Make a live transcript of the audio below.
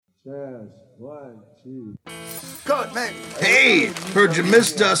Cheers. 1, 2. Good, man. Hey, heard you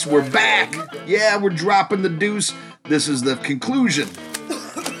missed us. We're back. Yeah, we're dropping the deuce. This is the conclusion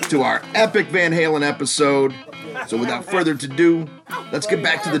to our epic Van Halen episode. So without further ado, let's get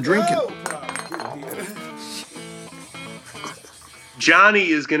back to the drinking. Johnny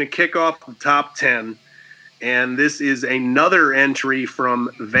is going to kick off the top 10, and this is another entry from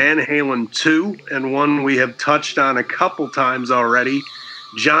Van Halen 2, and one we have touched on a couple times already.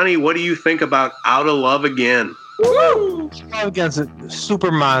 Johnny, what do you think about Out of Love Again? Woo! Out of Love Again's a super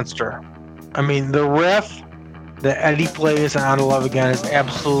monster. I mean, the riff that Eddie plays on Out of Love Again is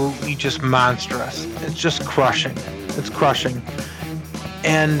absolutely just monstrous. It's just crushing. It's crushing.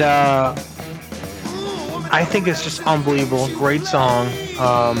 And I think it's just unbelievable. Great song.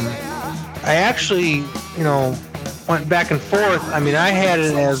 I actually, went back and forth. I mean, I had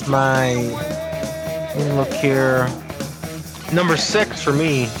it as my, look here, number 6 for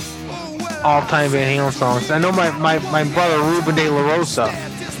me, all-time Van Halen songs. I know my brother Ruben De La Rosa.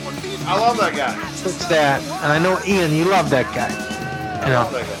 I love that guy. Puts that, and I know Ian, you love that guy. I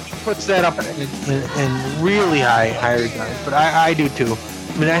love that guy. Puts that up in really high regards, but I do too.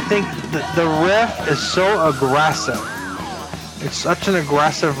 I mean, I think the riff is so aggressive. It's such an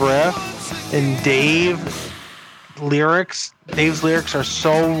aggressive riff, and Dave's lyrics are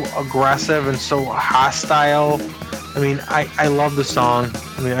so aggressive and so hostile. I mean, I love the song.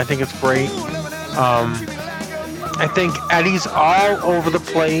 I mean, I think it's great. I think Eddie's all over the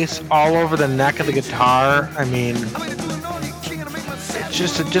place, all over the neck of the guitar. I mean, it's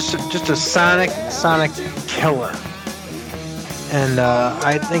just a sonic killer. And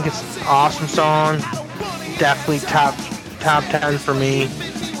I think it's an awesome song. Definitely top 10 for me.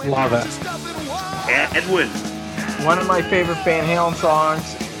 Love it. Edwin. One of my favorite Van Halen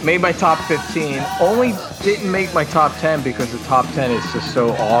songs. Made my top 15. Only didn't make my top 10 because the top 10 is just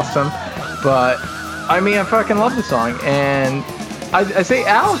so awesome. But, I mean, I fucking love the song. And I say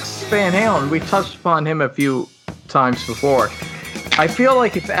Alex Van Halen, we touched upon him a few times before. I feel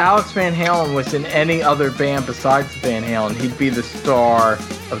like if Alex Van Halen was in any other band besides Van Halen, he'd be the star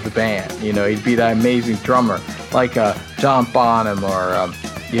of the band. He'd be that amazing drummer, like John Bonham or,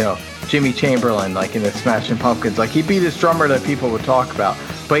 Jimmy Chamberlain, like in the Smashing Pumpkins. Like, he'd be this drummer that people would talk about.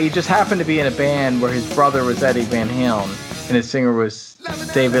 But he just happened to be in a band where his brother was Eddie Van Halen and his singer was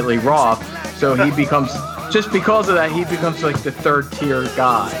David Lee Roth. So he becomes, just because of that, he becomes like the third tier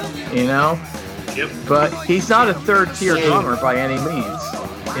guy, Yep. But he's not a third tier drummer by any means,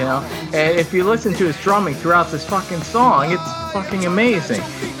 And if you listen to his drumming throughout this fucking song, it's fucking amazing.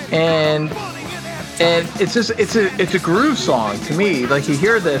 And it's just, it's a groove song to me. Like, you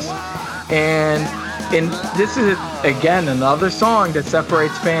hear this and this is, again, another song that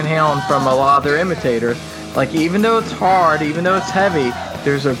separates Van Halen from a lot of their imitators. Like, even though it's hard, even though it's heavy,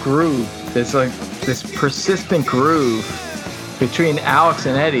 there's a groove. There's like this persistent groove between Alex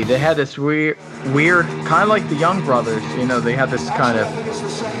and Eddie. They had this weird, kind of like the Young Brothers. They had this kind of,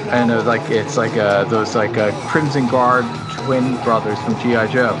 it's like those Crimson Guard twin brothers from G.I.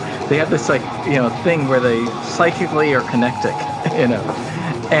 Joe. They have this thing where they psychically are connecting,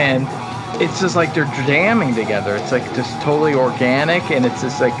 and it's just like they're jamming together. It's like just totally organic, and it's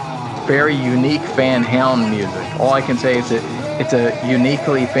just like very unique Van Halen music. All I can say is it's a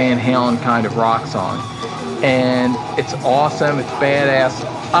uniquely Van Halen kind of rock song, and it's awesome. It's badass.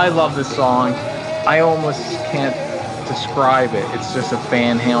 I love this song. I almost can't describe it. It's just a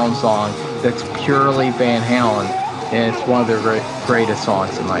Van Halen song that's purely Van Halen, and it's one of their greatest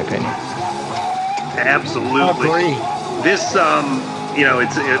songs in my opinion. Absolutely. This,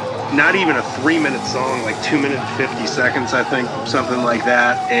 it's not even a 3-minute song, like 2 minutes 50 seconds, I think, something like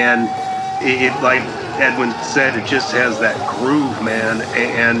that. And it, like Edwin said, it just has that groove, man.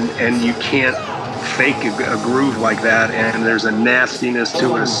 And you can't fake a groove like that. And there's a nastiness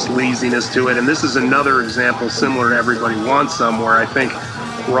to it, a sleaziness to it. And this is another example similar to Everybody Wants Some, where I think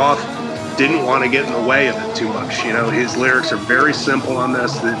Roth didn't want to get in the way of it too much. His lyrics are very simple on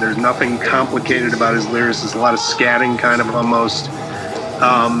this. There's nothing complicated about his lyrics. There's a lot of scatting, kind of, almost.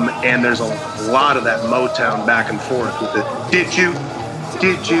 And there's a lot of that Motown back and forth with the did you,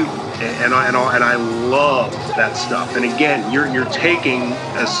 and I love that stuff. And again, you're taking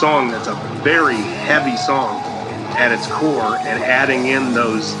a song that's a very heavy song at its core and adding in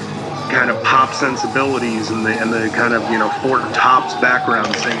those kind of pop sensibilities and the kind of Fort Tops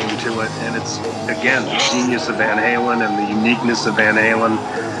background singing to it. And it's, again, the genius of Van Halen and the uniqueness of Van Halen.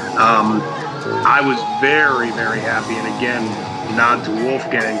 I was very, very happy, and again, nod to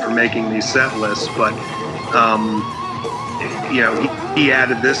Wolfgang for making these set lists, but he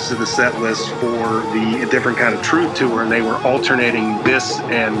added this to the set list for the Different Kind of Truth tour, and they were alternating this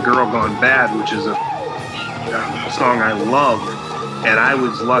and Girl Gone Bad, which is a song I love. And I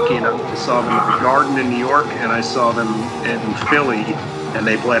was lucky enough to saw them at the Garden in New York, and I saw them in Philly, and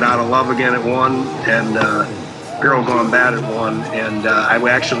they played Out of Love Again at one, and Girl Gone Bad at one, and I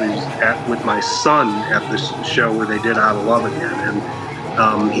actually was with my son at this show where they did Out of Love Again, and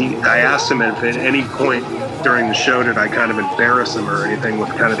I asked him if at any point during the show did I kind of embarrass him or anything with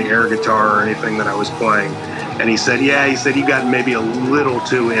kind of the air guitar or anything that I was playing, and he said, yeah, he said you got maybe a little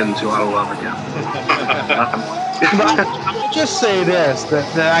too into Out of Love Again. I'll just say this,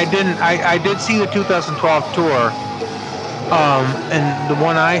 that I did see the 2012 tour, and the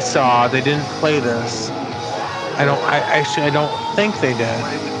one I saw, they didn't play this. I don't think they did.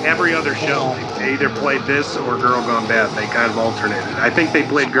 Every other show, they either played this or Girl Gone Bad. They kind of alternated. I think they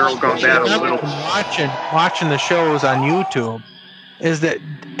played Girl Gone Bad a little. Watching the shows on YouTube, is that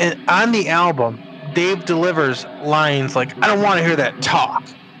on the album, Dave delivers lines like, I don't want to hear that talk.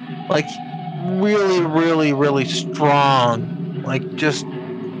 Like, really, really, really strong. Like, just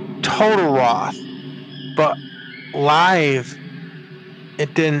total wrath. But live,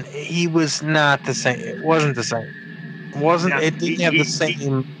 he was not the same. It wasn't the same. It didn't have the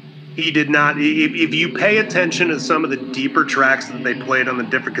same. He did not. If you pay attention to some of the deeper tracks that they played on the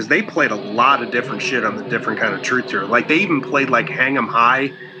different, because they played a lot of different shit on the Different Kind of Truth tour. Like, they even played like Hang 'Em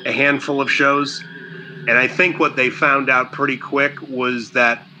High a handful of shows. And I think what they found out pretty quick was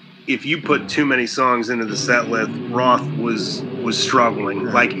that if you put too many songs into the set list, Roth was struggling.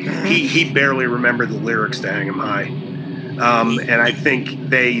 Like, he barely remembered the lyrics to Hang 'Em High. And I think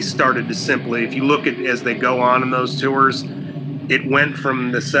they started to simply, if you look at as they go on in those tours, it went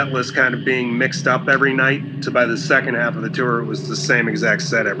from the set list kind of being mixed up every night to by the second half of the tour, it was the same exact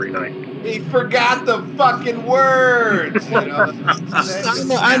set every night. He forgot the fucking words. You know?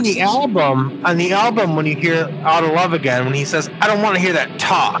 on the album, when you hear Out of Love Again, when he says, I don't want to hear that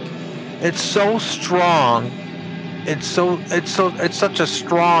talk, it's so strong. It's such a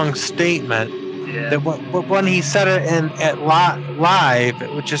strong statement. Yeah. That when he said it at live,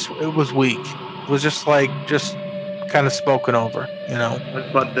 it was weak. It was just kind of spoken over, you know.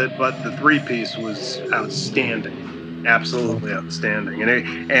 But the three-piece was outstanding, absolutely outstanding.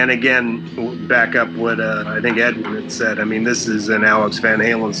 And again, back up what I think Edwin had said. I mean, this is an Alex Van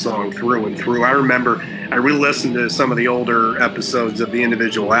Halen song through and through. I remember I re-listened to some of the older episodes of the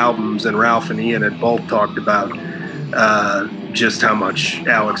individual albums, and Ralph and Ian had both talked about just how much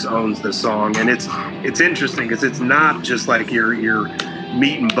Alex owns the song. And it's interesting because it's not just like your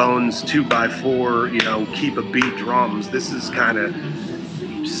meat and bones 2x4, you know, keep a beat drums. This is kind of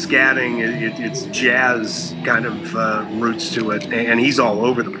scatting, it's jazz kind of roots to it, and he's all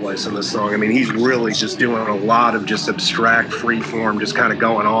over the place in this song. I mean, he's really just doing a lot of just abstract free form, just kind of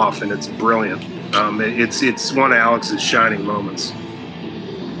going off, and it's brilliant. It's one of Alex's shining moments.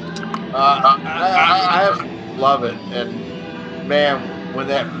 I love it, and man, when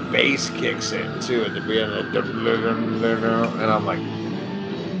that bass kicks in too at the beginning, and I'm like,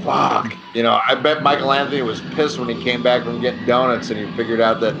 fuck. You know, I bet Michael Anthony was pissed when he came back from getting donuts and he figured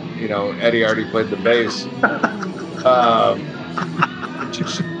out that, you know, Eddie already played the bass.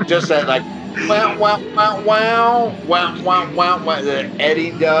 Just that, like, wow, wow, wow, wow, wow, wow, wow, wow, that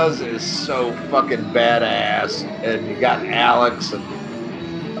Eddie does is so fucking badass. And you got Alex, and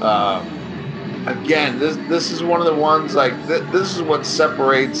again, this is one of the ones, like, this is what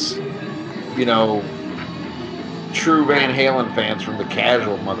separates, you know, true Van Halen fans from the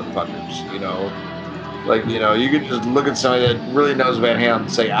casual motherfuckers, you know. Like, you know, you could just look at somebody that really knows Van Halen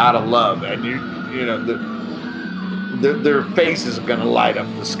and say Out of Love, and you know, their face is gonna light up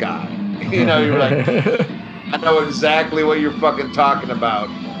the sky. You know, you're like, I know exactly what you're fucking talking about.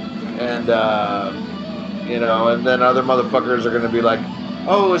 And you know, and then other motherfuckers are gonna be like,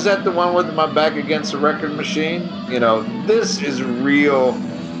 oh, is that the one with my back against the record machine? You know, this is real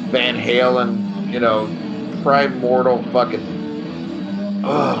Van Halen, you know, primordial fucking.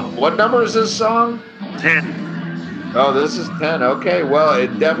 What number is this song? 10. Oh, this is 10. Okay, well,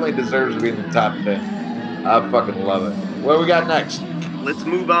 it definitely deserves to be in the top 10. I fucking love it. What do we got next? Let's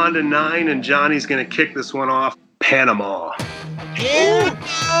move on to 9, and Johnny's going to kick this one off. Panama.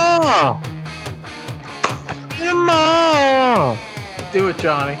 Panama. Panama. Do it,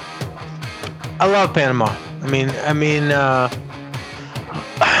 Johnny. I love Panama. I mean, a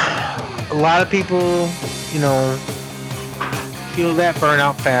lot of people, you know, feel that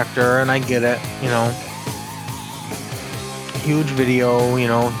burnout factor, and I get it, you know. Huge video, you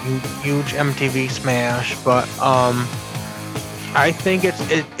know, huge MTV smash, but I think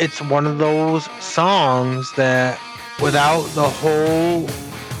it's one of those songs that without the whole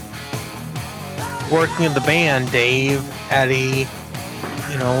working of the band, Dave, Eddie,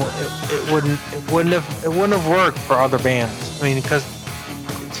 you know, it wouldn't have worked for other bands. I mean, because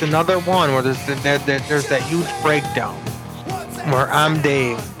it's another one where there's that huge breakdown where I'm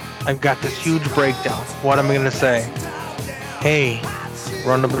Dave. I've got this huge breakdown. What am I gonna say? Hey,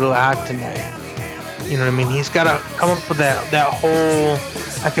 run a little hot tonight. You know what I mean? He's got to come up with that whole.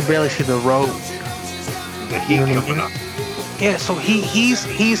 I can barely see the road. The heat coming up. Yeah, so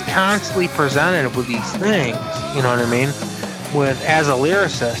he's constantly presented with these things. You know what I mean? With as a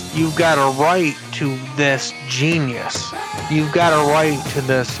lyricist, you've got a right to this genius. You've got a right to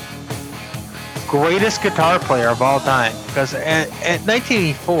this greatest guitar player of all time. Because at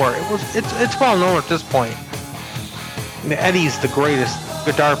 1984, it's well known at this point. Eddie's the greatest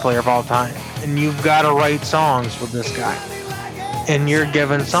guitar player of all time, and you've got to write songs with this guy. And you're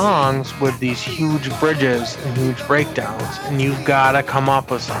given songs with these huge bridges and huge breakdowns, and you've got to come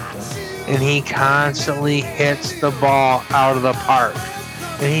up with something. And he constantly hits the ball out of the park.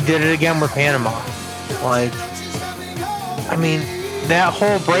 And he did it again with Panama. Like, I mean, that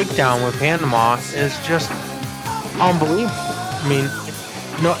whole breakdown with Panama is just unbelievable. I mean,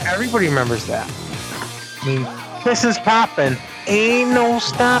 no, everybody remembers that. I mean, this is poppin'. Ain't no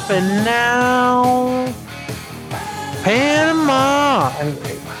stopping now. Panama. I mean,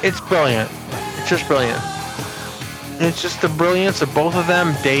 it's brilliant. It's just brilliant. It's just the brilliance of both of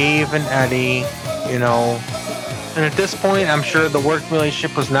them, Dave and Eddie, you know. And at this point, I'm sure the working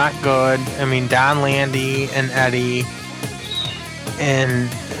relationship was not good. I mean, Don Landy and Eddie and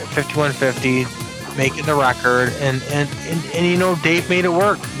 5150 making the record. And you know, Dave made it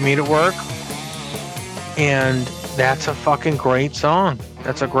work. And that's a fucking great song.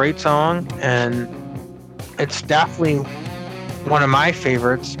 That's a great song. And it's definitely one of my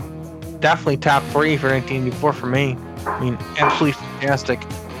favorites. Definitely top 3 for 1984 for me. I mean, absolutely fantastic.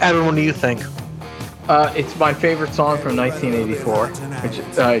 Evan, what do you think? It's my favorite song from 1984, which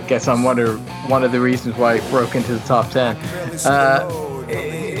I guess I'm one of the reasons why it broke into the top 10.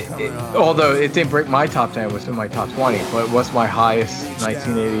 Although it didn't break my top 10, it was in my top 20, but it was my highest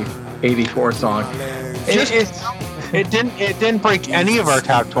 1984 song. It didn't break any of our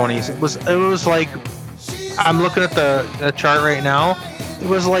top 20s. It was like, I'm looking at the chart right now. It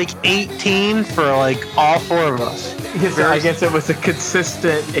was like 18 for like all 4 of us. Yes, I guess it was a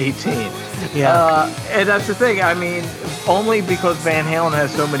consistent 18. Yeah. And that's the thing. I mean, only because Van Halen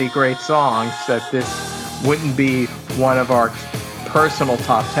has so many great songs that this wouldn't be one of our personal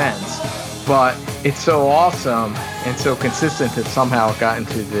top 10s. But it's so awesome and so consistent that somehow it got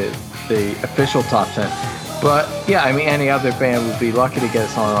into the official top 10. But yeah, I mean, any other band would be lucky to get a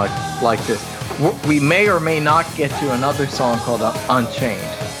song like this. We may or may not get to another song called Unchained.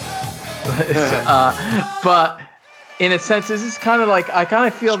 But in a sense, this is kind of like, I kind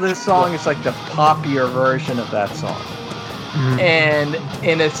of feel this song is like the poppier version of that song. Mm-hmm. And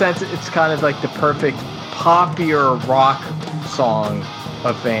in a sense, it's kind of like the perfect poppier rock song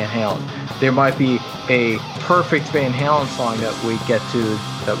of Van Halen. There might be a perfect Van Halen song that we get to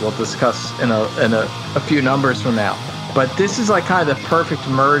that we'll discuss in a few numbers from now. But this is like kind of the perfect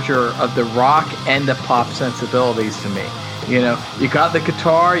merger of the rock and the pop sensibilities to me. You know, you got the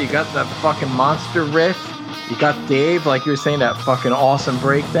guitar, you got that fucking monster riff, you got Dave, like you were saying, that fucking awesome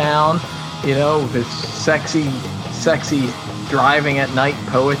breakdown, you know, with his sexy driving at night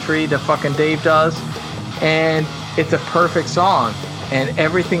poetry that fucking Dave does. And it's a perfect song. And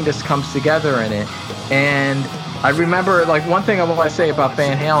everything just comes together in it. And I remember, like, one thing I want to say about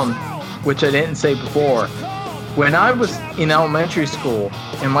Van Halen, which I didn't say before. When I was in elementary school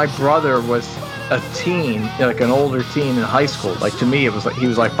and my brother was a teen, like an older teen in high school, like to me it was like he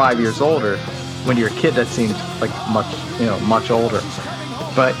was like 5 years older. When you're a kid, that seems like much older.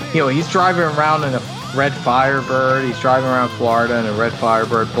 But you know, he's driving around in a red Firebird. He's driving around Florida in a red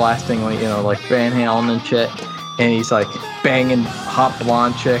Firebird, blasting like like Van Halen and shit. And he's like banging hot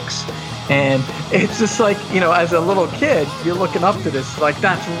blonde chicks. And it's just like, as a little kid, you're looking up to this, like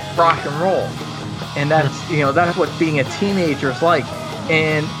that's rock and roll. And that's, that's what being a teenager is like.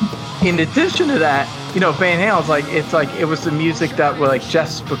 And in addition to that, Van Halen's it was the music that were like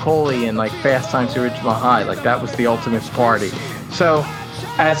Jess Spicoli and like Fast Times at Ridgemont High. Like that was the ultimate party. So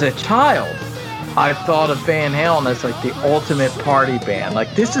as a child, I thought of Van Halen as like the ultimate party band.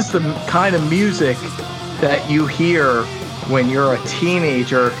 Like this is the kind of music that you hear when you're a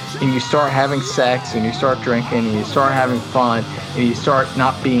teenager and you start having sex and you start drinking and you start having fun and you start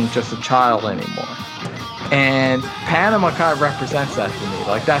not being just a child anymore. And Panama kind of represents that to me.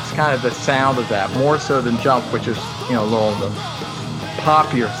 Like that's kind of the sound of that, more so than Jump, which is, a little on the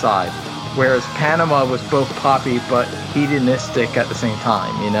poppier side. whereas Panama was both poppy but hedonistic at the same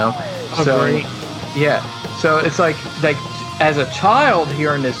time, you know? So, Agreed. yeah. So it's like as a child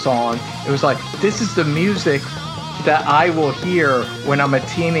hearing this song, it was like, this is the music that I will hear when I'm a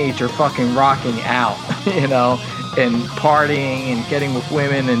teenager fucking rocking out, you know, and partying and getting with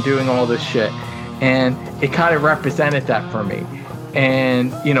women and doing all this shit. And it kind of represented that for me.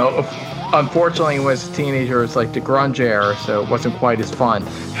 And, you know, unfortunately, when I was a teenager, it's like the grunge era, so it wasn't quite as fun.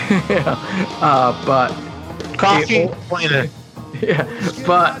 But Coffee. yeah,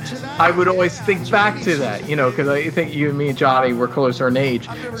 but I would always think back to that, you know, because I think you and me and Johnny were closer in age.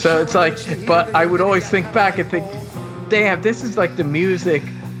 So it's like, but I would always think back and think, damn, this is like the music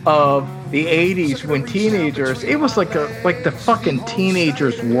of the 80s when teenagers, it was like the fucking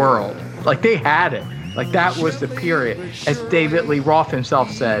teenagers' world. Like they had it. Like that was the period. As David Lee Roth himself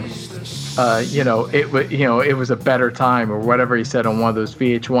said, you know, it was a better time or whatever he said on one of those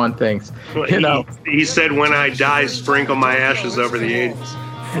VH1 things. Well, You know. he said, "When I die, sprinkle my ashes over the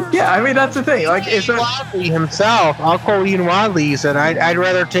 80s." Yeah, I mean that's the thing. Like it's Wadley himself, I'll quote Ian Wadley, said, I'd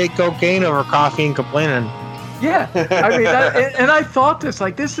rather take cocaine over coffee and complaining. Yeah, I mean, and I thought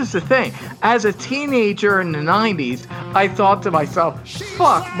this is the thing. As a teenager in the 90s, I thought to myself,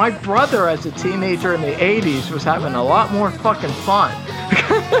 fuck, my brother as a teenager in the 80s was having a lot more fucking fun.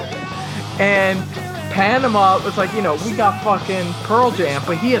 And Panama was like, you know, we got fucking Pearl Jam,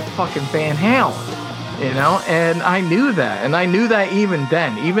 but he had fucking Van Halen, you know? And I knew that. And I knew that even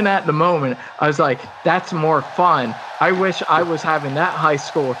then. Even at the moment, I was like, that's more fun. I wish I was having that high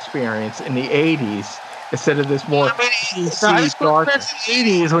school experience in the 80s. Instead of this more dark.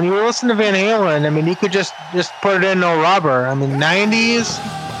 80s, when you were listening to Van Halen, I mean, you could just put it in no rubber. I mean, 90s,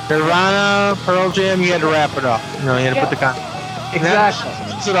 Nirvana, Pearl Jam, you had to wrap it up. You know, you had to put the Exactly.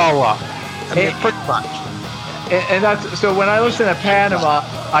 Mix it all up. I mean, pretty much. And that's so when I listen to Panama,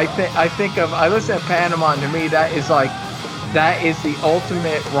 I listen to Panama, and to me that is the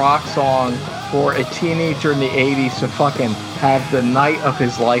ultimate rock song for a teenager in the 80s to fucking have the night of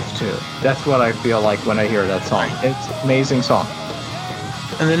his life to. That's what I feel like when I hear that song. It's an amazing song.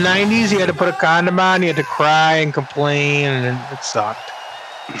 In the 90s, you had to put a condom on, you had to cry and complain, and it sucked.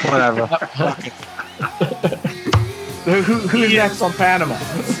 Whatever. Who's next on Panama?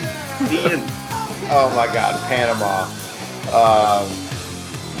 Ian. Oh my God, Panama.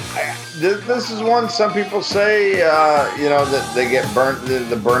 This is one some people say, you know, that they get burnt,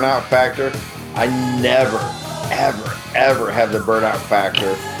 the burnout factor. I never, ever have the burnout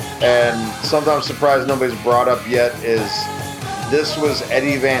factor. And sometimes surprised nobody's brought up yet is this was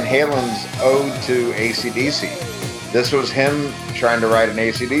Eddie Van Halen's ode to AC/DC. This was him trying to write an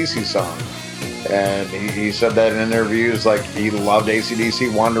AC/DC song. And he said that in interviews, like he loved AC/DC,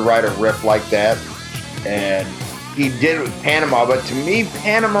 wanted to write a riff like that. And he did it with Panama, but to me,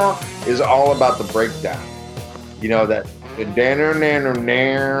 Panama is all about the breakdown. You know, that you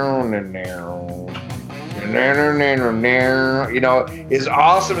know, as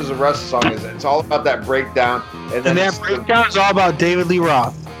awesome as the rest of the song is, it's all about that breakdown. And that breakdown is all about David Lee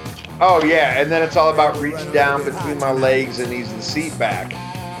Roth. Oh yeah, and then it's all about reach down between my legs and ease the seat back.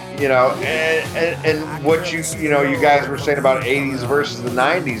 You know, and what you guys were saying about 80s versus the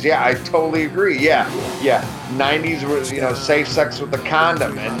 90s. Yeah, I totally agree. Yeah. 90s was, you know, safe sex with a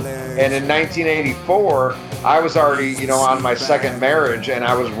condom. And in 1984, I was already, on my second marriage, and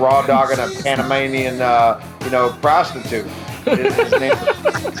I was raw dogging a Panamanian, prostitute. His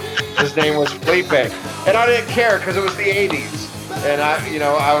name was Felipe. And I didn't care because it was the 80s. And I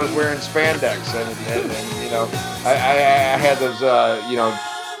was wearing spandex, and I had those,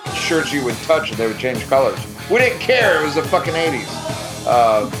 shirts you would touch and they would change colors. We didn't care. It was the fucking 80s.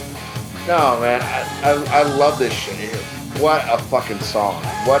 No, man, I love this shit. What a fucking song.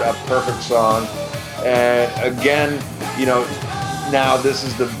 What a perfect song. And again, now this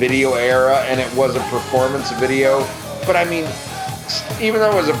is the video era, and it was a performance video. But I mean, even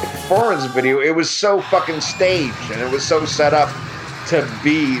though it was a performance video, it was so fucking staged, and it was so set up to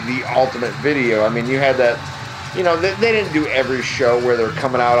be the ultimate video. I mean, you had that, they didn't do every show where they're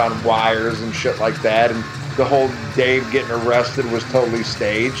coming out on wires and shit like that, and the whole Dave getting arrested was totally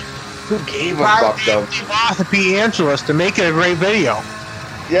staged. Who gave a fuck, though? To Pete Angeles to make it a great video.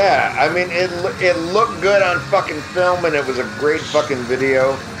 Yeah, I mean, it looked good on fucking film, and it was a great fucking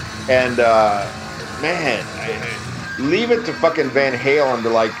video. And man, leave it to fucking Van Halen to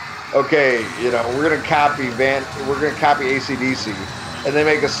like, okay, we're gonna copy AC/DC, and they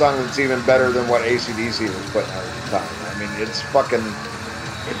make a song that's even better than what AC/DC was putting out at the time. I mean, it's fucking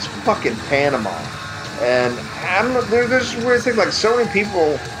Panama. And I don't know, there's this weird thing, like so many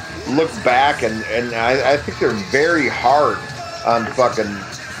people look back and I think they're very hard on fucking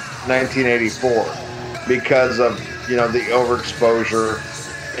 1984 because of, you know, the overexposure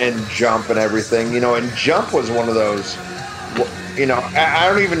and Jump and everything, you know, and Jump was one of those, you know, I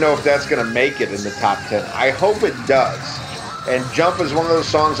don't even know if that's going to make it in the top 10. I hope it does. And Jump is one of those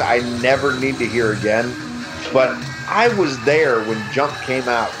songs I never need to hear again. But I was there when Jump came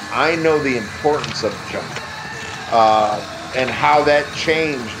out. I know the importance of Jump and how that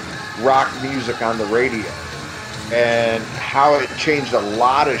changed rock music on the radio and how it changed a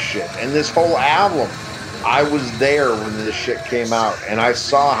lot of shit. And this whole album, I was there when this shit came out, and I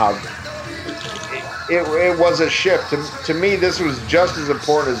saw how it was a shift. To me, this was just as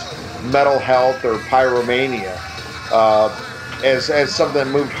important as Metal Health or Pyromania, as something that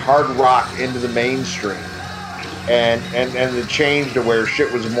moved hard rock into the mainstream, and the change to where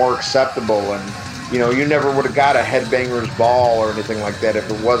shit was more acceptable. And you know, you never would have got a Headbangers Ball or anything like that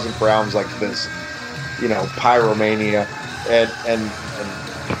if it wasn't for albums like this, you know, Pyromania and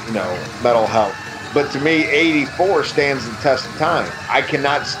you know, Metal Health. But to me, 84 stands the test of time. I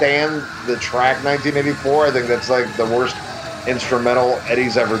cannot stand the track 1984. I think that's like the worst instrumental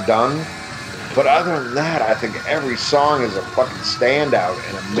Eddie's ever done. But other than that, I think every song is a fucking standout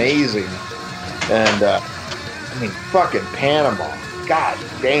and amazing. And I mean, fucking Panama, god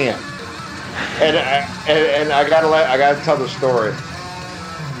damn. And I gotta tell the story.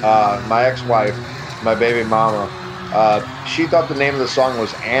 My ex-wife, my baby mama, she thought the name of the song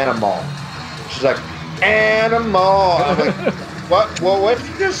was Animal. She's like, Animal. I'm like, what? Well, what did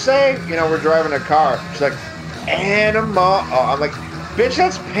you just say? You know, we're driving a car. She's like, Animal. Oh, I'm like, bitch,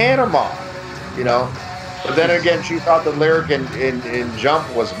 that's Panama. You know. But then again, she thought the lyric in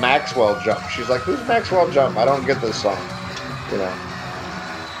Jump was Maxwell Jump. She's like, who's Maxwell Jump? I don't get this song. You know.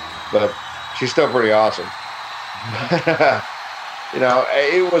 But she's still pretty awesome. You know,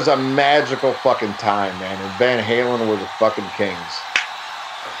 it was a magical fucking time, man. And Van Halen were the fucking kings.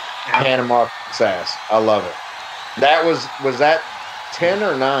 Panama ass. I love it. That was that 10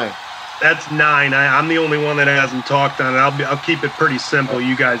 or 9? That's 9. I'm the only one that hasn't talked on it. I'll keep it pretty simple.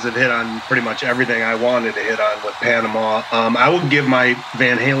 You guys have hit on pretty much everything I wanted to hit on with Panama. I will give my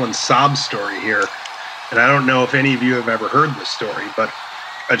Van Halen sob story here. And I don't know if any of you have ever heard this story, but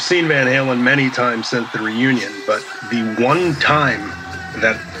I've seen Van Halen many times since the reunion. But the one time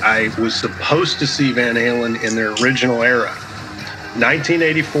that I was supposed to see Van Halen in their original era,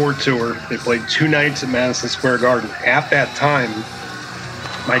 1984 tour, they played 2 nights at Madison Square Garden. At that time,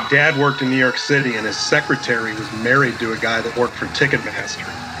 my dad worked in New York City, and his secretary was married to a guy that worked for Ticketmaster.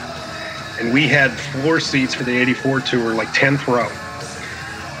 And we had floor seats for the 84 tour, like 10th row.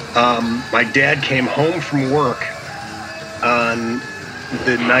 My dad came home from work on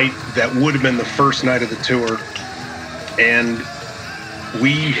the night that would have been the first night of the tour, and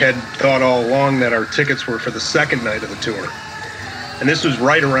we had thought all along that our tickets were for the second night of the tour. And this was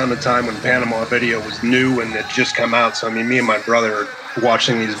right around the time when Panama Video was new and had just come out. So, I mean, me and my brother are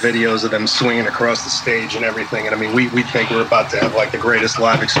watching these videos of them swinging across the stage and everything. And, I mean, we think we're about to have, like, the greatest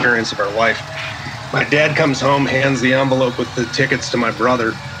live experience of our life. My dad comes home, hands the envelope with the tickets to my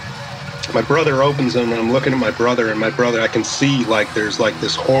brother. My brother opens them, and I'm looking at my brother, and my brother, I can see, like, there's, like,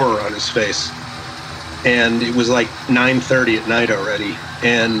 this horror on his face. And it was, like, 9:30 at night already.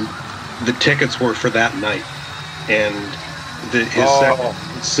 And the tickets were for that night. And his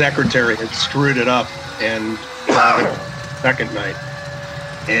secretary had screwed it up and second night,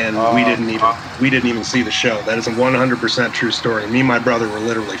 and we didn't even see the show. That is a 100% true story. Me and my brother were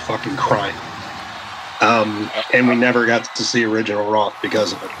literally fucking crying, and we never got to see original Roth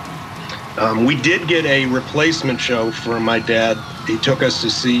because of it. We did get a replacement show from my dad. He took us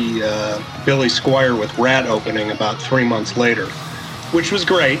to see Billy Squier with Rat opening about 3 months later, which was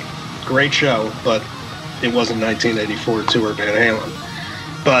great show, but it wasn't 1984 tour Van Halen.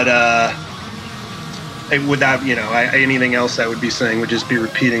 But without, you know, anything else I would be saying would just be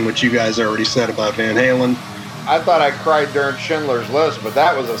repeating what you guys already said about Van Halen. I thought I cried during Schindler's List, but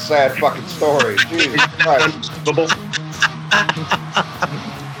that was a sad fucking story. Jesus Christ.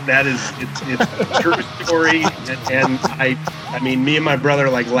 That is, it's a true story, and I mean, me and my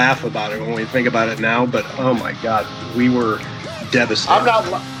brother like laugh about it when we think about it now, but oh my God, we were devastated.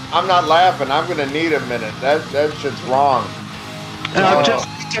 I'm not laughing. I'm gonna need a minute. That shit's wrong. Just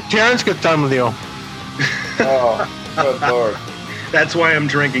Terrence gets done with you. Oh, good Lord. That's why I'm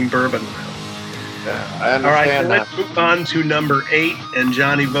drinking bourbon now. Yeah, I understand. All right, so that. let's move on to number 8, and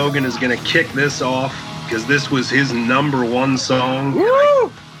Johnny Vogan is gonna kick this off because this was his number 1 song.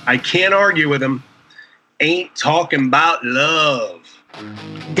 Woo! I can't argue with him. Ain't Talking About Love.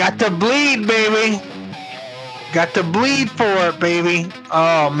 Got to bleed, baby. Got to bleed for it, baby.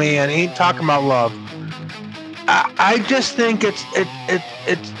 Oh, man. Ain't Talking About Love. I just think it's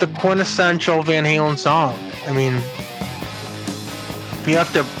the quintessential Van Halen song. I mean, you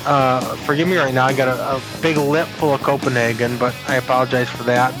have to forgive me right now. I got a big lip full of Copenhagen, but I apologize for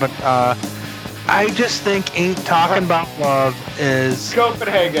that. But I just think "Ain't Talking About Love" is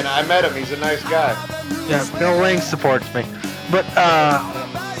Copenhagen. I met him. He's a nice guy. Yeah, Bill Lang supports me, but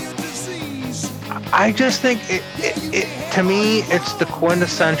I just think it to me it's the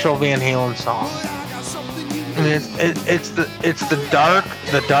quintessential Van Halen song. I mean, it's the dark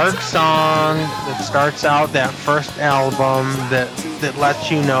song that starts out that first album that lets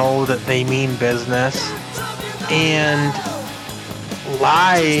you know that they mean business, and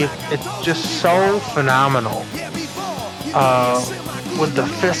live it's just so phenomenal. With the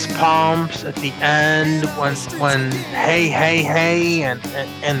fist pumps at the end when hey hey hey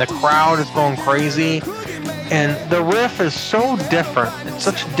and the crowd is going crazy. And the riff is so different. It's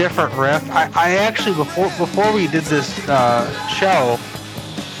such a different riff. I actually before we did this show,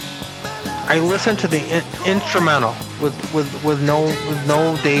 I listened to the instrumental with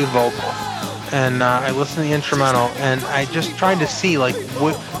no Dave vocal, and I listened to the instrumental, and I just tried to see like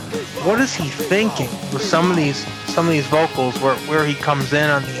what is he thinking with some of these vocals where he comes in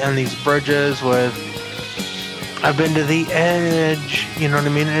on these bridges with "I've been to the edge," you know what I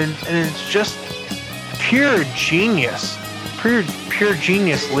mean, and it's just pure genius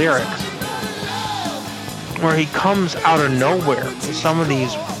lyrics, where he comes out of nowhere with some of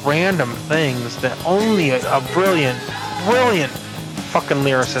these random things that only a brilliant fucking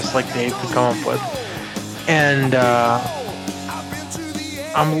lyricist like Dave could come up with. And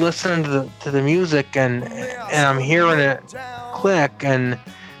I'm listening to the music and I'm hearing it click, and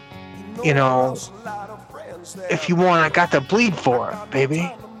you know, if you want, I got to bleed for it,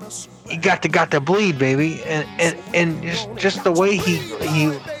 baby. You got to bleed, baby, and just the way he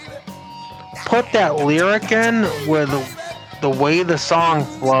put that lyric in with the way the song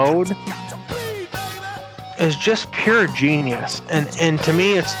flowed is just pure genius. And to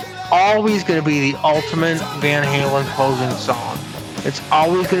me, it's always going to be the ultimate Van Halen closing song. It's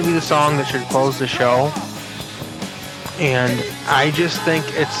always going to be the song that should close the show. And I just think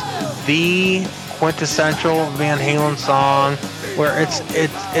it's the quintessential Van Halen song, where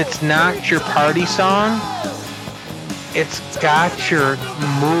it's not your party song. It's got your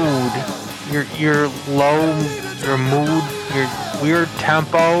mood, your low, your mood, your weird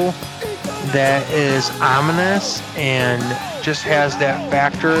tempo that is ominous and just has that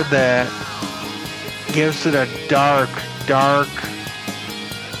factor that gives it a dark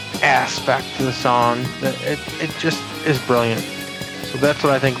aspect to the song. That it just is brilliant. So that's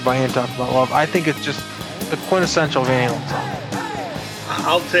what I think about "Ain't Talking About Love." I think it's just the quintessential Van Halen song.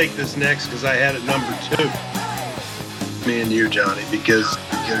 I'll take this next because I had it number 2. Me and you, Johnny, because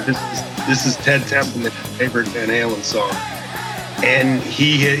this is Ted Templeman's favorite Van Halen song, and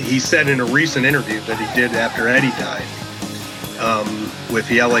he said in a recent interview that he did after Eddie died with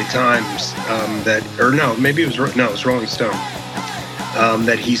the LA Times it was Rolling Stone,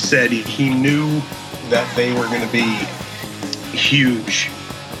 that he said he knew that they were going to be huge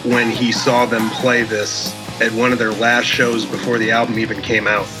when he saw them play this at one of their last shows before the album even came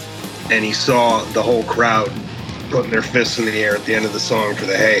out, and he saw the whole crowd putting their fists in the air at the end of the song for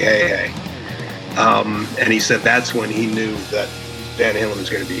the hey hey hey, and he said that's when he knew that Van Halen was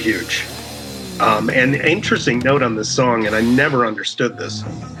going to be huge. And interesting note on this song, and I never understood this,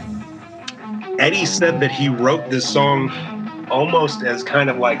 Eddie said that he wrote this song almost as kind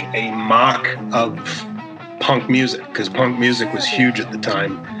of like a mock of punk music, because punk music was huge at the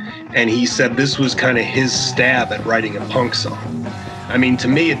time. And he said this was kind of his stab at writing a punk song. I mean, to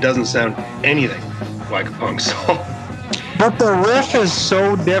me, it doesn't sound anything like a punk song. But the riff is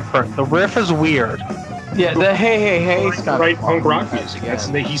so different. The riff is weird. Yeah, the hey, hey, hey. Right, punk rock music.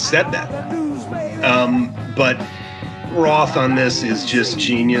 He said that. But Roth on this is just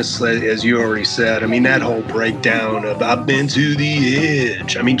genius, as you already said. I mean, that whole breakdown of "I've been to the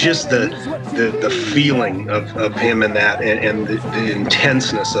edge." I mean, just the feeling of him in that, and the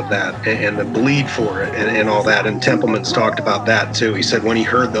intenseness of that, and the bleed for it, and all that. And Templeman's talked about that too. He said when he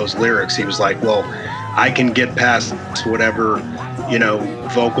heard those lyrics, he was like, "Well, I can get past whatever,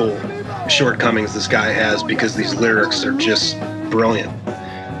 vocal shortcomings this guy has, because these lyrics are just brilliant."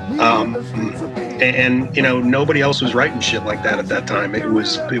 And nobody else was writing shit like that at that time. It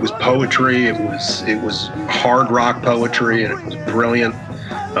was poetry. It was hard rock poetry, and it was brilliant.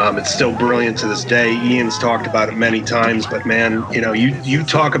 It's still brilliant to this day. Ian's talked about it many times, but man, you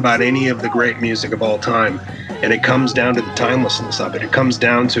talk about any of the great music of all time, And it comes down to the timelessness of it. It comes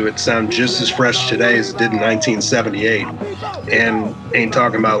down to it sound just as fresh today as it did in 1978. And Ain't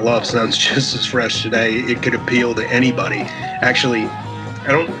Talking About Love sounds just as fresh today. It could appeal to anybody. Actually, I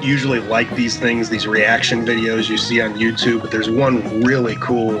don't usually like these things, these reaction videos you see on YouTube, but there's one really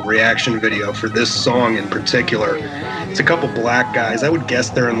cool reaction video for this song in particular. It's a couple black guys. I would guess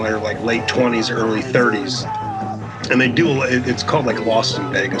they're in their like late 20s, early 30s. And they do, it's called like Lost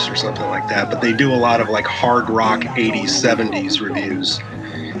in Vegas or something like that, but they do a lot of like hard rock 80s, 70s reviews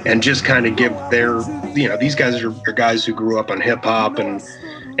and just kind of give their, you know, these guys are guys who grew up on hip hop and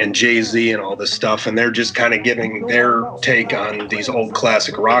Jay-Z and all this stuff, and they're just kind of giving their take on these old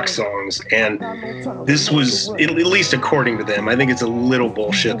classic rock songs. And this was, at least according to them, I think it's a little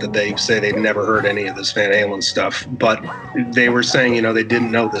bullshit that they say they've never heard any of this Van Halen stuff, but they were saying, you know, they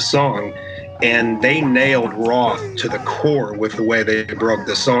didn't know the song. And they nailed Roth to the core with the way they broke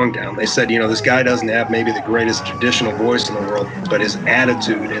the song down. They said, you know, this guy doesn't have maybe the greatest traditional voice in the world, but his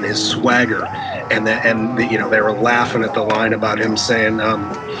attitude and his swagger, and you know, they were laughing at the line about him saying,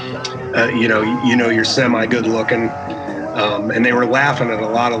 you know, you're semi good looking, and they were laughing at a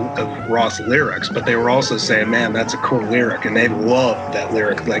lot of Roth's lyrics, but they were also saying, man, that's a cool lyric, and they loved that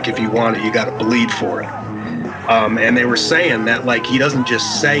lyric. Like, if you want it, you got to bleed for it. And they were saying that, like, he doesn't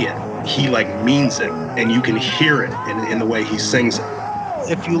just say it. He like means it, and you can hear it in the way he sings it.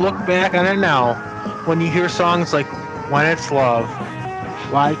 If you look back on it now, when you hear songs like When It's Love,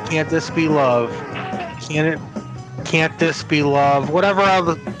 Why Can't This Be Love, Can't This Be Love, whatever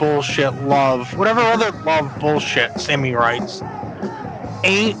other bullshit love, whatever other love bullshit Sammy writes,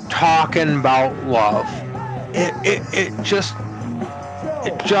 ain't talking about love. It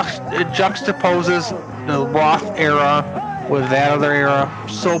juxtaposes the Roth era with that other era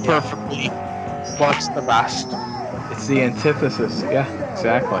so perfectly. What's the best? It's the antithesis. Yeah,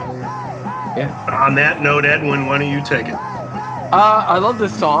 exactly. Yeah. On that note, Edwin, why don't you take it? I love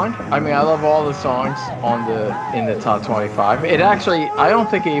this song. I mean, I love all the songs in the top 25. It actually, I don't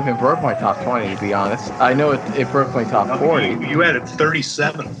think it even broke my top 20, to be honest. I know it broke my top 40. You had it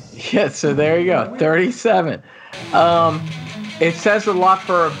 37. Yeah, so there you go, 37. It says a lot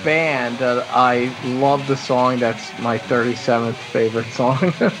for a band that I love the song. That's my 37th favorite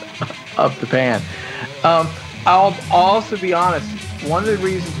song of the band. I'll also be honest, one of the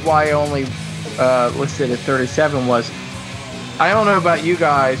reasons why I only listed at 37 was, I don't know about you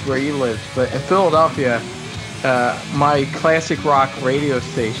guys where you lived, but in Philadelphia, my classic rock radio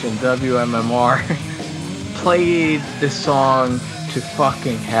station, WMMR, played this song to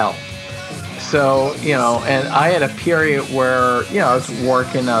fucking hell. So, you know, and I had a period where, you know, I was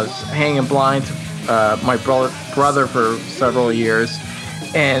working, I was hanging blind to my brother for several years,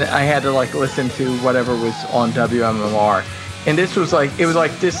 and I had to, like, listen to whatever was on WMMR. And this was like, it was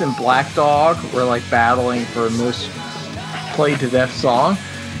like this and Black Dog were, like, battling for most played to death song.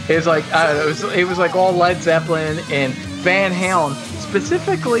 It was like, I don't know, it was like all Led Zeppelin and Van Halen,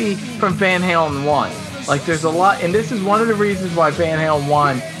 specifically from Van Halen 1. Like, there's a lot, and this is one of the reasons why Van Halen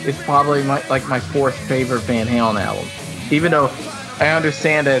 1 is probably my fourth favorite Van Halen album. Even though I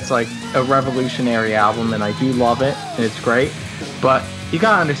understand that it's like a revolutionary album, and I do love it, and it's great, but you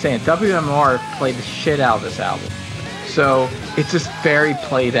gotta understand, WMR played the shit out of this album. So it's just very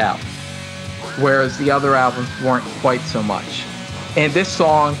played out, whereas the other albums weren't quite so much. And this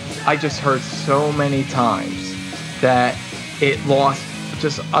song, I just heard so many times that it lost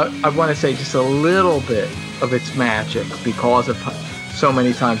just, I want to say, just a little bit of its magic because of so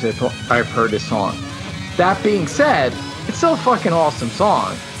many times I've heard this song. That being said, it's still a fucking awesome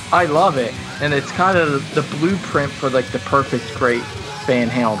song. I love it, and it's kind of the blueprint for like the perfect great Van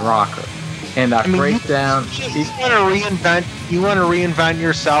Halen rocker. And that breakdown. You want to reinvent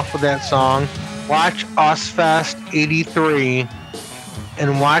yourself with that song? Watch Ozfest '83,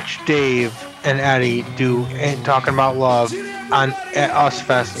 and watch Dave and Eddie do Ain't Talking About Love on at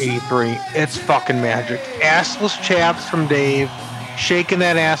Ozfest '83. It's fucking magic. Assless chaps from Dave, shaking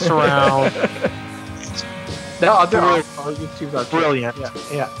that ass around. Brilliant.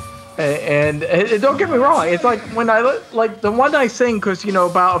 Yeah. And don't get me wrong, it's like when I like the one I sing, because you know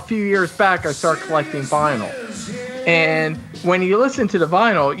about a few years back I started collecting vinyl, and when you listen to the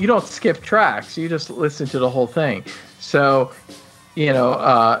vinyl, you don't skip tracks, you just listen to the whole thing. So, you know,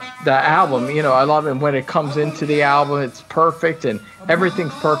 the album, you know, I love it when it comes into the album, it's perfect and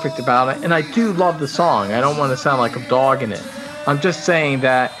everything's perfect about it. And I do love the song. I don't want to sound like I'm dogging it. I'm just saying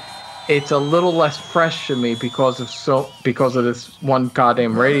that it's a little less fresh to me because of this one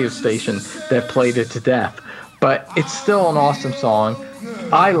goddamn radio station that played it to death. But it's still an awesome song.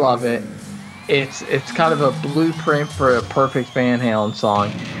 I love it. It's kind of a blueprint for a perfect Van Halen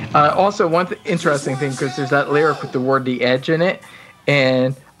song. Also, one interesting thing, because there's that lyric with the word "the edge" in it,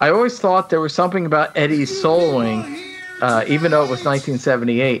 and I always thought there was something about Eddie's soloing, even though it was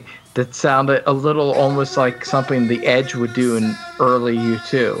 1978, that sounded a little almost like something the Edge would do in early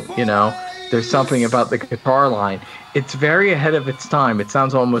U2. You know, there's something about the guitar line. It's very ahead of its time. It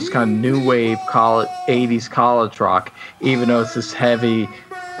sounds almost kind of new wave 80s college rock, even though it's this heavy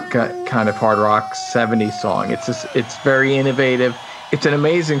kind of hard rock 70s song. It's very innovative. It's an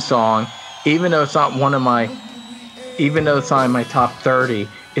amazing song, even though it's not in my top 30.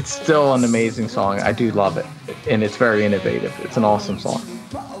 It's still an amazing song. I do love it, and it's very innovative. It's an awesome song.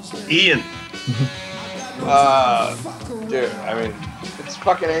 Ian. Dude, I mean, it's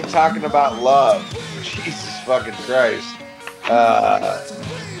fucking Ain't Talking About Love. Jesus fucking Christ. Oh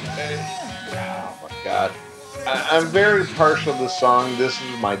my God. I'm very partial to the song. This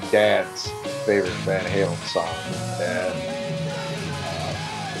is my dad's favorite Van Halen song. And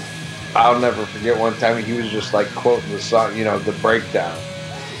I'll never forget one time he was just like quoting the song, you know, the breakdown,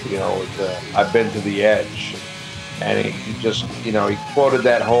 you know, with the I've Been to the Edge. And he just, you know, he quoted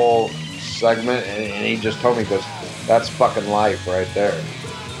that whole segment and he just told me, he goes, that's fucking life right there.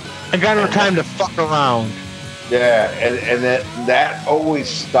 I got no time to fuck around. Yeah, and that always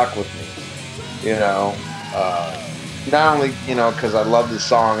stuck with me, you know. Not only, you know, because I love the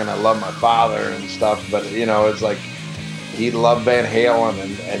song and I love my father and stuff, but, you know, it's like he loved Van Halen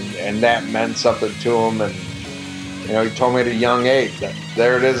and that meant something to him. And, you know, he told me at a young age that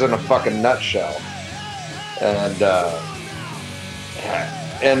there it is in a fucking nutshell. And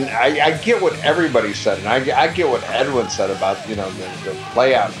I get what everybody said, and I get what Edwin said about, you know, the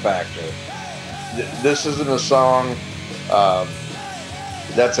play-out factor. This isn't a song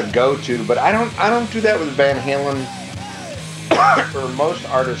that's a go-to, but I don't do that with Van Halen or most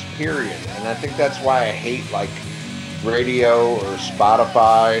artists, period. And I think that's why I hate like radio or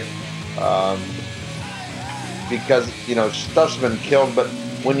Spotify, because, you know, stuff's been killed. But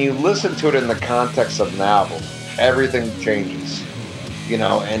when you listen to it in the context of an album, everything changes, you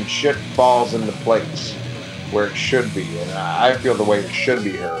know, and shit falls into place where it should be. And I feel the way it should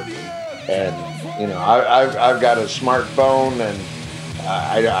be heard. And, you know, I've got a smartphone, and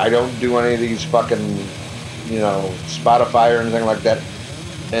I don't do any of these fucking, you know, Spotify or anything like that.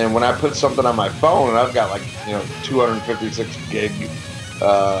 And when I put something on my phone, and I've got like, you know, 256 gig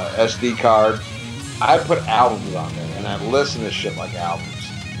SD card, I put albums on there, and I listen to shit like albums.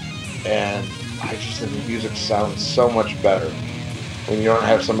 And I just think the music sounds so much better when you don't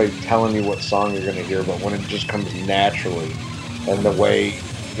have somebody telling you what song you're going to hear, but when it just comes naturally and the way,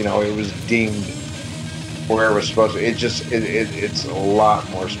 you know, it was deemed where it was supposed to. It's a lot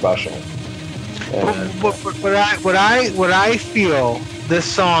more special. What I feel this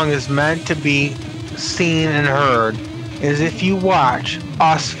song is meant to be seen and heard is if you watch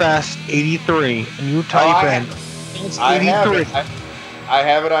Ozfest 83 and you type in it's 83. I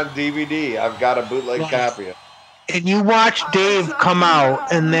have it on DVD. I've got a bootleg copy of it. And you watch Dave come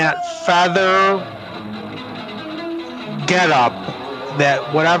out in that feather getup,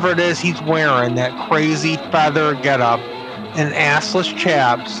 that whatever it is he's wearing, that crazy feather getup, and assless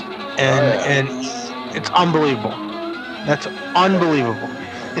chaps, and it's unbelievable. That's unbelievable.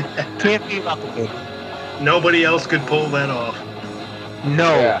 Can't be replicated. Nobody else could pull that off.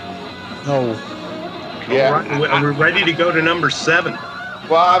 No. Yeah. No. Yeah. We're ready to go to number 7.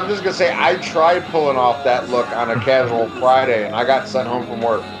 Well, I'm just going to say, I tried pulling off that look on a casual Friday, and I got sent home from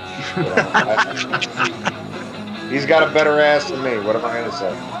work. You know, he's got a better ass than me. What am I going to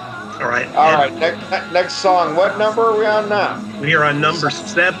say? All right. Next song. What number are we on now? We are on number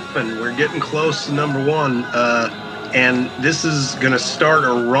 7. We're getting close to number 1. And this is going to start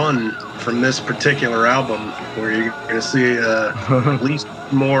a run from this particular album where you're going to see at least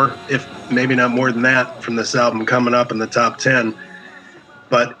more, if maybe not more than that, from this album coming up in the top 10.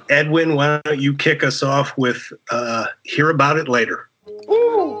 But Edwin, why don't you kick us off with Hear About It Later?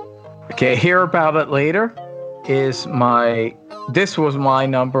 Woo. Okay, Hear About It Later is this was my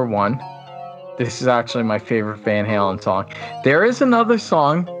number 1. This is actually my favorite Van Halen song. There is another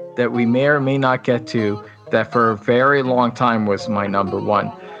song that we may or may not get to that for a very long time was my number 1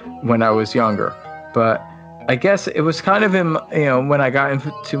 when I was younger. But I guess it was kind of in, you know, when I got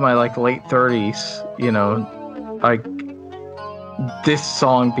into my like late 30s, you know, this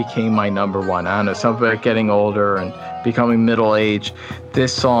song became my number 1. I don't know, something about getting older and becoming middle-aged.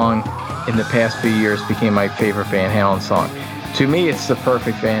 This song in the past few years became my favorite Van Halen song. To me, it's the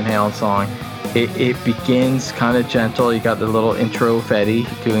perfect Van Halen song. It begins kind of gentle. You got the little intro of Eddie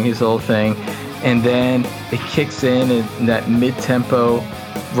doing his little thing, and then it kicks in that mid-tempo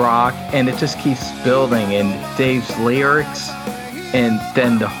rock, and it just keeps building. And Dave's lyrics and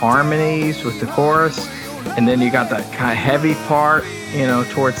then the harmonies with the chorus, and then you got that kind of heavy part, you know,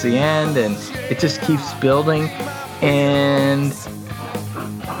 towards the end, and it just keeps building. And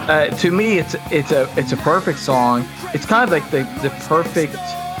to me, it's a perfect song. It's kind of like the perfect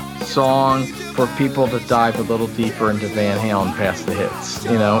song for people to dive a little deeper into Van Halen past the hits.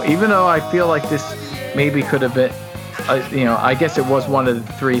 You know, even though I feel like this maybe could have been, you know, I guess it was one of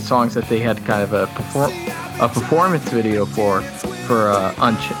the 3 songs that they had kind of a performance video for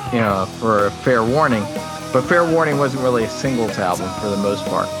Fair Warning. But Fair Warning wasn't really a singles album for the most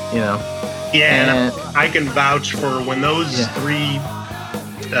part, you know. Yeah, and I can vouch for when those 3,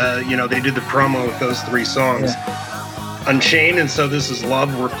 you know, they did the promo with those 3 songs. Yeah. Unchained and So This Is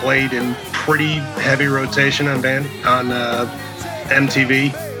Love were played in pretty heavy rotation on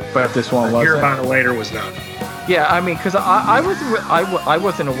MTV. But this one wasn't. Hear About It Later was not. Yeah, I mean, because I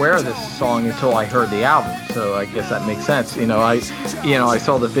wasn't aware of this song until I heard the album, so I guess that makes sense. You know, I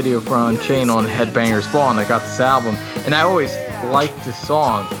saw the video for Unchained on Headbangers Ball, and I got this album, and I always liked this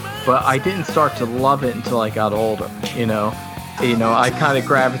song, but I didn't start to love it until I got older. You know, I kind of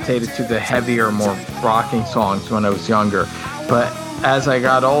gravitated to the heavier, more rocking songs when I was younger, but as I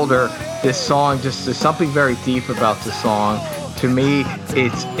got older, this song just there's something very deep about the song. To me,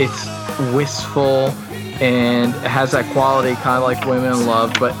 it's wistful. And it has that quality kind of like Women in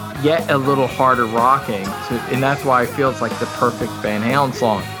Love, but yet a little harder rocking. And that's why I feel it's like the perfect Van Halen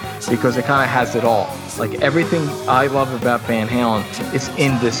song, because it kind of has it all. Like everything I love about Van Halen is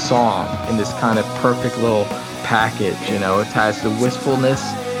in this song, in this kind of perfect little package. You know, it has the wistfulness,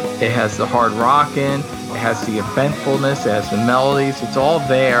 it has the hard rocking, it has the eventfulness, it has the melodies. It's all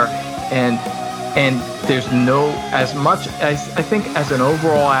there, and there's no, as much as I think as an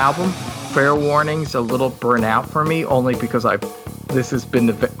overall album, Fair Warning's a little burnt out for me, only because this has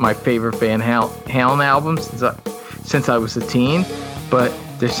been my favorite Van Halen album since I was a teen. But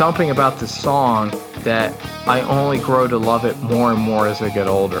there's something about this song that I only grow to love it more and more as I get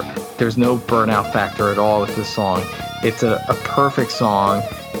older. There's no burnout factor at all with this song. It's a perfect song,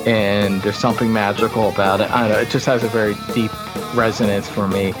 and there's something magical about it. I don't know, it just has a very deep resonance for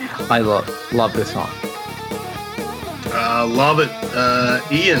me. I love this song. Love it.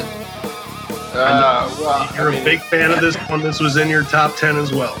 Ian. You're a big fan of this one. This was in your top 10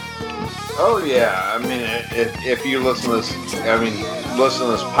 as well. Oh yeah, I mean, if you listen to this, listen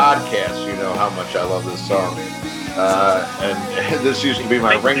to this podcast, you know how much I love this song. And this used to be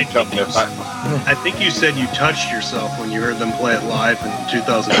my ringtone. I think you said you touched yourself when you heard them play it live in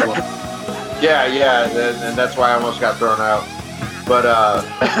 2012. Yeah, and that's why I almost got thrown out. But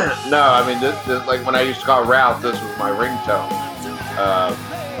no, I mean, this, like when I used to call Ralph, this was my ringtone.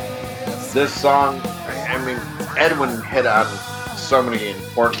 This song, I mean, Edwin hit on so many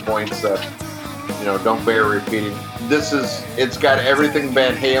important points that, you know, don't bear repeating. It's got everything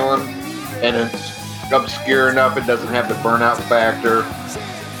Van Halen, and it's obscure enough it doesn't have the burnout factor.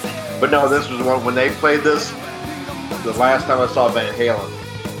 But no, this was when they played this, the last time I saw Van Halen,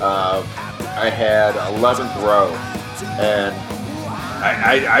 I had 11th row, and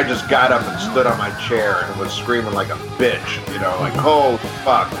I just got up and stood on my chair and was screaming like a bitch, you know, like, holy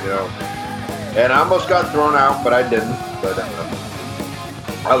fuck, you know. And I almost got thrown out, but I didn't. But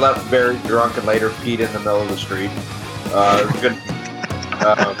I left very drunk and later peed in the middle of the street. Good.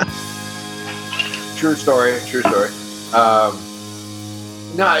 True story.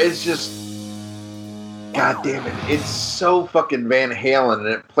 No, it's just, God damn it. It's so fucking Van Halen, and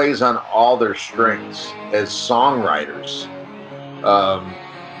it plays on all their strengths as songwriters.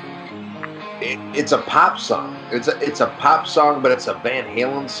 It's a pop song. It's a pop song, but it's a Van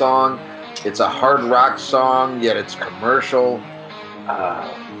Halen song. It's a hard rock song, yet it's commercial.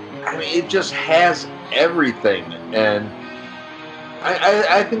 I mean, it just has everything, and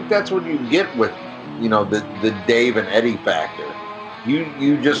I think that's what you get with, you know, the Dave and Eddie factor.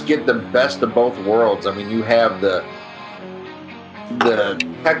 You just get the best of both worlds. I mean, you have the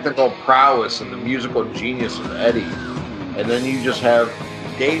technical prowess and the musical genius of Eddie, and then you just have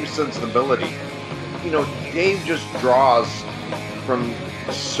Dave's sensibility. You know, Dave just draws from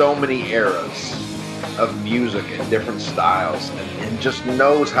so many eras of music and different styles, and just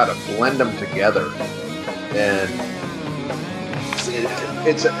knows how to blend them together. And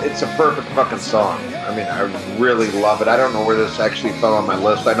it's a perfect fucking song. I mean, I really love it. I don't know where this actually fell on my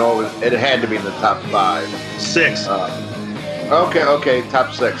list. I know it had to be in the top 5. 6. Okay,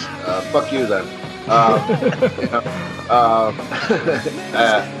 top 6. Fuck you then.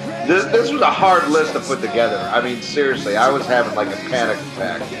 This was a hard list to put together. I mean, seriously, I was having like a panic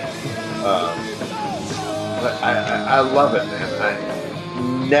attack. I love it, man.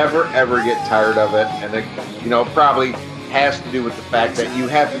 I never ever get tired of it, and it, you know, probably has to do with the fact that you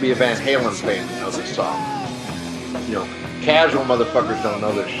have to be a Van Halen fan to know this song. You know, casual motherfuckers don't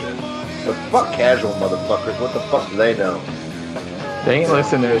know this shit. But fuck casual motherfuckers, what the fuck do they know? They ain't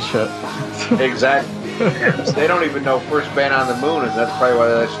listening to this shit. Exactly. They don't even know First Band on the Moon, and that's probably why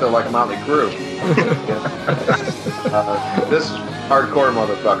they still like Motley Crue. This is hardcore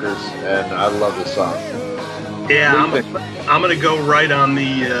motherfuckers, and I love this song. Yeah, I'm gonna go right on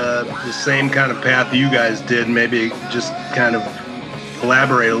the same kind of path you guys did. Maybe just kind of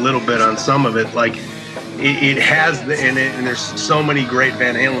elaborate a little bit on some of it. Like it has, and there's so many great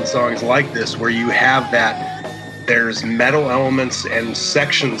Van Halen songs like this where you have that. There's metal elements and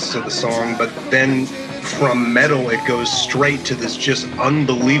sections to the song, but then from metal it goes straight to this just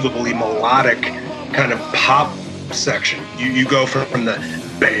unbelievably melodic kind of pop section. You go from the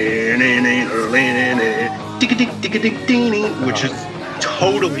which is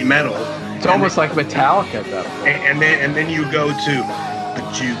totally metal. It's almost like Metallica at that point. And then you go to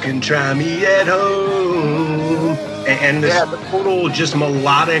 "But You Can Try Me at Home," and this total just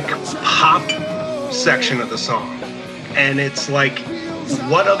melodic pop section of the song. And it's like,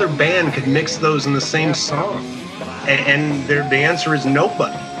 what other band could mix those in the same song? And the answer is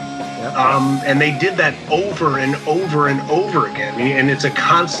nobody. And they did that over and over and over again. And it's a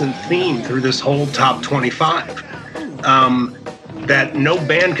constant theme through this whole top 25. That no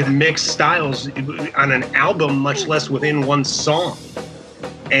band could mix styles on an album, much less within one song.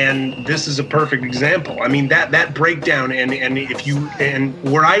 And this is a perfect example. I mean, that breakdown and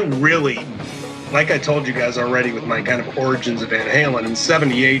where I really, like I told you guys already with my kind of origins of Van Halen, in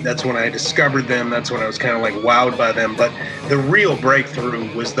 78, that's when I discovered them. That's when I was kind of like wowed by them. But the real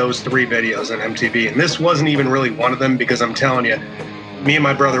breakthrough was those 3 videos on MTV. And this wasn't even really one of them, because I'm telling you, me and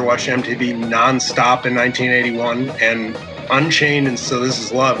my brother watched MTV nonstop in 1981, and Unchained and So This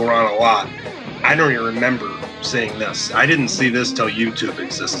Is Love were on a lot. I don't even remember seeing this. I didn't see this till YouTube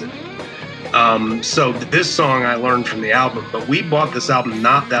existed. So this song I learned from the album, but we bought this album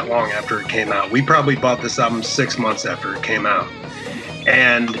not that long after it came out. We probably bought this album 6 months after it came out.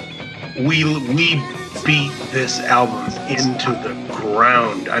 And we beat this album into the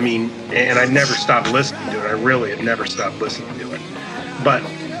ground. I mean, and I never stopped listening to it. I really have never stopped listening to it. But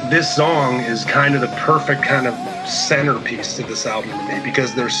this song is kind of the perfect kind of centerpiece to this album to me,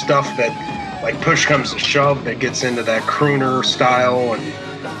 because there's stuff that, like Push Comes to Shove, that gets into that crooner style, and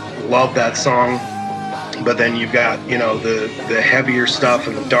love that song. But then you've got, you know, the heavier stuff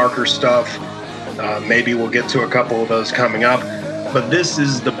and the darker stuff. Maybe we'll get to a couple of those coming up. But this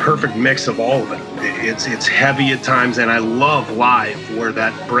is the perfect mix of all of it. It's heavy at times, and I love live where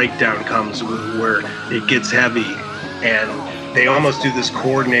that breakdown comes, where it gets heavy, and they almost do this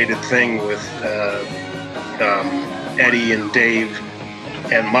coordinated thing with Eddie and Dave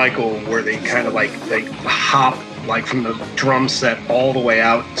and Michael, where they kind of like they hop like from the drum set all the way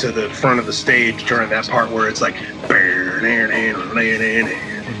out to the front of the stage during that part where it's like, and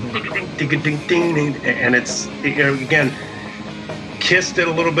it's, you know, again, Kiss did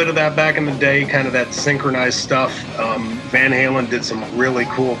a little bit of that back in the day, kind of that synchronized stuff. Van Halen did some really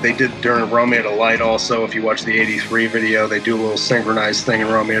cool, they did during Romeo Delight also. If you watch the 83 video, they do a little synchronized thing in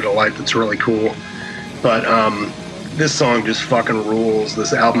Romeo Delight that's really cool. But this song just fucking rules.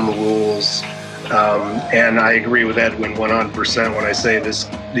 This album rules. And I agree with Edwin 100% when I say this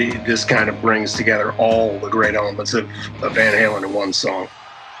kind of brings together all the great elements of Van Halen in one song.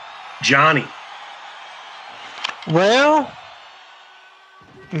 Johnny. Well,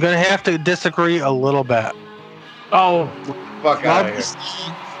 I'm going to have to disagree a little bit. Oh, fuck out of here.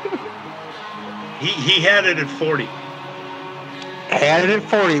 He had it at 40. Had it at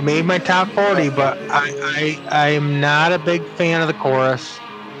 40, made my top 40, but I am not a big fan of the chorus.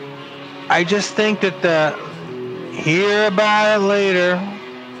 I just think that the hear about it later,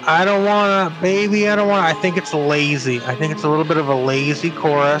 I don't want to, baby, I don't want to, I think it's lazy. I think it's a little bit of a lazy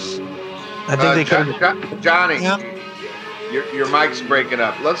chorus. I think they could have... Johnny, yeah? Your mic's breaking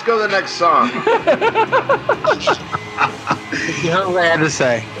up. Let's go to the next song. You heard what I had to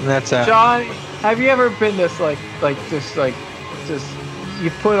say. And that's it. John, have you ever been this just you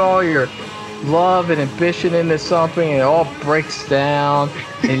put all your love and ambition into something and it all breaks down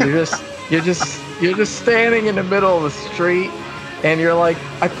and you're just standing in the middle of the street and you're like,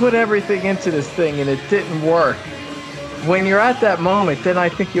 I put everything into this thing and it didn't work. When you're at that moment, then I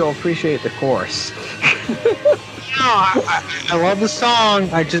think you'll appreciate the chorus. No, I love the song.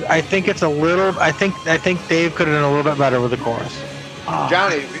 I think it's a little. I think Dave could have done a little bit better with the chorus.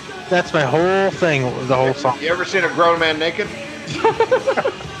 Johnny, that's my whole thing. The whole song. You ever seen a grown man naked?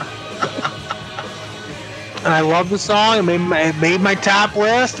 And I love the song. It made my top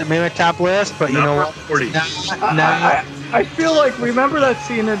list. But you know what? I feel like, remember that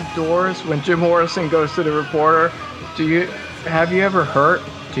scene in Doors when Jim Morrison goes to the reporter? Have you ever hurt?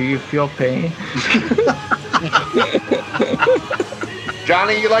 Do you feel pain?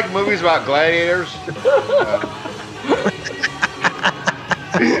 Johnny, you like movies about gladiators?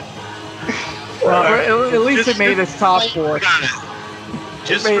 Well, at least it made its top 4.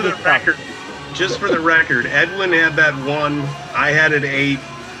 Just for the record, Edwin had that 1, I had it 8,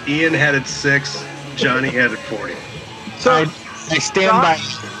 Ian had it 6, Johnny had it 40. So I stand by.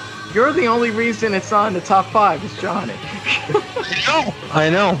 You're the only reason it's not in the top 5 is Johnny. I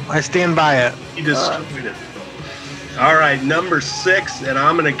know. I stand by it. He destroyed it. All right, number 6, and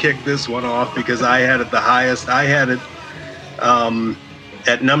I'm going to kick this one off because I had it the highest. I had it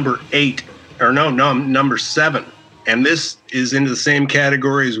at number 8, or no, number 7. And this is in the same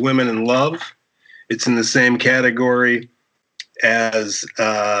category as Women in Love. It's in the same category as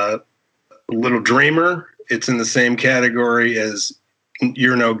Little Dreamer. It's in the same category as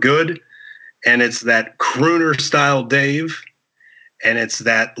You're No Good. And it's that crooner style Dave. And it's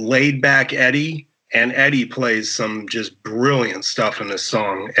that laid back Eddie. And Eddie plays some just brilliant stuff in this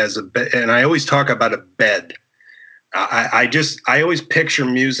song and I always talk about a bed. I always picture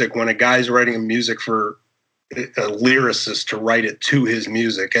music when a guy's writing music for a lyricist to write it to his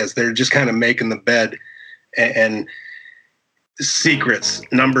music as they're just kind of making the bed. And Secrets,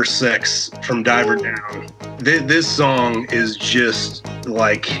 number 6 from Diver Down. This song is just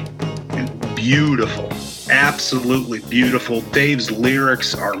like beautiful. Absolutely beautiful. Dave's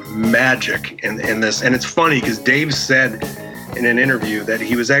lyrics are magic in this. And it's funny because Dave said in an interview that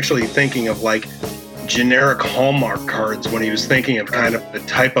he was actually thinking of like generic Hallmark cards when he was thinking of kind of the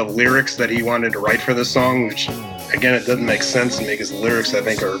type of lyrics that he wanted to write for this song, which again, it doesn't make sense to me because the lyrics I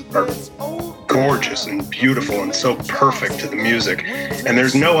think are gorgeous and beautiful and so perfect to the music. And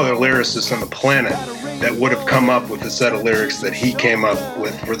there's no other lyricist on the planet that would have come up with a set of lyrics that he came up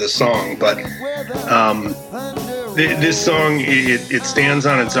with for this song. But this song, it stands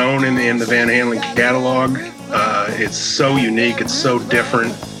on its own in the Van Halen catalog. It's so unique, it's so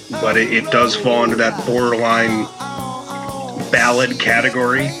different, but it does fall into that borderline ballad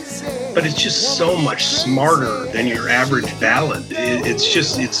category. But it's just so much smarter than your average ballad.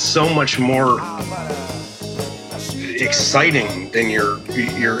 It's so much more exciting than your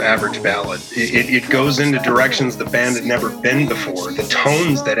average ballad. It goes into directions the band had never been before. The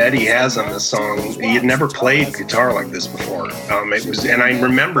tones that Eddie has on this song, he had never played guitar like this before. And I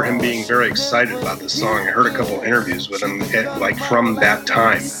remember him being very excited about this song. I heard a couple of interviews with him from that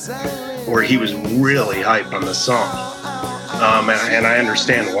time where he was really hyped on the song. And I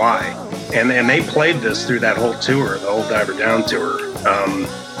understand why. And they played this through that whole tour, the whole Diver Down tour.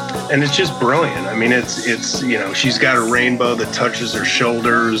 And it's just brilliant. I mean, it's she's got a rainbow that touches her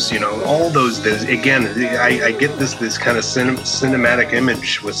shoulders, all those. Again, I get this kind of cinematic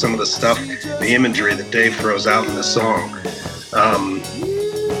image with some of the stuff, the imagery that Dave throws out in the song.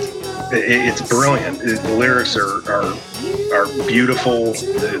 It's brilliant. The lyrics are beautiful.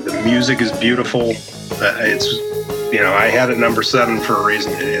 The music is beautiful. I had it number 7 for a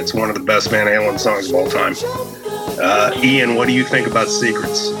reason. It's one of the best Van Halen songs of all time. Ian, what do you think about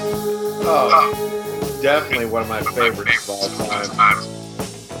Secrets? Oh, definitely one of my favorites of all time.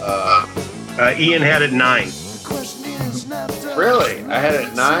 Ian had it 9. Really? I had it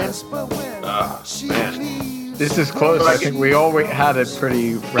at 9? Oh, man. This is close. I think we all had it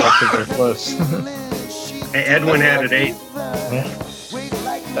pretty relatively close. Edwin had it 8. Yeah.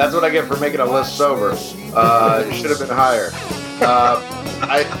 That's what I get for making a list sober. It should have been higher.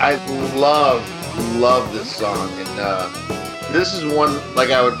 I love this song, and this is one like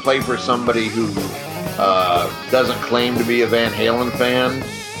I would play for somebody who doesn't claim to be a Van Halen fan.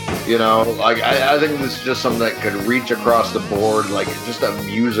 I think this is just something that could reach across the board. Like just a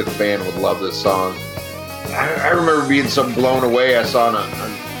music fan would love this song. I remember being so blown away. I saw on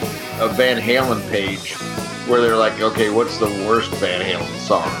a Van Halen page where they're like, okay, what's the worst Van Halen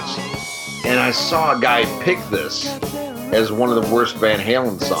songs? And I saw a guy pick this as one of the worst Van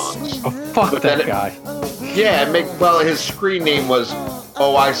Halen songs. Oh, fuck but that guy. Yeah, his screen name was,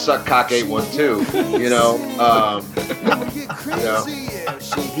 "Oh, I Suck Cock 812."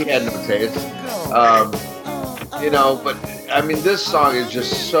 He had no taste. But I mean, this song is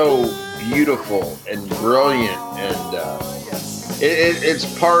just so beautiful and brilliant, and it's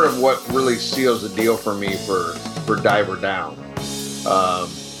part of what really seals the deal for me for Diver Down.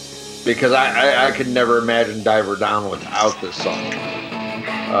 Because I could never imagine Diver Down without this song.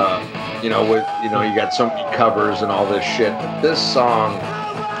 You got so many covers and all this shit. But this song,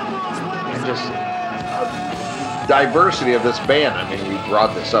 and just diversity of this band. I mean, we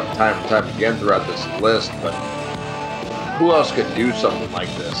brought this up time and time again throughout this list, but who else could do something like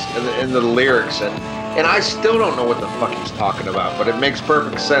this? And the lyrics, and I still don't know what the fuck he's talking about, but it makes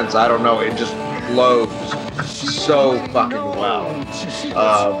perfect sense. I don't know. It just flows so fucking well.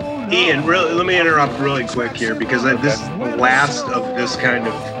 Ian, really, let me interrupt really quick here because this is the last of this kind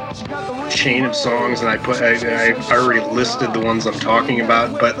of chain of songs, and I already listed the ones I'm talking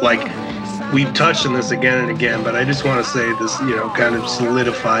about, but like we've touched on this again and again, but I just want to say this, kind of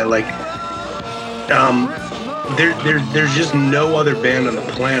solidify, like, there's just no other band on the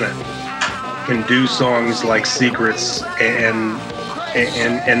planet can do songs like Secrets and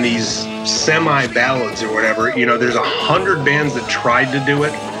these semi-ballads or whatever. There's 100 bands that tried to do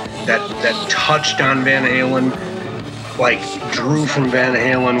it, that touched on Van Halen, like drew from Van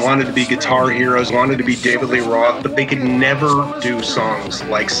Halen, wanted to be guitar heroes, wanted to be David Lee Roth, but they could never do songs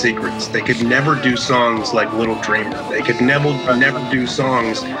like Secrets. They could never do songs like Little Dreamer. They could never do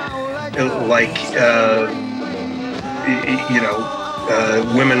songs like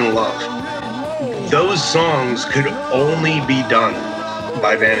Women in Love. Those songs could only be done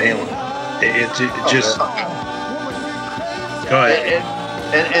by Van Halen. It just go ahead.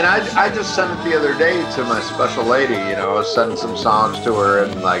 And I just sent it the other day to my special lady. I was sending some songs to her,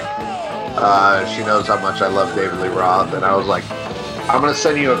 and like she knows how much I love David Lee Roth, and I was like, I'm gonna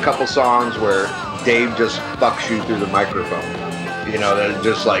send you a couple songs where Dave just fucks you through the microphone. That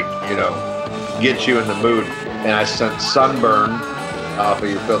just like gets you in the mood. And I sent Sunburn off of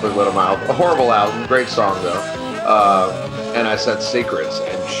Your Filthy Little Mouth, a horrible album, great song though. And I sent Secrets,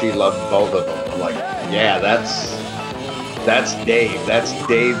 and she loved both of them. I'm like, yeah, that's Dave. That's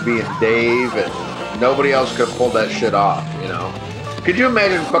Dave being Dave, and nobody else could pull that shit off. Could you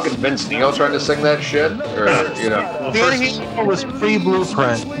imagine fucking Vince Neil trying to sing that shit? Or It was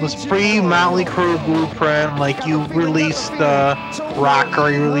pre-Blueprint. It was pre-Motley Crue Blueprint. Like, you released the rocker,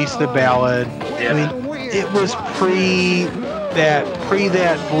 you released the ballad. Yeah. I mean, it was pre that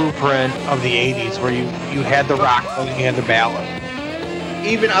Blueprint of the 80s, where you had the rock and you had the ballad.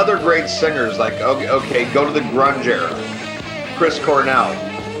 Even other great singers, like, okay, go to the grunge era. Chris Cornell,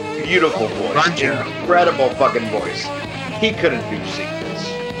 beautiful voice, Grunge era. incredible fucking voice. He couldn't do Secrets.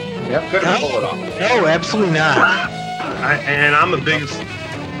 Yep. Couldn't pull it off. No, absolutely not. And I'm the biggest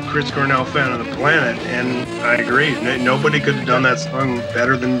Chris Cornell fan on the planet, and I agree. Nobody could have done that song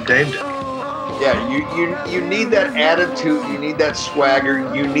better than Dave did. Yeah, you need that attitude, you need that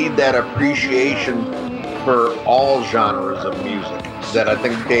swagger, you need that appreciation for all genres of music that I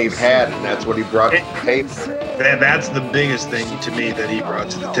think Dave had, and that's what he brought to the table. That's the biggest thing to me that he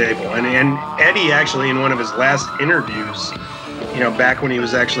brought to the table. And Eddie actually, in one of his last interviews, back when he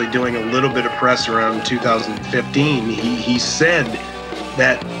was actually doing a little bit of press around 2015, he said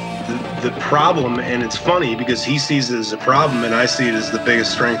that the problem, and it's funny because he sees it as a problem and I see it as the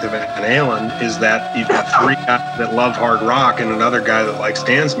biggest strength of Van Halen, is that you've got three guys that love hard rock and another guy that likes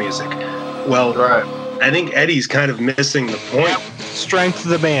dance music. Well, right. I think Eddie's kind of missing the point. Strength of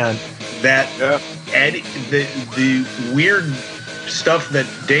the band. That Eddie, the weird stuff that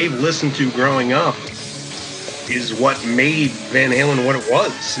Dave listened to growing up is what made Van Halen what it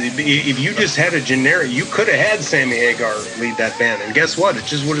was. If you just had a generic, you could have had Sammy Hagar lead that band, and guess what? It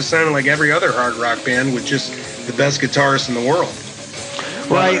just would have sounded like every other hard rock band with just the best guitarist in the world.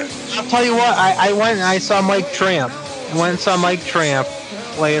 Right. I'll tell you what, I went and I saw Mike Tramp. I went and saw Mike Tramp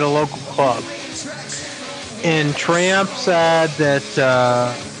play at a local club. And Tramp said that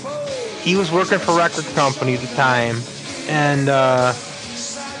he was working for a record company at the time, and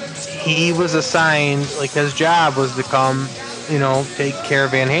he was assigned, like, his job was to come, take care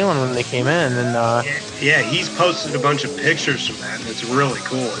of Van Halen when they came in. And yeah, he's posted a bunch of pictures from that, and it's really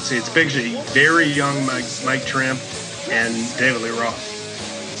cool. It's pictures of very young Mike Tramp and David Lee Roth.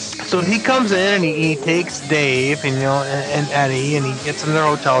 So he comes in and he takes Dave and Eddie, and he gets in their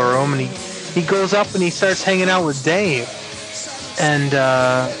hotel room, and he goes up and he starts hanging out with Dave. And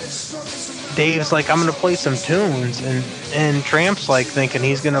Dave's like, I'm going to play some tunes. And Tramp's like thinking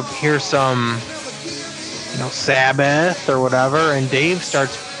he's going to hear some, Sabbath or whatever. And Dave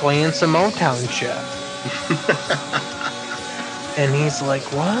starts playing some Motown shit. And he's like,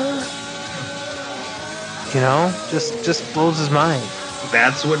 what? Just blows his mind.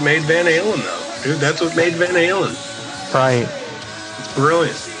 That's what made Van Halen, though. Dude, that's what made Van Halen. Right. It's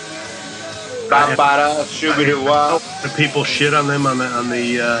brilliant. The people shit on them on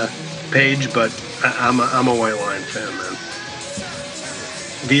the page, but I'm a White Lion fan, man.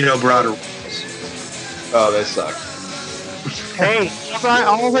 Vito brought her. Oh, they suck. Hey,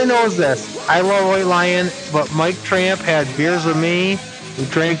 all I know is this: I love White Lion, but Mike Tramp had beers with me. We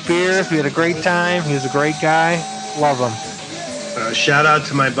drank beers. We had a great time. He was a great guy. Love him. Shout out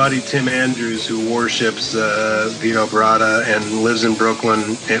to my buddy Tim Andrews, who worships Vino Bratta and lives in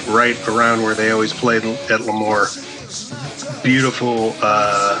Brooklyn, right around where they always played at Lemoore. Beautiful,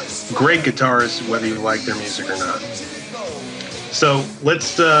 great guitarists, whether you like their music or not. So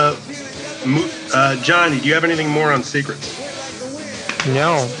let's move. Johnny, do you have anything more on Secrets?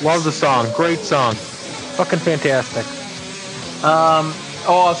 No, love the song. Great song. Fucking fantastic.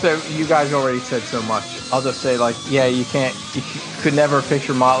 I'll say, you guys already said so much. I'll just say, like, yeah, you could never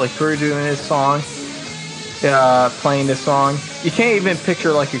picture Motley Crue doing this song, playing this song. You can't even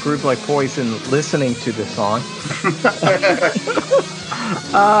picture, like, a group like Poison listening to this song.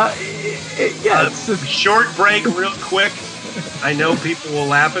 It's just... Short break, real quick. I know people will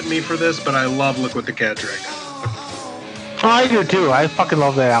laugh at me for this, but I love Look What the Cat Dragged. Oh, I do too. I fucking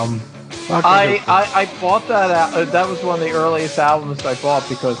love that album. I bought that out. That was one of the earliest albums I bought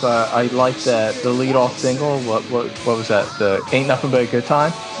because I liked the lead-off single. What was that? The Ain't Nothing But a Good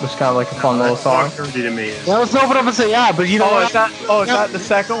Time. It was kind of like a fun little song. To me. Well, let's open up and say yeah, but you know what? Is that the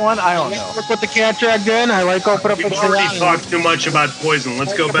second one? I don't know. Look What the Cat Dragged in. I like open up and We've say already yeah. talked too much about Poison.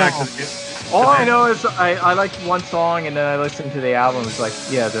 Let's go back to the... All I know is I liked one song and then I listened to the album. It's like,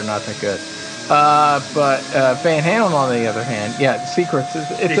 yeah, they're not that good. But Van Halen, on the other hand, yeah, Secrets,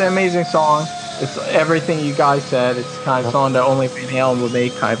 it's an amazing song. It's everything you guys said. It's the kind of song that only Van Halen would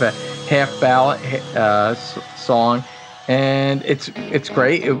make, kind of a half ballad song, and it's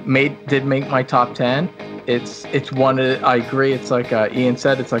great. It did make my top 10. It's one of, I agree. It's like Ian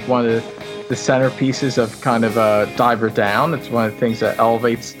said. It's like one of the centerpieces of kind of Diver Down. It's one of the things that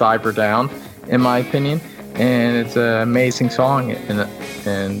elevates Diver Down, in my opinion. And it's an amazing song,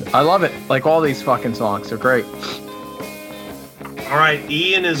 and I love it. Like all these fucking songs, they're great. All right,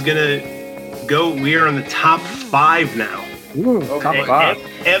 Ian is gonna go. We are on the top 5 now. Ooh, top 5.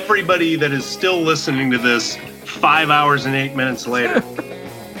 Everybody that is still listening to this 5 hours and 8 minutes later.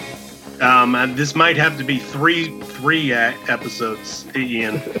 This might have to be three episodes,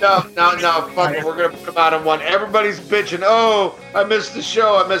 Ian. No, fuck it. We're going to put them out in one. Everybody's bitching. Oh, I missed the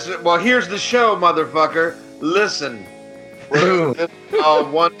show. I missed it. Well, here's the show, motherfucker. Listen.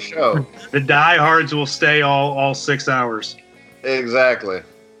 One show. The diehards will stay all 6 hours. Exactly.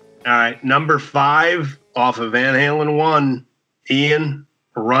 All right, number 5 off of Van Halen 1, Ian,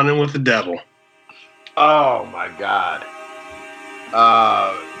 Running with the Devil. Oh, my God.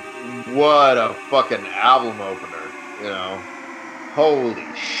 What a fucking album opener, you know. Holy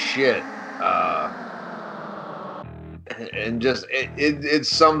shit. And just, it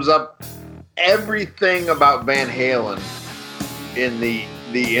sums up everything about Van Halen in the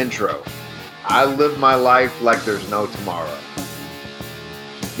intro. I live my life like there's no tomorrow.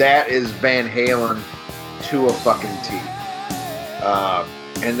 That is Van Halen to a fucking T.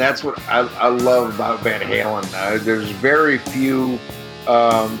 And that's what I love about Van Halen. There's very few,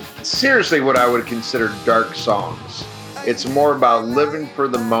 seriously, what I would consider dark songs. It's more about living for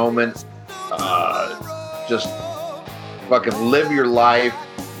the moment, just fucking live your life.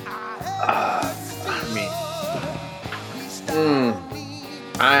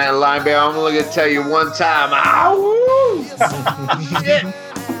 I ain't lying, baby. I'm only gonna tell you one time. Ow! Shit.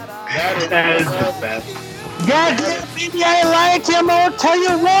 That is the best. God, baby, I like him. I'll tell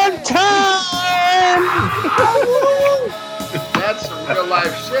you one time. That's some real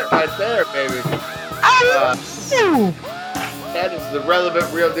life shit right there, baby. That is the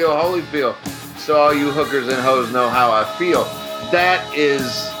relevant, real deal Holyfield. So all you hookers and hoes know how I feel. That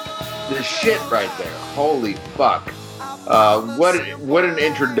is the shit right there. Holy fuck. What an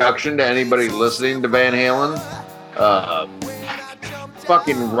introduction to anybody listening to Van Halen.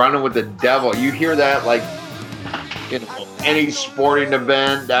 Fucking Running with the Devil. You hear that like any sporting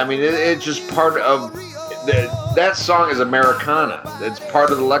event. I mean, it's just part of that song is Americana. It's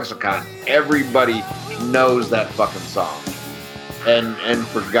part of the lexicon. Everybody knows that fucking song, and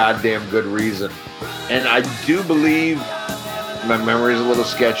for goddamn good reason. And I do believe my memory is a little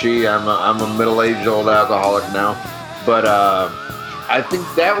sketchy. I'm a middle-aged old alcoholic now, but I think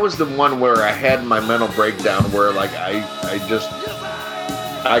that was the one where I had my mental breakdown where like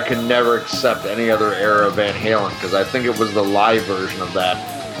I could never accept any other era of Van Halen because I think it was the live version of that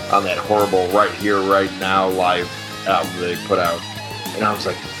on that horrible Right Here, Right Now live album they put out. And I was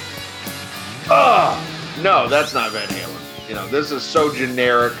like, oh, no, that's not Van Halen. You know, this is so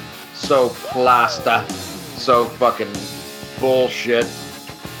generic, so plasta, so fucking bullshit,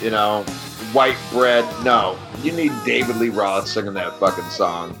 you know, white bread. No, you need David Lee Roth singing that fucking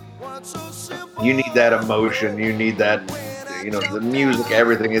song. You need that emotion. You need that, you know, the music,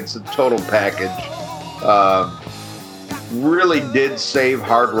 everything. It's a total package. Really did save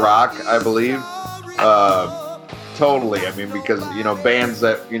hard rock, I believe. totally. I mean, because bands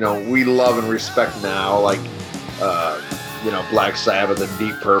that we love and respect now, like Black Sabbath and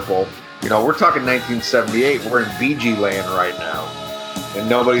Deep Purple. We're talking 1978. We're in BG land right now, and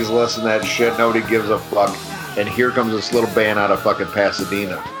nobody's listening to that shit. Nobody gives a fuck. And here comes this little band out of fucking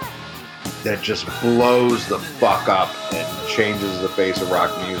Pasadena that just blows the fuck up and changes the face of rock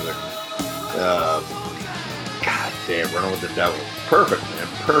music. God damn, Running with the Devil. Perfect, man.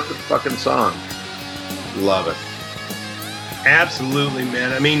 Perfect fucking song. Love it. Absolutely,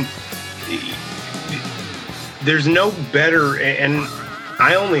 man. I mean, there's no better, and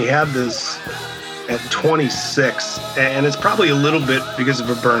I only had this at 26, and it's probably a little bit because of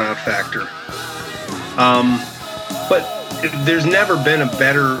a burnout factor. But there's never been a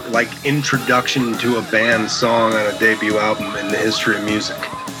better introduction to a band song on a debut album in the history of music.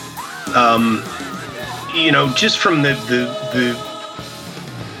 Just from the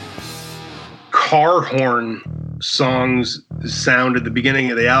car horn songs sound at the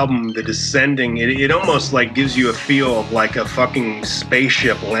beginning of the album, the descending, it almost gives you a feel of a fucking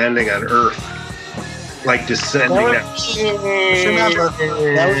spaceship landing on Earth, descending. That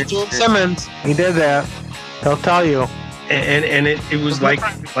was Gene Simmons. He did that. He'll tell you. And it was like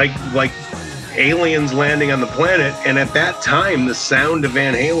aliens landing on the planet. And at that time, the sound of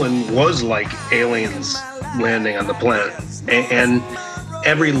Van Halen was like aliens landing on the planet. And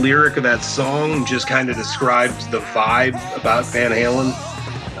every lyric of that song just kind of describes the vibe about Van Halen.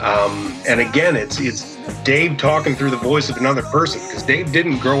 And again, it's Dave talking through the voice of another person, because Dave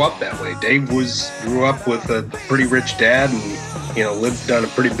didn't grow up that way. Dave grew up with a pretty rich dad, and lived on a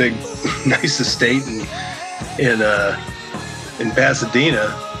pretty big, nice estate in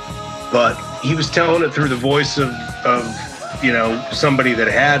Pasadena. But he was telling it through the voice of somebody that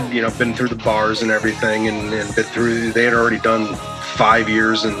had been through the bars and everything, and been through. They had already done 5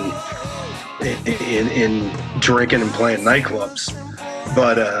 years in drinking and playing nightclubs.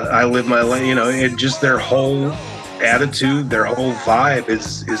 But I live my life, it just their whole attitude, their whole vibe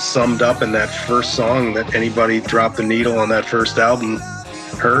is summed up in that first song that anybody dropped the needle on that first album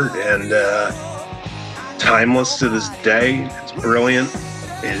heard, and timeless to this day. It's brilliant.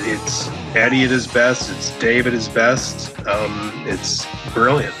 It's Eddie at his best. It's Dave at his best. It's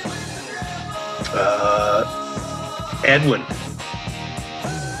brilliant. Edwin.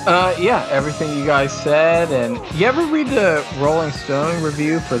 Yeah, everything you guys said. And you ever read the Rolling Stone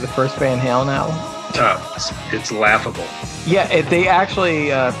review for the first Van Halen album? It's laughable. Yeah, they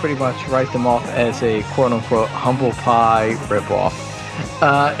actually pretty much write them off as a quote-unquote humble pie ripoff.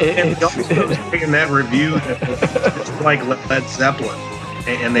 In that review, it's like Led Zeppelin,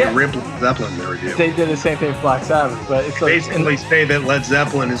 and they ripped Led Zeppelin in the review. They did the same thing with Black Sabbath, but it's basically say that Led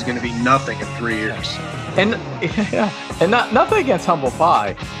Zeppelin is going to be nothing in 3 years. And nothing against Humble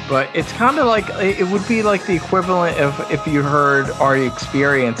Pie, but it's kind of like, it would be like the equivalent of if you heard Our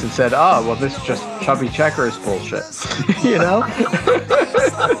Experience and said, "Oh, well, this is just Chubby Checkers bullshit,"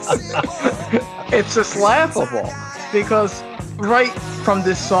 It's just laughable, because right from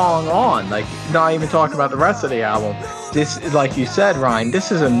this song on, not even talking about the rest of the album, this, like you said, Ryan,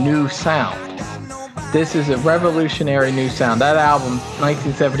 this is a new sound. This is a revolutionary new sound. That album,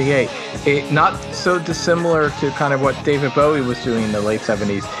 1978, not so dissimilar to kind of what David Bowie was doing in the late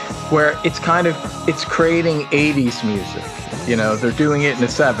 70s, where it's creating 80s music. They're doing it in the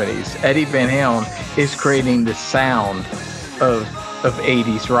 70s. Eddie Van Halen is creating the sound of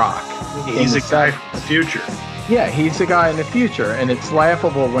 80s rock. He's a guy from the future. Yeah, he's the guy in the future, and it's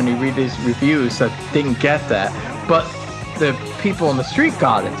laughable when you read these reviews that didn't get that. But the people in the street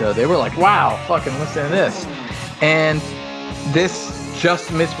got it, though. They were like, wow, fucking listen to this. And this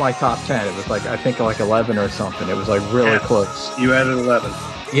just missed my top 10. It was I think 11 or something. It was really close. You added 11.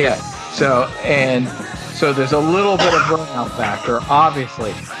 Yeah. So there's a little bit of burnout factor,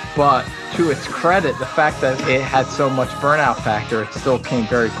 obviously. But to its credit, the fact that it had so much burnout factor, it still came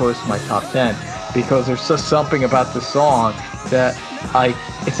very close to my top 10. Because there's just something about the song that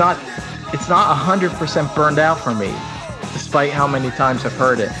it's not 100% burned out for me, despite how many times I've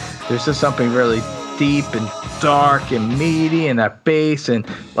heard it. There's just something really deep and dark and meaty, and that bass, and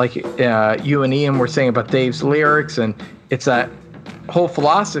you and Ian were saying about Dave's lyrics, and it's that whole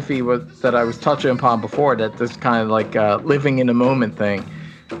philosophy that I was touching upon before, that this kind of living in a moment thing.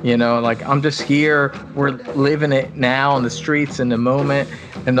 I'm just here, we're living it now in the streets in the moment,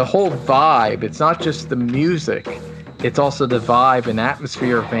 and the whole vibe, it's not just the music, it's also the vibe and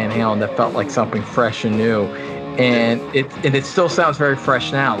atmosphere of Van Halen that felt like something fresh and new. and it still sounds very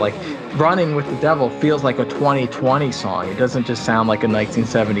fresh now. Like Running with the Devil feels like a 2020 song. It doesn't just sound like a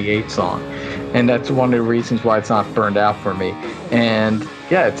 1978 song, and that's one of the reasons why it's not burned out for me. And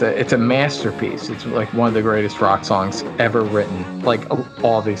yeah, it's a masterpiece. It's like one of the greatest rock songs ever written. Like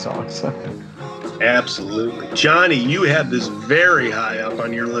all these songs. Absolutely. Johnny, you have this very high up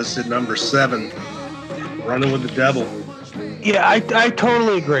on your list at number 7, Running with the Devil. Yeah, I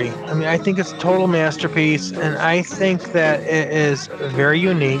totally agree. I mean, I think it's a total masterpiece, and I think that it is very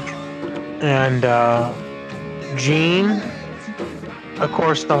unique. And Gene, of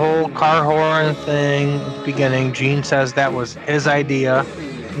course, the whole car horn thing at the beginning, Gene says that was his idea.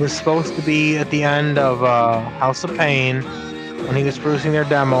 It was supposed to be at the end of House of Pain when he was producing their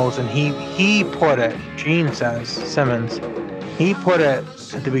demos, and he put it, Gene says, Simmons, he put it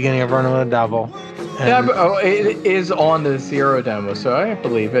at the beginning of Running with the Devil. And yeah, but, it is on the Zero demo, so I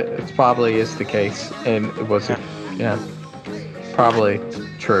believe it. It probably is the case, and it was, probably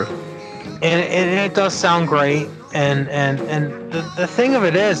true. And it does sound great, and the thing of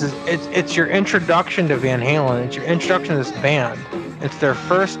it is it's your introduction to Van Halen. It's your introduction to this band. It's their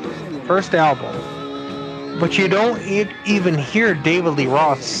first album, but you don't even hear David Lee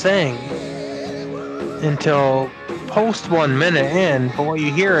Roth sing until post 1 minute in. But what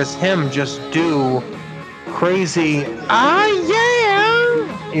you hear is him just do crazy,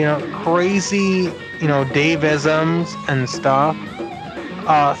 crazy, Dave-isms and stuff.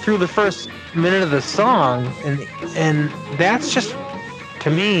 Through the first minute of the song, and that's just, to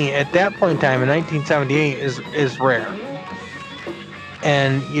me, at that point in time in 1978 is rare.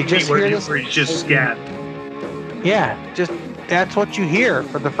 And you just hear this, where it's just scat. Yeah, just that's what you hear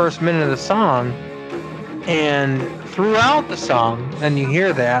for the first minute of the song, and throughout the song, then you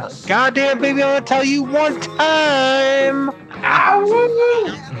hear that. Goddamn, baby, I'm gonna tell you one time.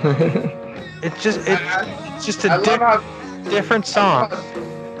 It's just a different song.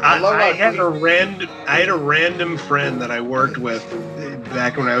 I had a random friend that I worked with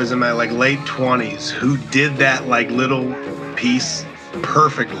back when I was in my late 20s who did that little piece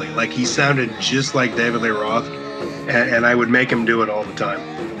perfectly. Like he sounded just like David Lee Roth, and I would make him do it all the time.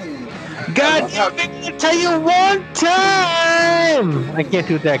 God, I'll tell you one time. I can't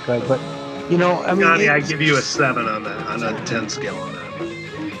do it that good, but I mean, Johnny, I give you a 7 on a 10 scale on that.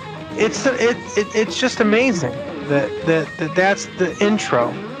 It's just amazing that's the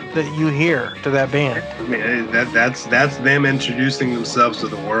intro that you hear to that band. I mean, that's them introducing themselves to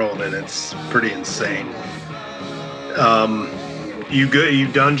the world, and it's pretty insane. You good? You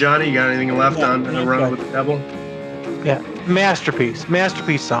done, Johnny? You got anything left on Running with the Devil? Yeah,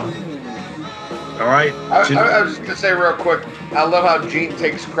 masterpiece song. All right. I was just gonna say real quick, I love how Gene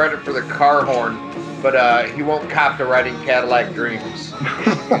takes credit for the car horn, but he won't cop to writing Cadillac Dreams.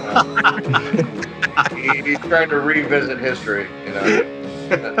 He's trying to revisit history,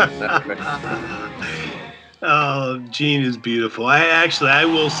 Oh, Gene is beautiful. I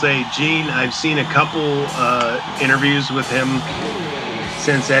will say, Gene, I've seen a couple interviews with him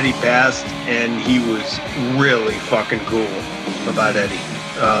since Eddie passed, and he was really fucking cool about Eddie.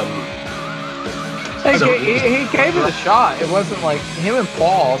 He gave it a shot. It wasn't like him and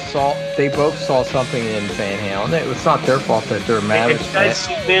Paul they both saw something in Van Halen. It was not their fault that their management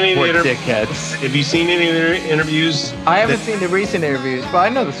were dickheads. Have you seen any of their interviews? I haven't seen the recent interviews, but I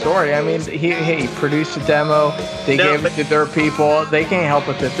know the story. I mean, he produced a demo. They gave it to their people. They can't help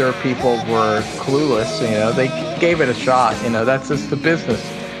it that their people were clueless. They gave it a shot. That's just the business.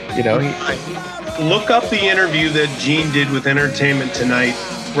 Look up the interview that Gene did with Entertainment Tonight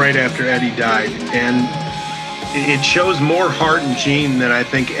right after Eddie died, and it shows more heart in Gene than I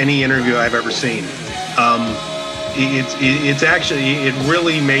think any interview I've ever seen. It's actually, it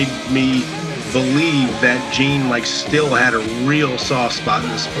really made me believe that Gene still had a real soft spot in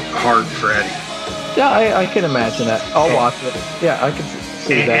his heart for Eddie. Yeah, I can imagine that. I'll watch it. Yeah, I can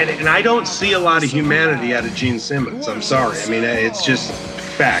see that. And I don't see a lot of humanity out of Gene Simmons. I'm sorry. I mean, it's just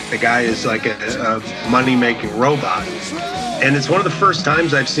fact. The guy is like a money-making robot. And it's one of the first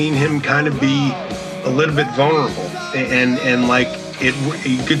times I've seen him kind of be a little bit vulnerable, and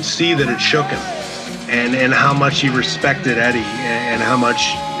you could see that it shook him, and how much he respected Eddie, and how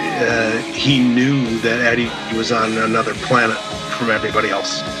much he knew that Eddie was on another planet from everybody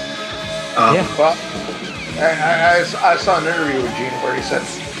else. Well, I saw an interview with Gene where he said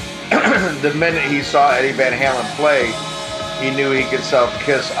the minute he saw Eddie Van Halen play, he knew he could sell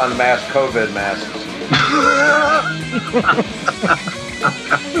Kiss unmasked COVID masks.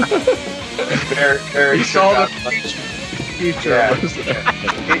 Very he saw the future. Yeah.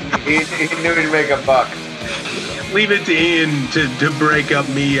 He knew he'd make a buck. Leave it to Ian to break up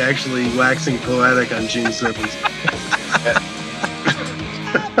me actually waxing poetic on Gene Simmons.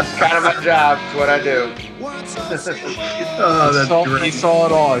 Kind of my job. It's what I do. Oh, that's great. He saw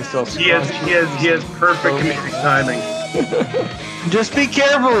it all. He has perfect comedic timing. Just be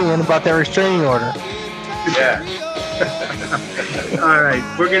careful, Ian, about that restraining order. Yeah. All right,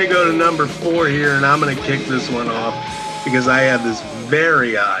 we're going to go to number 4 here, and I'm going to kick this one off because I have this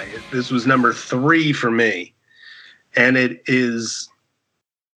very high. This was number 3 for me, and it is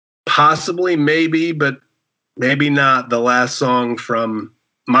possibly, maybe, but maybe not, the last song from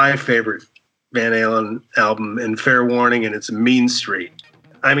my favorite Van Halen album, and Fair Warning, and it's Mean Street.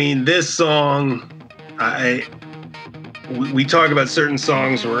 I mean, this song, we talk about certain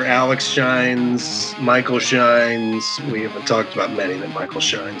songs where Alex shines, Michael shines. We haven't talked about many that Michael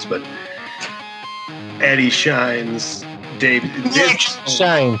shines, but Eddie shines. Dave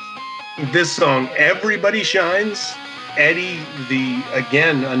shines. This song, everybody shines. Eddie,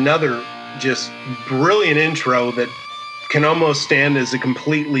 another just brilliant intro that can almost stand as a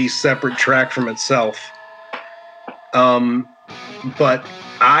completely separate track from itself. But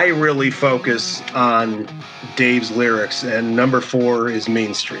I really focus on Dave's lyrics, and number 4 is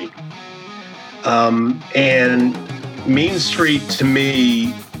Mean Street. And Mean Street, to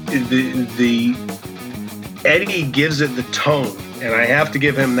me, the Eddie gives it the tone, and I have to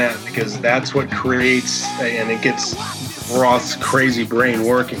give him that because that's what creates, and it gets Roth's crazy brain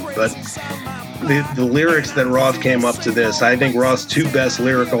working. But the lyrics that Roth came up to this, I think Roth's 2 best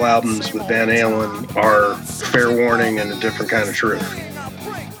lyrical albums with Van Halen are Fair Warning and A Different Kind of Truth.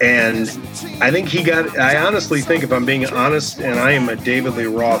 And I think I honestly think, if I'm being honest, and I am a David Lee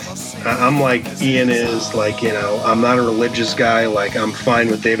Roth, I'm like Ian is, like, I'm not a religious guy. Like, I'm fine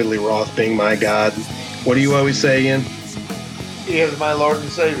with David Lee Roth being my God. What do you always say, Ian? He is my Lord and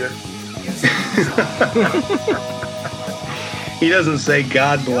Savior. He doesn't say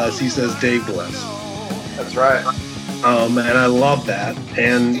God bless, he says Dave bless. That's right. And I love that.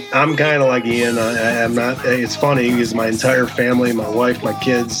 And I'm kind of like Ian. I'm not. It's funny because my entire family, my wife, my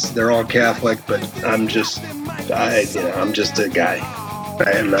kids, they're all Catholic, but I'm just a guy.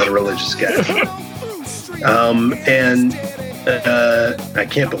 I am not a religious guy. And I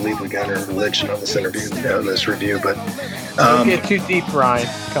can't believe we got our religion on this review, but don't get too deep, Ryan.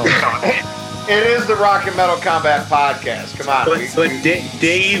 Come on. It is the Rock and Metal Combat Podcast. Come on. But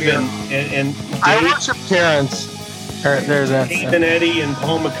Dave and I worship Terrence. Dave and Eddie and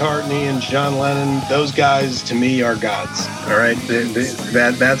Paul McCartney and John Lennon, those guys to me are gods. All right,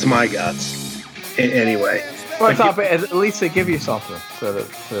 that's my gods. Anyway, well, at least they give you something.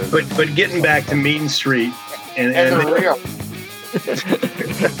 But getting back to Mean Street and they're real.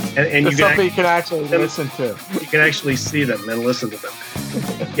 and you can actually listen to. You can actually see them and listen to them.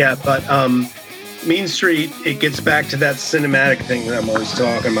 Yeah, but Mean Street, it gets back to that cinematic thing that I'm always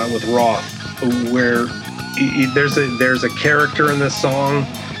talking about with Roth, where there's a character in this song.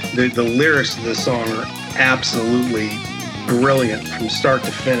 The lyrics of this song are absolutely brilliant from start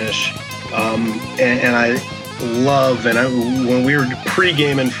to finish, and I love. And when we were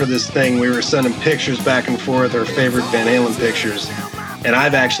pre-gaming for this thing, we were sending pictures back and forth, our favorite Van Halen pictures. And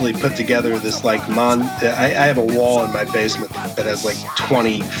I've actually put together this I have a wall in my basement that has like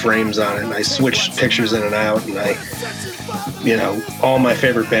 20 frames on it, and I switch pictures in and out, and all my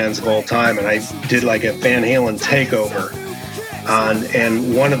favorite bands of all time, and I did like a Van Halen takeover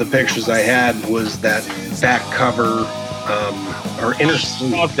and one of the pictures I had was that back cover or inner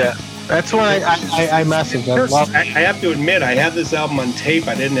sleeve. Love that. That's what I messaged. I have to admit, I had this album on tape.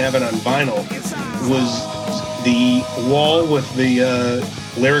 I didn't have it on vinyl. It was the wall with the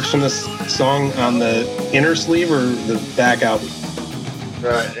lyrics from this song on the inner sleeve or the back album?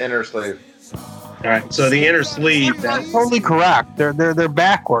 Right, inner sleeve. All right, so the inner sleeve. That's totally correct. They're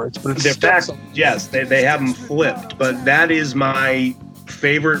backwards, but it's Yes, they have them flipped, but that is my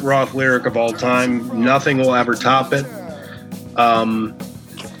favorite Roth lyric of all time. Nothing will ever top it.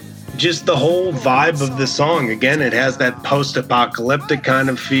 Just the whole vibe of the song. Again, it has that post-apocalyptic kind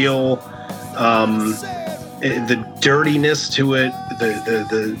of feel. The dirtiness to it,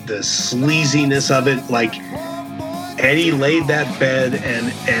 the sleaziness of it. Like, Eddie laid that bed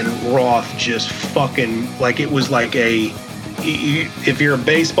and Roth just fucking, like, it was like if you're a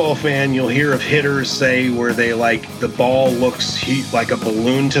baseball fan, you'll hear of hitters say where they, like, the ball looks like a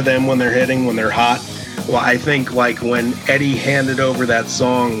balloon to them when they're hitting, when they're hot. Well, I think, like, when Eddie handed over that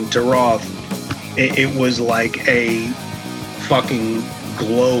song to Roth, it was like a fucking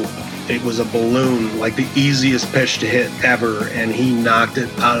globe. It was a balloon, like the easiest pitch to hit ever, and he knocked it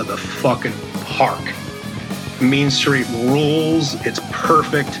out of the fucking park. Mean Street rules. It's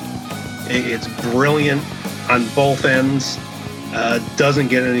perfect. It's brilliant. on both ends. Doesn't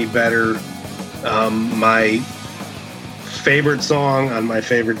get any better. My favorite song on my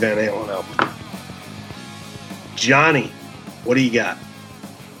favorite Van Halen album. Johnny, what do you got?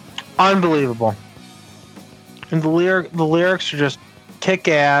 Unbelievable. And the lyrics are just kick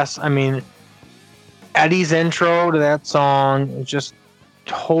ass. I mean, Eddie's intro to that song is just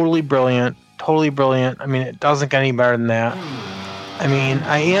totally brilliant. Totally brilliant. I mean, it doesn't get any better than that. I mean,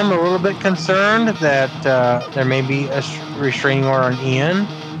 I am a little bit concerned that there may be a restraining order on Ian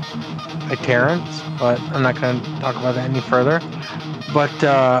by Terrence, but I'm not going to talk about that any further. But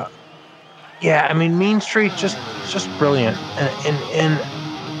yeah, I mean, Mean Street just brilliant, and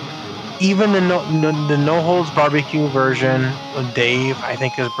even the No Holds Barbecue version with Dave, I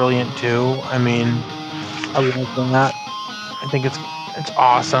think, is brilliant too. I mean, I love that. I think it's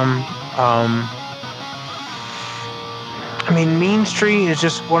awesome. I mean, Mean Street is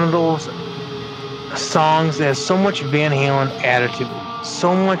just one of those songs that has so much Van Halen attitude.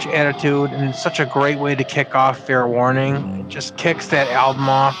 So much attitude, and it's such a great way to kick off Fair Warning. It just kicks that album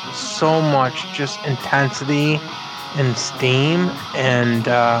off with so much just intensity and steam, and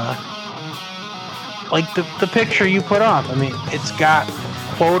like the picture you put up. I mean, it's got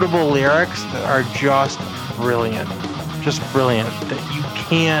quotable lyrics that are just brilliant. That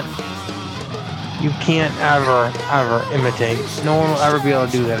you can't ever imitate. No one will ever be able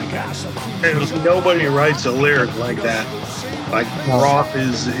to do that again. And nobody writes a lyric like that. Like Roth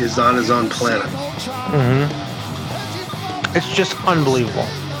is on his own planet. Mm-hmm. It's just unbelievable.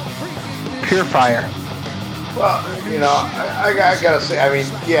 Pure fire. Well, you know, I gotta say, I mean,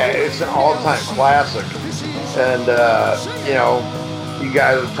 yeah, it's an all-time classic, and you know, you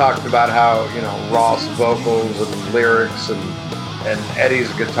guys have talked about how, you know, Roth's vocals and lyrics and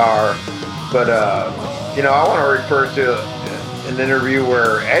Eddie's guitar, but you know, I want to refer to an interview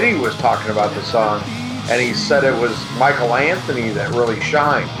where Eddie was talking about the song, and he said it was Michael Anthony that really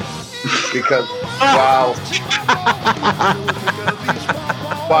shined, because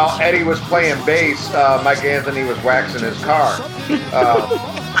while Eddie was playing bass, Mike Anthony was waxing his car.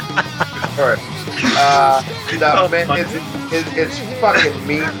 No, man, it's fucking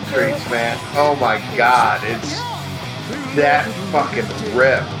Mean Streets, man. Oh my God, it's that fucking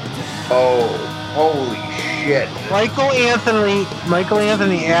riff. Oh, holy shit. Michael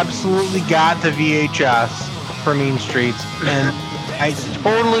Anthony absolutely got the VHS for Mean Streets, and I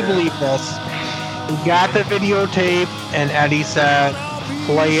totally believe this. He got the videotape, and Eddie said,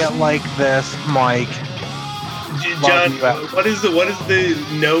 "Play it like this, Mike." John, what is the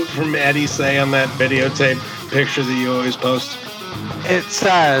note from Eddie say on that videotape picture that you always post? It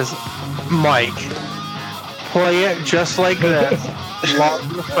says, "Mike, play it just like this. Love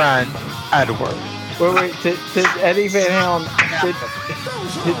your friend, Edward." Wait, did Eddie Van Halen,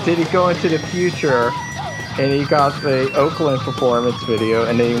 did he go into the future and he got the Oakland performance video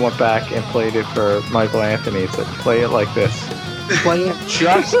and then he went back and played it for Michael Anthony and said, "Play it like this. Play it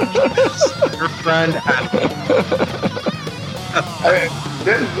just like this. Your friend, Edward." I mean,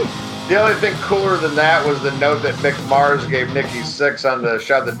 the only thing cooler than that was the note that Mick Mars gave Nikki Sixx on the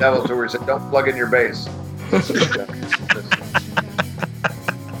Shot the Devil tour. He said, "Don't plug in your bass.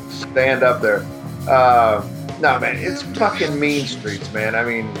 Stand up there." No, man, it's fucking Mean Streets, man. I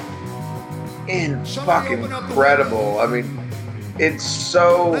mean, fucking incredible. I mean, it's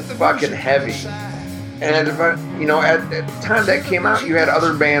so fucking heavy. And you know, at the time that came out, you had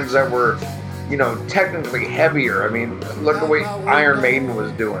other bands that were, you know, technically heavier. I mean, look at what Iron Maiden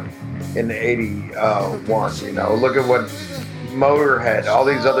was doing in '81. You know, look at what Motorhead, all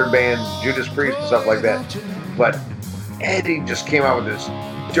these other bands, Judas Priest and stuff like that. But Eddie just came out with this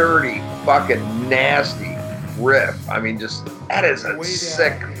dirty, fucking nasty riff. I mean, just that is a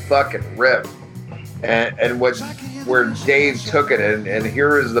sick fucking riff. And where Dave took it, and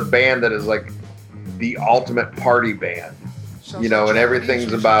here is the band that is like the ultimate party band, you know, and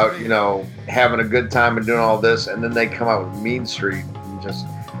everything's about, you know, having a good time and doing all this, and then they come out with Mean Street, and just,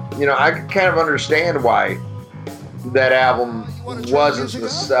 you know, I could kind of understand why that album wasn't the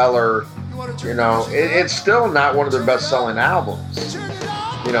seller. You know, it's still not one of their best-selling albums.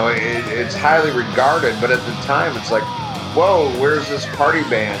 You know, it's highly regarded, but at the time, it's like, whoa, where's this party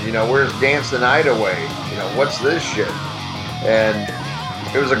band? You know, where's Dance the Night Away? You know, what's this shit? And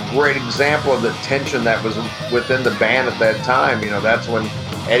it was a great example of the tension that was within the band at that time. You know, that's when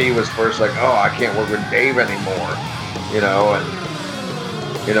Eddie was first like, oh, I can't work with Dave anymore. You know, and,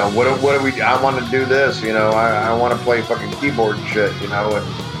 you know, what do we, I want to do this, you know, I want to play fucking keyboard and shit, you know,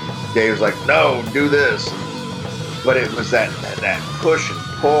 and Dave's like, no, do this. But it was that push and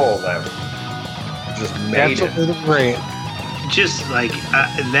pull that just made Absolutely it. great. Just like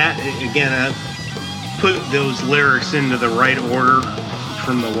that again. put those lyrics into the right order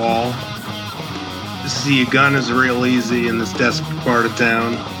from the wall. See, a gun is real easy in this desperate part of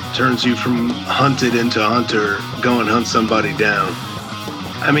town. Turns you from hunted into hunter. Go and hunt somebody down.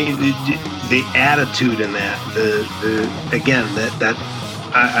 I mean, the attitude in that.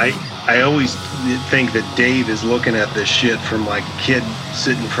 I always think that Dave is looking at this shit from like a kid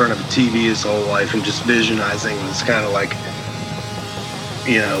sitting in front of a TV his whole life and just visionizing this kind of like,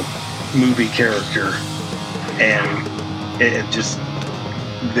 you know, movie character, and it just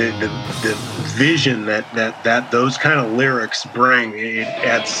the vision that those kind of lyrics bring, it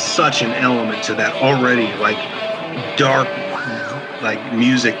adds such an element to that already like dark like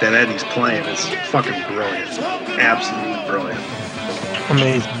music that Eddie's playing. Is fucking brilliant, absolutely brilliant,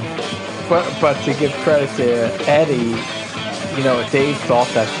 amazing. But to give credit to Eddie, you know, Dave thought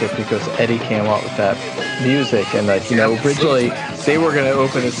that shit because Eddie came up with that music, and like, you know, originally they were gonna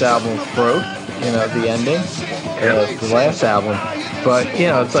open this album with Growth, you know, the ending, the last album. But you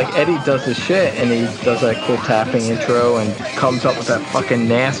know, it's like Eddie does his shit, and he does that cool tapping intro, and comes up with that fucking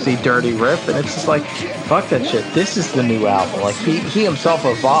nasty, dirty riff, and it's just like, fuck that shit. This is the new album. Like he himself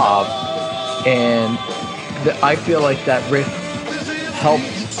evolved, and I feel like that riff helped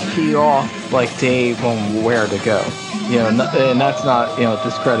key off like Dave on where to go. You know, and that's not, you know,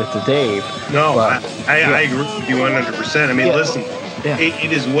 discredit to Dave. No, but, I agree with you 100%. I mean, yeah, listen, yeah.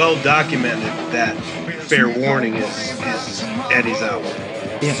 It is well documented that Fair Warning is Eddie's album.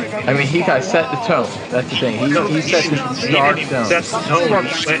 Yeah, I mean, he got set the tone. That's the thing. He set the dark tone. Sets the tone.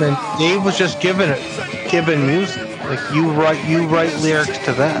 And Dave was just given music. Like you write lyrics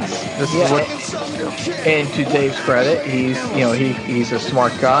to this. This is what. And to Dave's credit, he's a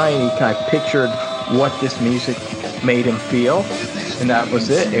smart guy, and he kind of pictured what this music made him feel, and that was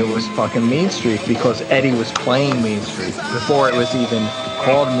it. It was fucking Mean Street, because Eddie was playing Mean Street before it was even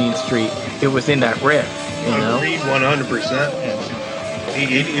called Mean Street. It was in that riff, you know. Agreed 100%.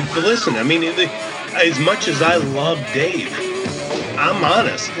 Listen, I mean, as much as I love Dave, I'm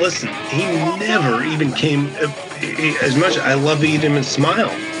honest. Listen, he never even came. As much as I love Eat 'Em and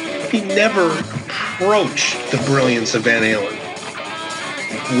Smile, he never approached the brilliance of Van Halen.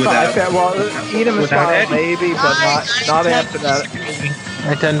 Eat 'Em and Smile maybe, but not after that.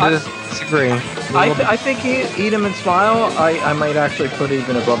 I tend to disagree. I think Eat 'Em and Smile, I might actually put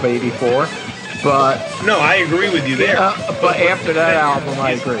even above 84. But no, I agree with you there. But after that album,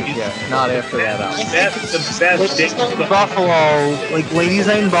 I agree. Yeah, not after that album. That's the best. Buffalo, like Ladies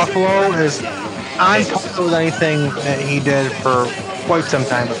Night in Buffalo, is on par with anything that he did for quite some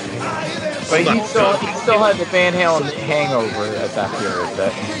time. But he still had the Van Halen hangover at that period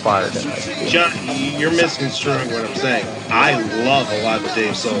that inspired him. John, you're misconstruing what I'm saying. I love a lot of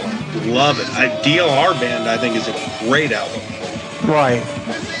Dave Solo. Love it. DLR Band, I think, is a great album. Right.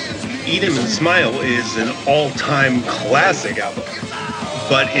 Eat 'Em and Smile is an all-time classic album,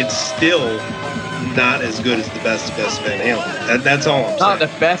 but it's still not as good as the best Van Halen. That's all I'm saying. Not the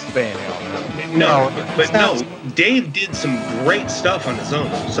best Van Halen. No, Dave did some great stuff on his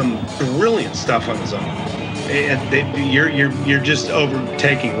own, some brilliant stuff on his own. And you're just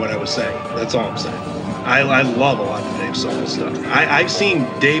overtaking what I was saying. That's all I'm saying. I love a lot of Dave Solo stuff. I've seen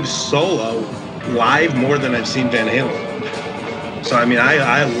Dave Solo live more than I've seen Van Halen. So I mean,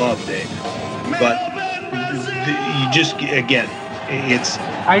 I love Dave, but you just again,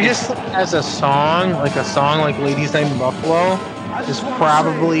 as a song like Ladies Night in Buffalo is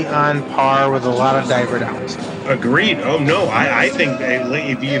probably on par with a lot of Diver Downs. Agreed. Oh no, I think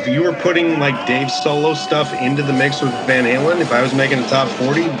if you were putting like Dave Solo stuff into the mix with Van Halen, if I was making a top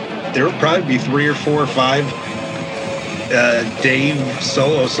 40, there would probably be 3 or 4 or 5 Dave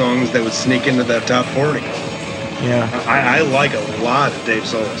Solo songs that would sneak into that top 40. Yeah, I like a lot of Dave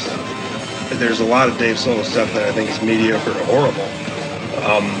Solo stuff. There's a lot of Dave Solo stuff that I think is mediocre or horrible,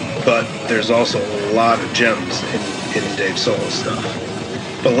 but there's also a lot of gems in Dave Solo stuff.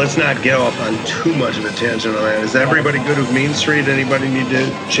 But let's not get off on too much of a tangent on that. Is everybody good with Mean Street? Anybody need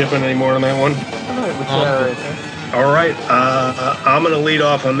to chip in any more on that one? All right, I'm going to lead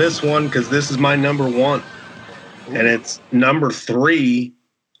off on this one because this is my number 1. And it's number 3,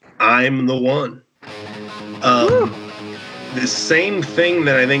 I'm the One. The same thing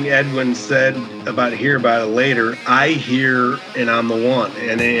that I think Edwin said about Hear About It Later, I hear and I'm the One.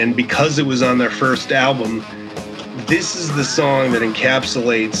 And because it was on their first album, this is the song that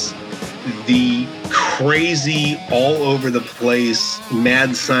encapsulates the crazy, all over the place,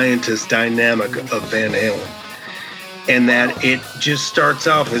 mad scientist dynamic of Van Halen. And that it just starts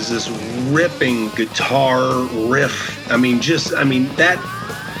off as this ripping guitar riff. I mean, that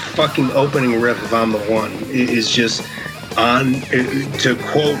fucking opening riff of I'm the One is just on, to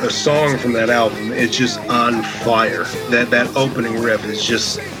quote a song from that album, it's just on fire. That opening riff is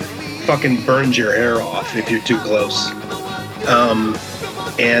just fucking burns your hair off if you're too close.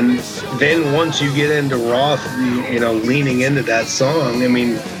 And then once you get into Roth, leaning into that song, I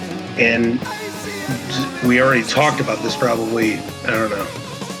mean, and we already talked about this probably, I don't know,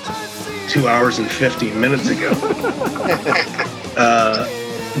 2 hours and 15 minutes ago.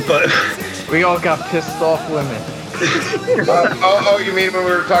 But we all got pissed off women. You mean when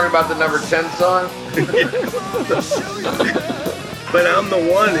we were talking about the number 10 song? But I'm the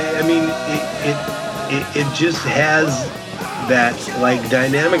one. I mean, it just has that like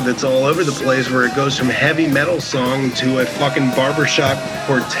dynamic that's all over the place, where it goes from heavy metal song to a fucking barbershop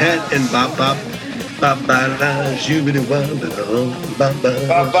quartet and bop bop bop ba da shooby wah ba ba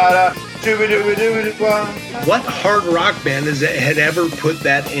ba. What hard rock band had ever put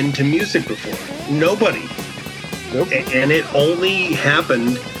that into music before? Nobody. Nope. And it only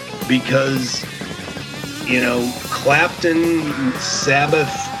happened because, Clapton,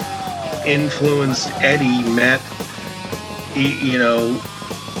 Sabbath influenced Eddie met, a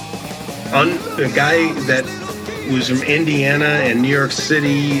guy that was from Indiana and New York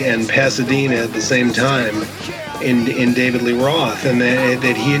City and Pasadena at the same time in David Lee Roth, and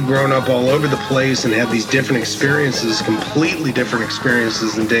that he had grown up all over the place and had these different experiences, completely different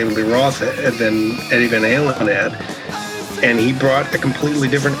experiences than David Lee Roth than Eddie Van Halen had. And he brought a completely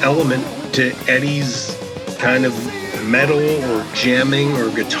different element to Eddie's kind of metal or jamming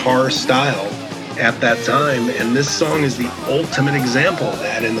or guitar style at that time. And this song is the ultimate example of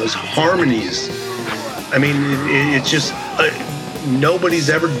that, and those harmonies. I mean, it's just... nobody's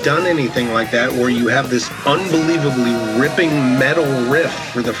ever done anything like that, where you have this unbelievably ripping metal riff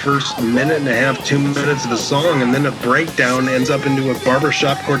for the first minute and a half, 2 minutes of the song, and then a breakdown ends up into a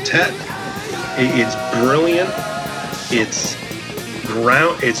barbershop quartet. It's brilliant. It's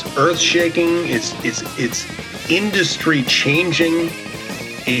earth-shaking. It's industry changing.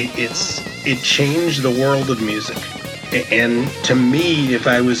 It changed the world of music. And to me, if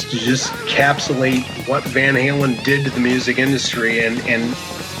I was to just encapsulate what Van Halen did to the music industry and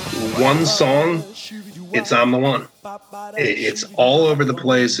one song, it's I'm the One. It's all over the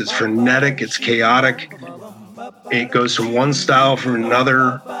place. It's frenetic. It's chaotic. It goes from one style from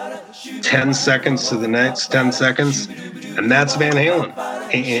another, 10 seconds to the next 10 seconds. And that's Van Halen.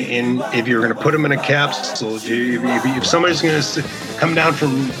 And if you're going to put him in a capsule, if somebody's going to come down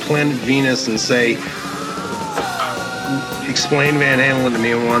from planet Venus and say, explain Van Halen to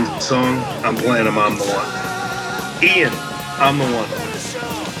me in one song, I'm playing him I'm the One. Ian, I'm the One.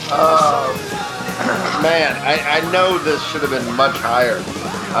 Man, I know this should have been much higher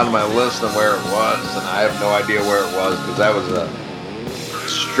on my list than where it was, and I have no idea where it was, because that was a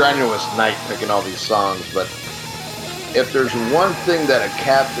strenuous night picking all these songs. But if there's one thing that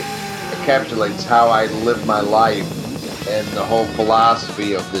encapsulates how I live my life and the whole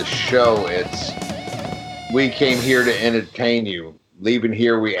philosophy of this show, it's we came here to entertain you. Leaving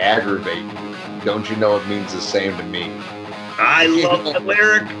here, we aggravate you. Don't you know it means the same to me? I love that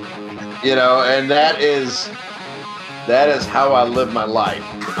lyric. And that is how I live my life.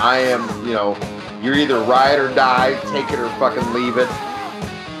 I am, you're either ride or die, take it or fucking leave it.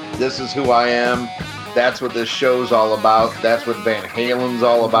 This is who I am. That's what this show's all about. That's what Van Halen's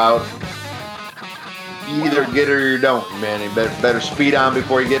all about. You either get it or you don't, man. You better speed on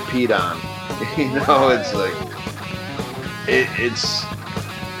before you get peed on. It's like it's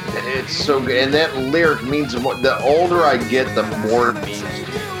so good, and that lyric means more. The older I get, the more it means to me.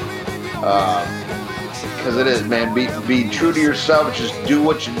 Because it is, man. Be true to yourself. Just do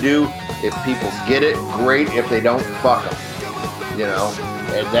what you do. If people get it, great. If they don't, fuck them.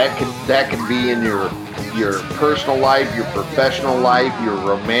 And that can be in your personal life, your professional life, your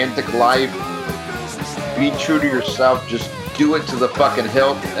romantic life. Be true to yourself. Just do it to the fucking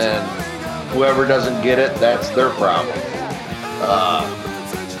hilt, and whoever doesn't get it, that's their problem.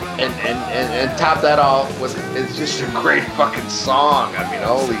 And top that off with, it's just a great fucking song. I mean,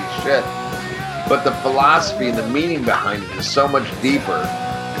 holy shit. But the philosophy and the meaning behind it is so much deeper.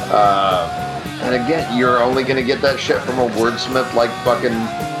 And again, you're only going to get that shit from a wordsmith like fucking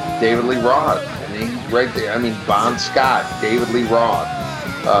David Lee Roth. And he's right there. I mean, Bon Scott, David Lee Roth.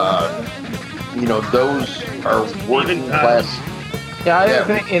 Those are working class. Yeah, I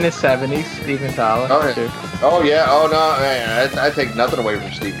think in his 70s, Steven Tyler. Oh yeah. Oh no, man, I take nothing away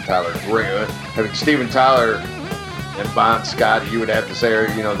from Steven Tyler. I mean, Steven Tyler and Bon Scott, you would have to say, are,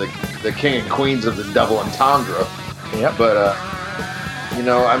 the king and queens of the double entendre. Yep. But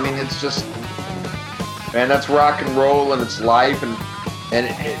I mean, it's just, man, that's rock and roll and it's life, and And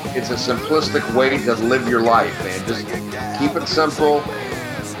it's a simplistic way to live your life, man. Just keep it simple.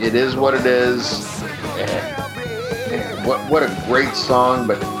 It is what it is. And what a great song,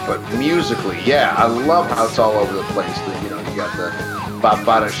 but musically, yeah, I love how it's all over the place. You know, you got the Bop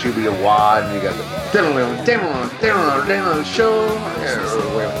Bada Shubia Wad, and you got the show.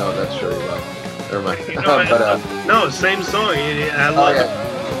 Wait, no, that's sure. Never mind. No, same song. I love it.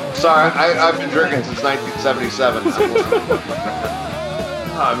 Sorry, I've been drinking since 1977.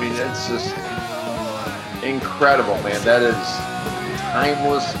 I mean, it's just incredible, man. That is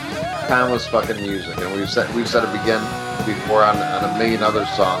timeless fucking music. And we've said it again before on a million other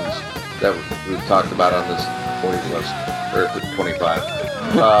songs that we've talked about on this 40 list, or 25.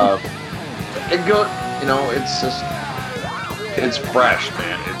 You know, it's fresh,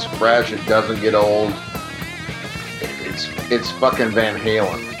 man. It's fresh. It doesn't get old. It's fucking Van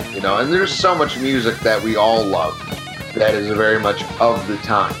Halen, you know. And there's so much music that we all love that is very much of the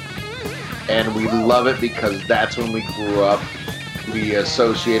time, and we love it because that's when we grew up. We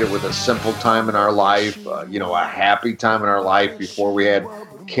associate it with a simple time in our life, you know, a happy time in our life before we had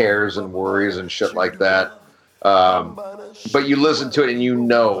cares and worries and shit like that. But you listen to it and you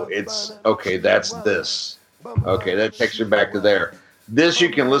know it's okay. That's this. Okay, that takes you back to there. This you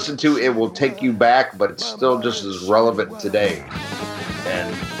can listen to, it will take you back, but it's still just as relevant today.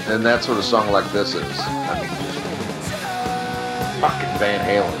 And that's what a song like this is. I mean, fucking Van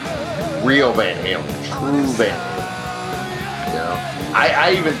Halen. Real Van Halen. True Van Halen. You know?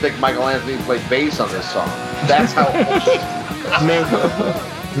 I even think Michael Anthony played bass on this song. That's how old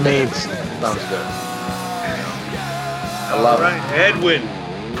Made. Sounds good. I love it. Edwin.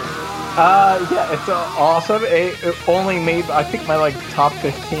 Yeah, it's awesome. It only made, I think, my top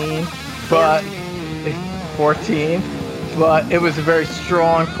 15, but 14. But it was a very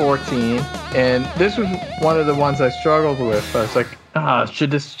strong 14, and this was one of the ones I struggled with. I was like,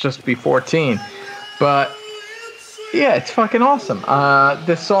 should this just be 14? But yeah, it's fucking awesome.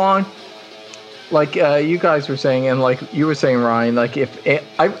 This song, you guys were saying, and you were saying, Ryan, I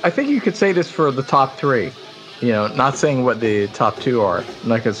think you could say this for the top 3. You know, not saying what the top 2 are, I'm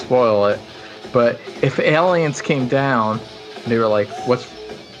not gonna spoil it. But if aliens came down, they were like, "What's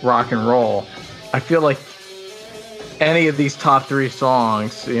rock and roll?" I feel like any of these top 3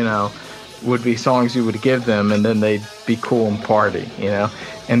 songs, you know, would be songs you would give them, and then they'd be cool and party, you know.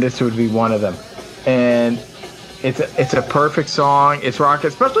 And this would be one of them. And it's a perfect song. It's rock,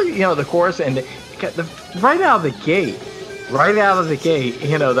 especially, you know, the chorus and right out of the gate,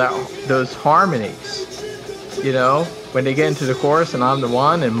 you know, those harmonies. You know, when they get into the chorus and I'm the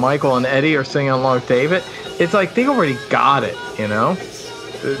one and Michael and Eddie are singing along with David, it's like they already got it, you know?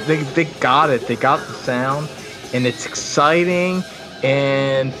 They got it. They got the sound, and it's exciting,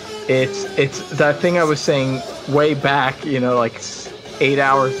 and it's that thing I was saying way back, you know, 8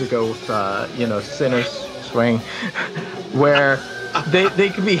 hours ago with, you know, Sinner's Swing, where they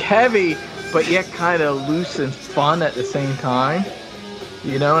can be heavy, but yet kind of loose and fun at the same time,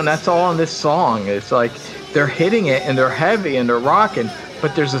 you know, and that's all on this song. It's like they're hitting it and they're heavy and they're rocking,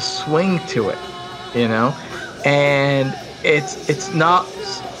 but there's a swing to it, you know, and it's not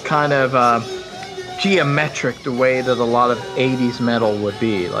kind of geometric the way that a lot of 80s metal would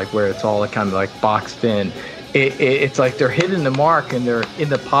be, where it's all kind of boxed in. It's like they're hitting the mark and they're in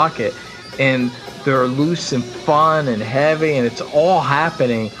the pocket and they're loose and fun and heavy, and it's all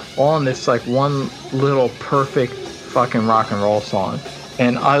happening all in this one little perfect fucking rock and roll song.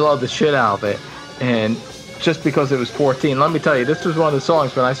 And I love the shit out of it. And just because it was 14, let me tell you, this was one of the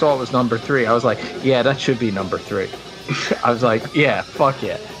songs, when I saw it was number 3, I was like, yeah, that should be number 3. I was like, yeah, fuck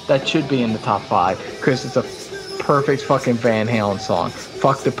yeah, that should be in the top 5, because it's a perfect fucking Van Halen song.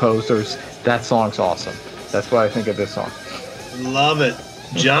 Fuck the posers, that song's awesome. That's what I think of this song. Love it.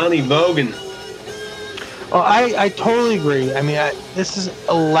 Johnny Bogan. Oh, I totally agree. I mean, this is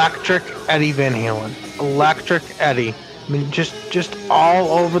electric Eddie Van Halen. Electric Eddie. I mean, just all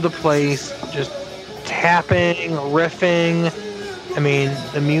over the place, just tapping, riffing. I mean,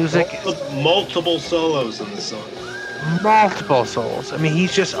 the music. Multiple solos in the song. Multiple solos. I mean,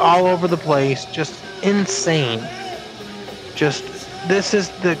 he's just all over the place, just insane. This is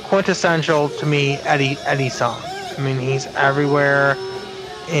the quintessential, to me, Eddie song. I mean, he's everywhere,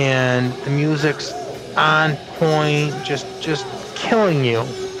 and the music's on point, just killing you.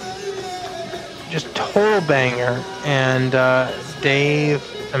 Just total banger. And Dave,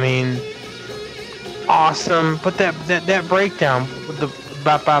 I mean, awesome. But that breakdown with the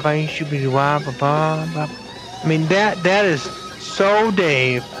I mean, that is so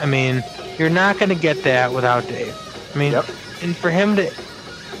Dave. I mean, you're not gonna get that without Dave. I mean, yep. And for him to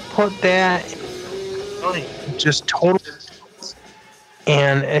put that, just total.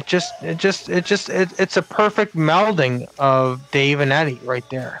 And it's a perfect melding of Dave and Eddie right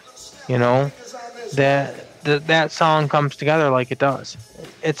there. You know, that song comes together like it does.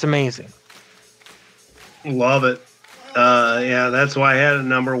 It's amazing. Love it. Yeah, that's why I had it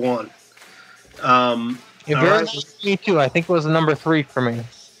number one. It very much me too. I think it was number 3 for me.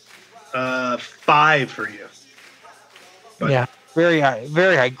 5 for you. But, yeah, very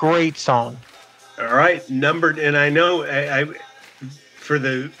high. Great song. All right, numbered, and I know I for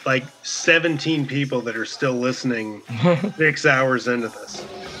the 17 people that are still listening 6 hours into this.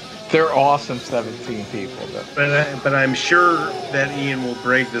 They're awesome 17 people, though. But I'm sure that Ian will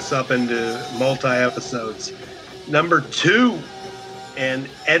break this up into multi-episodes. Number 2, and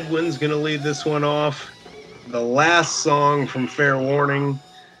Edwin's going to lead this one off. The last song from Fair Warning,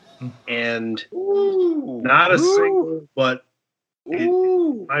 and not a single, but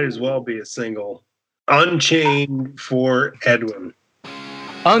it might as well be a single. Unchained for Edwin.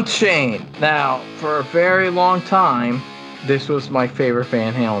 Unchained. Now, for a very long time, this was my favorite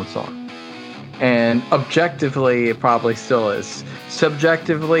Van Halen song. And objectively, it probably still is.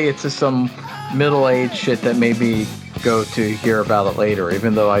 Subjectively, it's just some middle-aged shit that made me go to hear about it later,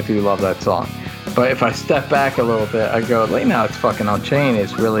 even though I do love that song. But if I step back a little bit, I go, Late Now It's Fucking Unchained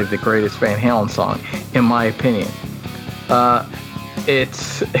is really the greatest Van Halen song, in my opinion.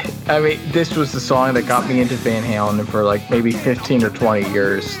 This was the song that got me into Van Halen, and for maybe 15 or 20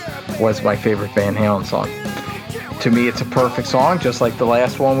 years was my favorite Van Halen song. To me, it's a perfect song, just like the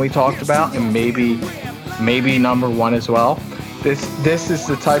last one we talked about, and maybe number 1 as well. This is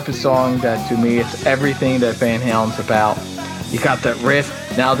the type of song that, to me, it's everything that Van Halen's about. You got that riff.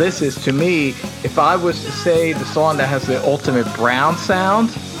 Now, this is, to me, if I was to say the song that has the ultimate Brown sound,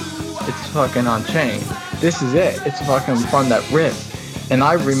 it's fucking Unchained. This is it. It's fucking from that riff. And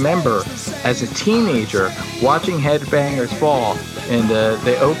I remember, as a teenager, watching Headbangers Ball in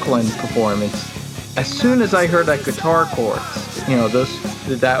the Oakland performance. As soon as I heard that guitar chords,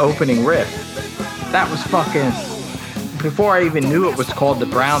 that opening riff, that was fucking... Before I even knew it was called the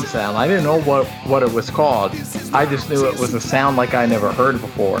Brown sound, I didn't know what it was called. I just knew it was a sound like I never heard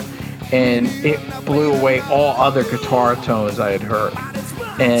before. And it blew away all other guitar tones I had heard.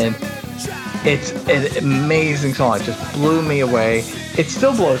 And it's an amazing song. It just blew me away. It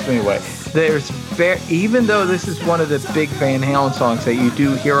still blows me away. Even though this is one of the big Van Halen songs that you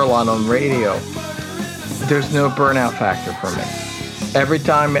do hear a lot on radio, there's no burnout factor for me. Every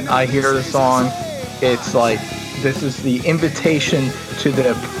time I hear the song, it's like this is the invitation to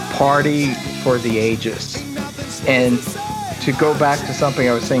the party for the ages. And to go back to something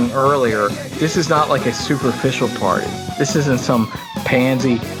I was saying earlier, this is not like a superficial party. This isn't some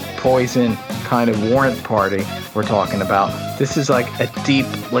pansy, poison kind of warrant party we're talking about. This is like a deep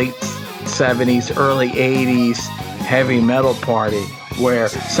late 70s, early 80s heavy metal party where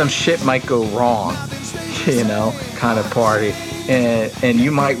some shit might go wrong, kind of party. And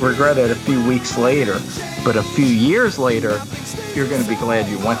you might regret it a few weeks later, but a few years later, you're going to be glad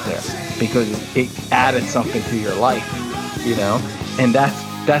you went there because it added something to your life, and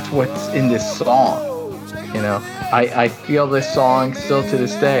that's what's in this song. I feel this song still to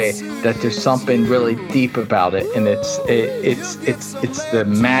this day that there's something really deep about it, and it's the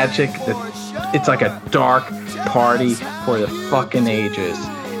magic that it's like a dark party for the fucking ages,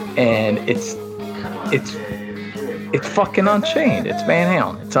 and it's fucking Unchained. It's Van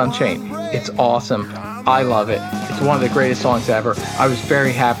Halen. It's Unchained. It's awesome. I love it. It's one of the greatest songs ever. I was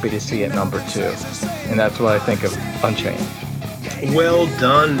very happy to see it number 2, and that's what I think of Unchained. Well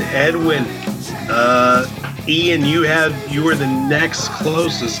done, Edwin. Ian, you were the next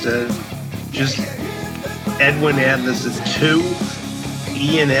closest to just. Edwin had this at 2.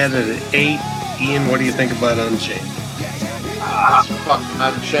 Ian had it at 8. Ian, what do you think about Unchained? It's fucking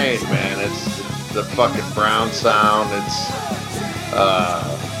Unchained, man. It's the fucking Brown sound. It's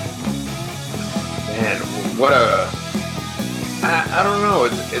man, what a I don't know.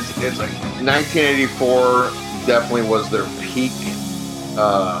 It's like 1984 definitely was their peak,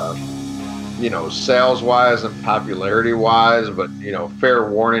 sales wise and popularity wise. But Fair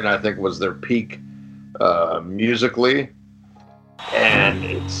Warning I think was their peak musically, and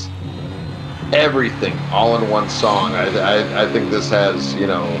it's everything all in one song. I think this has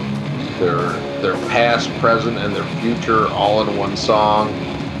their past, present, and their future all in one song,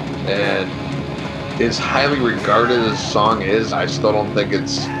 and as highly regarded as the song is, I still don't think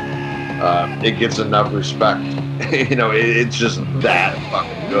it gets enough respect. It's just that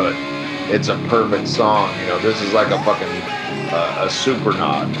fucking good. It's a perfect song. This is like a fucking a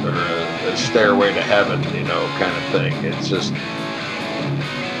supernaut or a stairway to heaven, kind of thing. It's just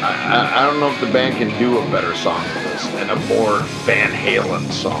I don't know if the band can do a better song than this and a more Van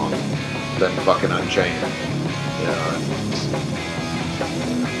Halen song than fucking Unchained. You know,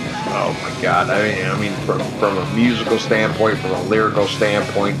 oh my God. I mean, from a musical standpoint, from a lyrical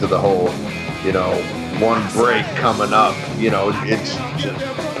standpoint, to the whole, you know, one break coming up, you know, it's just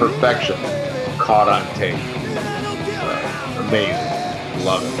perfection caught on tape. Amazing.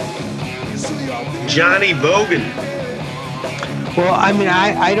 Love it. Johnny Bogan. Well, I mean,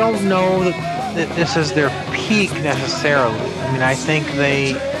 I don't know that this is their peak necessarily. I mean, I think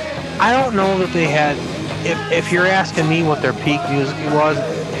I don't know that they had, if you're asking me what their peak music was,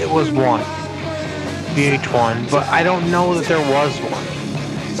 it was one, VH1, but I don't know that there was one.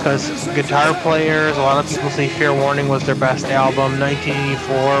 Because guitar players, a lot of people say Fair Warning was their best album.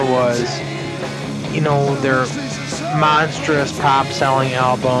 1984 was, you know, their monstrous pop-selling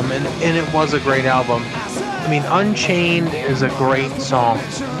album, and it was a great album. I mean, Unchained is a great song,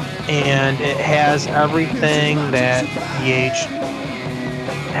 and it has everything that VH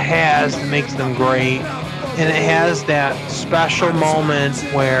has that makes them great, and it has that special moment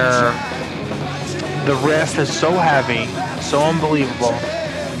where the riff is so heavy, so unbelievable,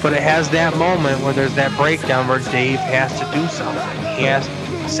 but it has that moment where there's that breakdown where Dave has to do something. He has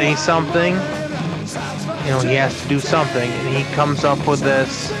to say something, you know, he has to do something, and he comes up with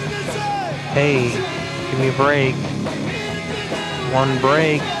this, hey, give me a break, one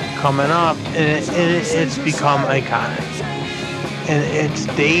break coming up, and it's become iconic. And it's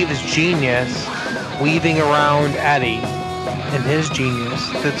Dave's genius weaving around Eddie and his genius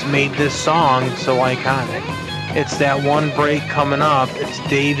that's made this song so iconic. It's that one break coming up, it's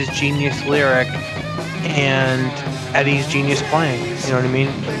Dave's genius lyric and Eddie's genius playing, you know what I mean?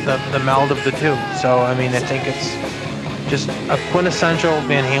 The meld of the two. So, I mean, I think it's just a quintessential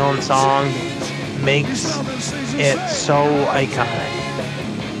Van Halen song that makes it so iconic.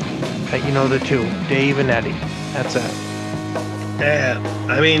 That, you know, the two, Dave and Eddie. That's it. Yeah,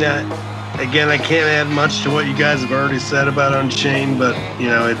 I mean, again, I can't add much to what you guys have already said about Unchained, but, you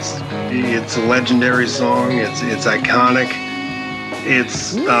know, it's a legendary song. It's iconic.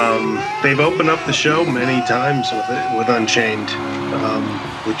 It's they've opened up the show many times with Unchained,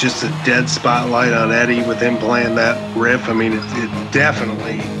 with just a dead spotlight on Eddie with him playing that riff. I mean, it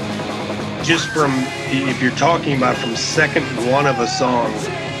definitely, just from, if you're talking about from second one of a song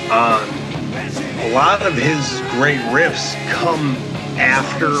on, a lot of his great riffs come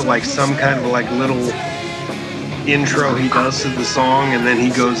after like some kind of like little intro he does to the song, and then he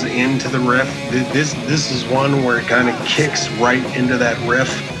goes into the riff. This is one where it kind of kicks right into that riff,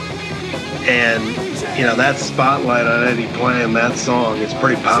 and you know, that spotlight on Eddie playing that song is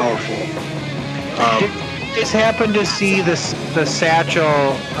pretty powerful. Just happened to see the Satchel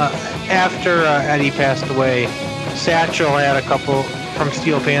after Eddie passed away. Satchel had a couple from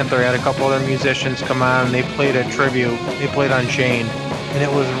Steel Panther, had a couple other musicians come on, and they played a tribute. They played Unchained, and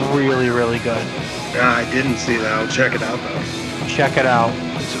it was really, really good. I didn't see that. I'll check it out though. Check it out.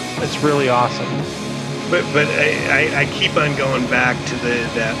 It's really awesome. But I keep on going back to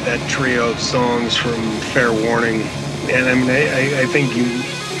that trio of songs from Fair Warning, and I mean I think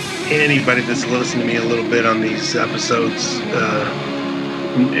anybody that's listened to me a little bit on these episodes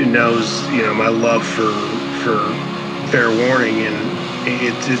knows, you know, my love for Fair Warning, and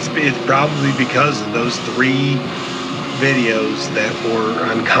it's probably because of those three videos that were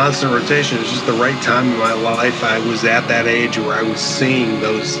on constant rotation. It was just the right time in my life. I was at that age where I was seeing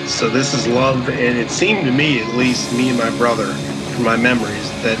those. So This Is Love, and it seemed to me, at least me and my brother, from my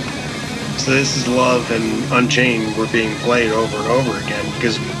memories, that So This Is Love and Unchained were being played over and over again,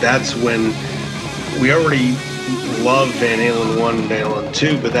 because that's when we already loved Van Halen 1 and Van Halen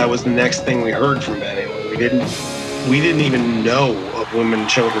 2, but that was the next thing we heard from Van Halen. We didn't even know of Women and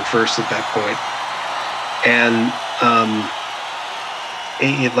Children First at that point. And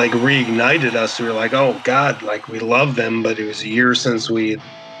it like reignited us. We were like, oh God, like we love them, but it was a year since we had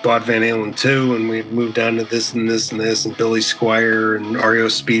bought Van Halen 2, and we had moved on to this and this and this, and Billy Squier and REO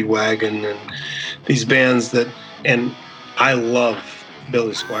Speedwagon and these bands that, and I love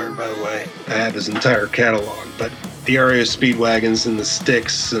Billy Squier, by the way. I have his entire catalog, but the REO Speedwagons and the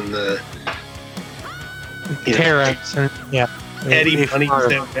Styx and the Terrence and yeah. Eddie Money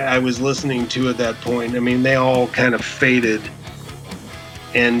that I was listening to at that point. I mean, they all kind of faded,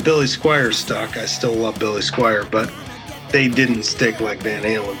 and Billy Squier stuck. I still love Billy Squier, but they didn't stick like Van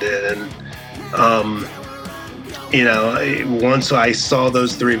Halen did. And you know, once I saw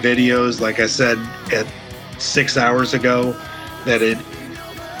those three videos, like I said, at 6 hours ago, that it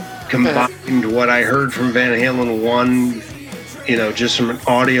combined what I heard from Van Halen 1, you know, just from an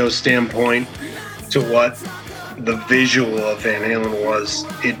audio standpoint, to what the visual of Van Halen was.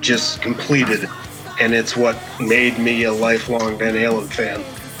 It just completed it. And it's what made me a lifelong Van Halen fan.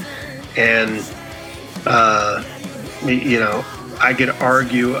 And, you know, I could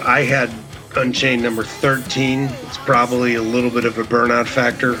argue I had Unchained number 13. It's probably a little bit of a burnout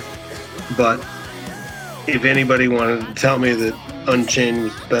factor. But if anybody wanted to tell me that Unchained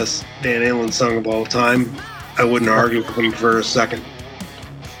was the best Van Halen song of all time, I wouldn't argue with them for a second.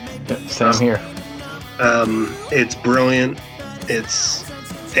 Same here. It's brilliant. It's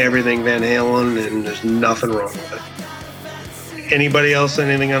everything Van Halen, and there's nothing wrong with it. Anybody else?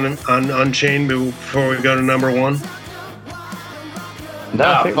 Anything on Unchained before we go to number one? No,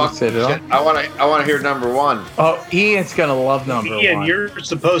 I think we said it all. Shit. I want to hear number one. Oh, Ian's gonna love number Ian, one. you're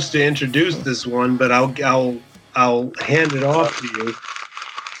supposed to introduce this one, but I'll hand it off to you.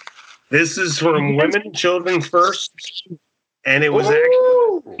 This is from Women, Children First, and it was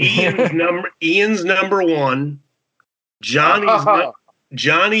actually Ian's number one,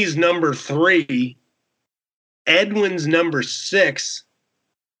 Johnny's number 3, Edwin's number 6,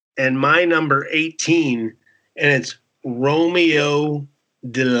 and my number 18, and it's Romeo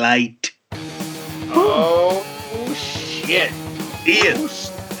Delight. Oh shit, Ian.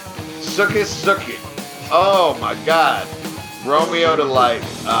 Suck it. Oh my god, Romeo Delight.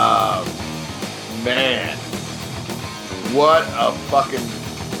 Man, what a fucking.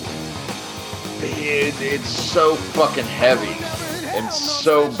 It's so fucking heavy and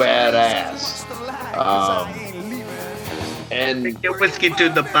so badass. And Get whiskey to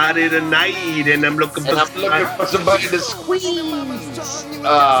the party tonight, and I'm looking for somebody to squeeze.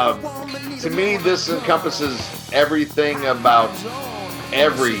 To me, this encompasses everything about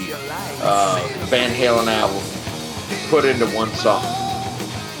every Van Halen album put into one song.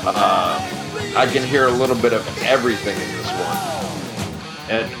 I can hear a little bit of everything in this one,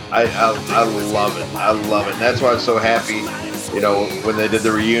 and I love it. I love it. And that's why I was so happy, you know, when they did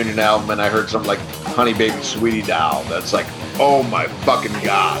the reunion album, and I heard something like "Honey Baby Sweetie Doll." That's like, oh my fucking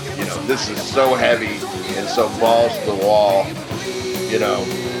god, you know, this is so heavy and so balls to the wall, you know.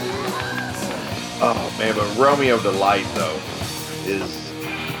 Oh man, but Romeo Delight though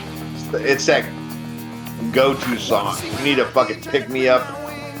it's that go-to song. You need a fucking pick me up.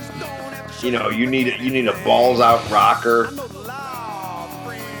 You know, you need a balls out rocker.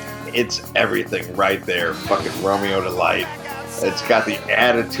 It's everything right there. Fucking Romeo Delight. It's got the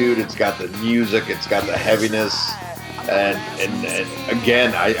attitude. It's got the music. It's got the heaviness. And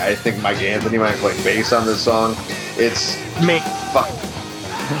again, I think Mike Anthony might play bass on this song. It's fucking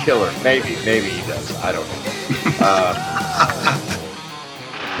killer. Maybe he does. I don't know.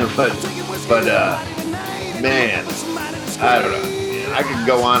 but man, I don't know. I could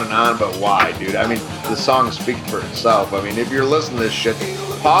go on and on, but why, dude? I mean, the song speaks for itself. I mean, if you're listening to this shit,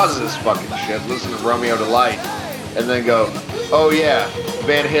 pause this fucking shit, listen to Romeo Delight, and then go, oh yeah,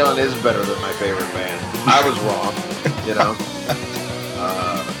 Van Halen is better than my favorite band. I was wrong, you know?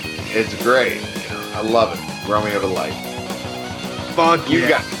 It's great. You know? I love it. Romeo Delight. Fuck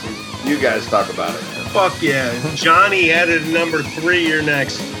yeah. You guys talk about it. Fuck yeah. Johnny had it at number 3. You're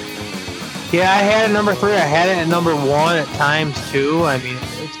next. Yeah, I had it number 3. I had it at number 1 at times too. I mean,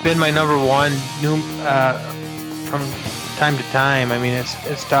 it's been my number 1 from time to time. I mean,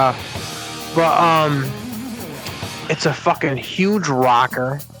 it's tough, but it's a fucking huge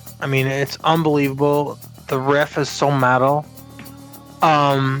rocker. I mean, it's unbelievable. The riff is so metal.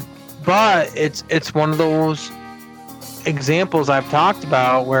 But it's one of those examples I've talked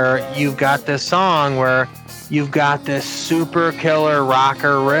about where you've got this song where you've got this super killer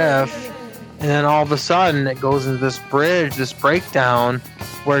rocker riff, and then all of a sudden it goes into this bridge, this breakdown,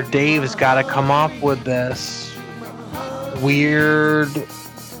 where Dave's got to come up with this weird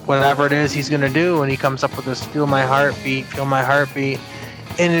whatever it is he's going to do, and he comes up with this feel my heartbeat,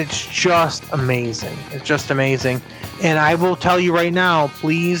 and it's just amazing. It's just amazing. And I will tell you right now,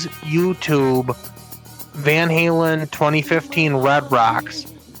 please YouTube Van Halen 2015 Red Rocks,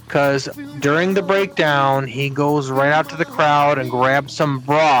 because during the breakdown he goes right out to the crowd and grabs some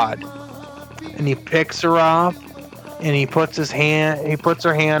broad, and he picks her up, and he puts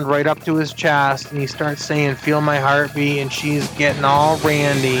her hand right up to his chest, and he starts saying "Feel my heartbeat," and she's getting all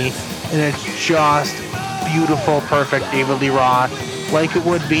randy, and it's just beautiful, perfect David Lee Roth, like it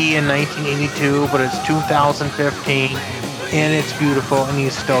would be in 1982, but it's 2015, and it's beautiful, and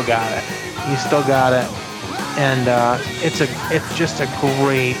he's still got it. And it's just a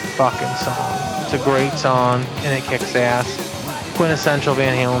great fucking song. It's a great song, and it kicks ass. Quintessential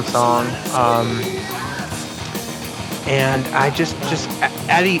Van Halen song. And I just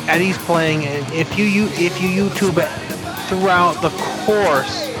Eddie's playing, and if you YouTube it throughout the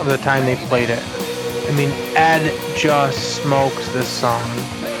course of the time they played it, I mean, Ed just smokes this song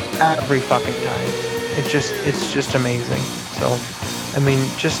every fucking time. It's just amazing. So, I mean,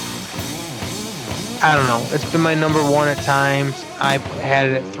 I don't know. It's been my number one at times. I had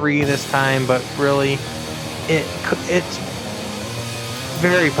it at 3 this time, but really, it's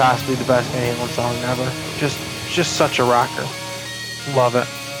very possibly the best Van Halen song ever. Just such a rocker. Love it.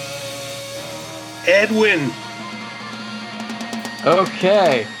 Edwin.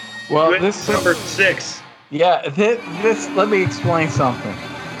 Okay. Well, this number 6. Yeah, this. Let me explain something.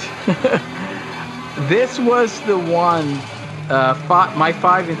 This was the one. My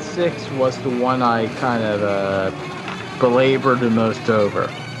 5 and 6 was the one I kind of belabored the most over.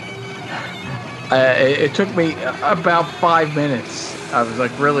 It took me about 5 minutes. I was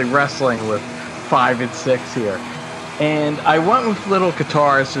like really wrestling with 5 and 6 here, and I went with Little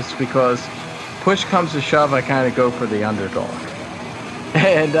Guitars just because push comes to shove, I kind of go for the underdog.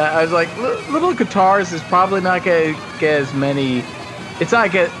 And I was like, Little Guitars is probably not gonna get as many. It's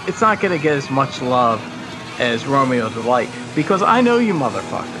not gonna get as much love as Romeo Delight, because I know you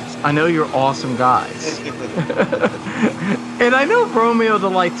motherfuckers. I know you're awesome guys. And I know Romeo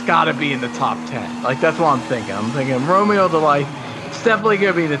Delight's gotta be in the top 10. Like, that's what I'm thinking. I'm thinking Romeo Delight, it's definitely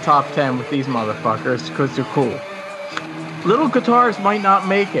gonna be in the top 10 with these motherfuckers because they're cool. Little Guitars might not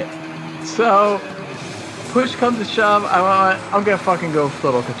make it. So, push comes to shove, I'm gonna fucking go with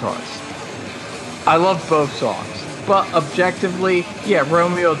Little Guitars. I love both songs. But objectively, yeah,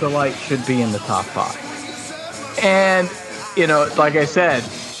 Romeo Delight should be in the top 5. And, you know, like I said,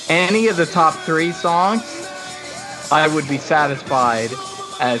 any of the top 3 songs, I would be satisfied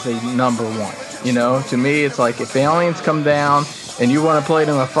as a number 1. You know, to me, it's like if Aliens come down and you want to play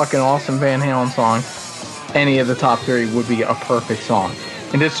them a fucking awesome Van Halen song, any of the top 3 would be a perfect song.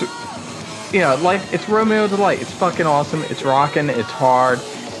 And it's, you know, like, it's Romeo Delight. It's fucking awesome. It's rocking. It's hard.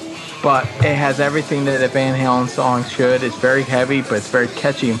 But it has everything that a Van Halen song should. It's very heavy, but it's very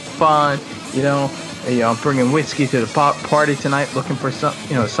catchy and fun. You know, I'm bringing whiskey to the party tonight, looking for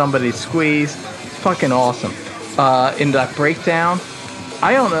somebody to squeeze. It's fucking awesome. In that breakdown,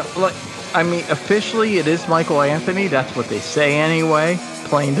 I don't know. Like, I mean, officially, it is Michael Anthony. That's what they say anyway.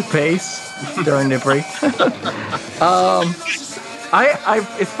 Playing the bass during the break.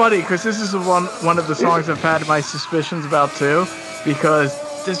 It's funny because this is one of the songs I've had my suspicions about too, because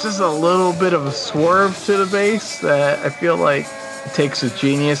there's just a little bit of a swerve to the bass that I feel like it takes a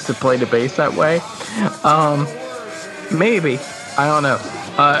genius to play the bass that way. Maybe, I don't know.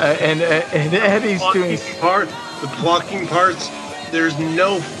 And Eddie's doing the plucking parts. There's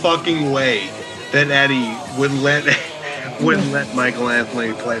no fucking way that Eddie would let Michael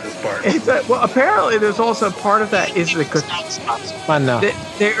Anthony play this part. Well, apparently there's also part of that is the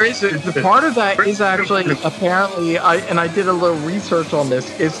there is the part of that is actually apparently I did a little research on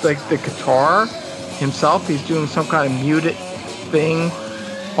this. It's like the guitar himself. He's doing some kind of muted thing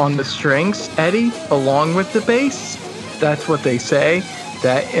on the strings, Eddie, along with the bass. That's what they say.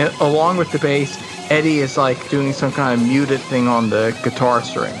 That along with the bass, Eddie is like doing some kind of muted thing on the guitar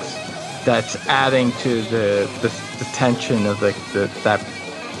strings. That's adding to the tension of that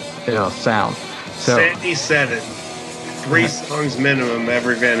sound. So Sandy said it. 3 songs minimum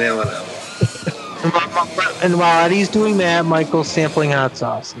every Van Halen album. And while Eddie's doing that, Michael's sampling hot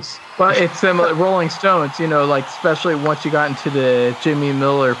sauces. But it's similar. Rolling Stones, you know, like especially once you got into the Jimmy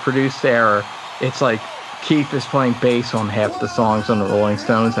Miller produced era, it's like Keith is playing bass on half the songs on the Rolling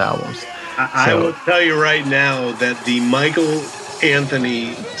Stones albums. I will tell you right now that the Michael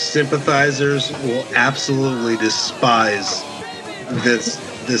Anthony sympathizers will absolutely despise this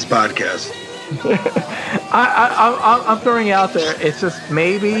podcast. I'm throwing it out there. It's just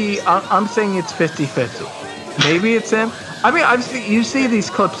maybe I'm saying it's 50-50. Maybe it's him. I mean, you see these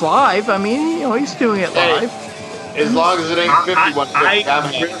clips live. I mean, you know, he's doing it live. As long as it ain't 51-50,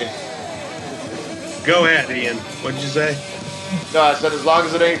 I'm happy. Go ahead, Ian. What'd you say? No, I said as long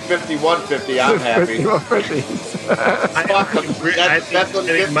as it ain't 51-50, I'm happy. 51-50. I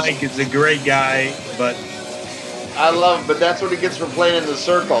think Mike is a great guy, but I love him, but that's what he gets for playing in the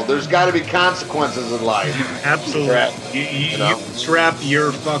circle. There's got to be consequences in life. Absolutely. You strap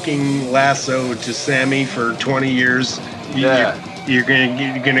your fucking lasso to Sammy for 20 years. You're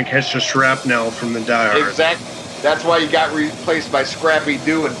gonna catch the shrapnel from the Die Hard. Exactly. That's why you got replaced by Scrappy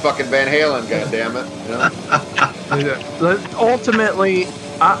Doo and fucking Van Halen. Goddammit. You know? Ultimately,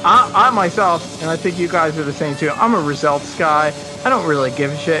 I myself, and I think you guys are the same too, I'm a results guy. I don't really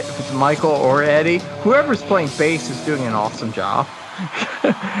give a shit if it's Michael or Eddie. Whoever's playing bass is doing an awesome job.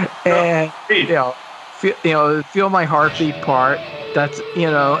 And feel my heartbeat part. That's, you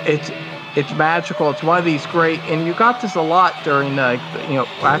know, It's magical. It's one of these great, and you got this a lot during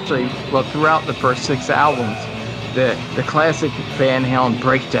throughout the first 6 albums, the classic Van Halen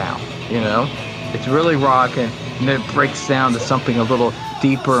breakdown. It's really rocking, and then it breaks down to something a little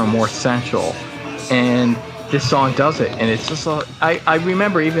deeper and more sensual. And this song does it, and it's just I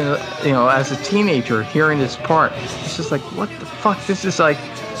remember even as a teenager hearing this part, it's just like, what the fuck? This is like,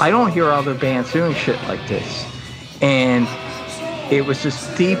 I don't hear other bands doing shit like this. And it was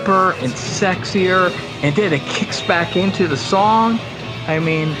just deeper and sexier, and then it kicks back into the song. I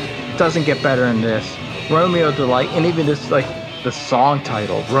mean, it doesn't get better than this. Romeo Delight, and even this, like, the song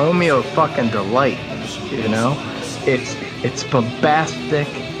title, Romeo fucking Delight, It's bombastic,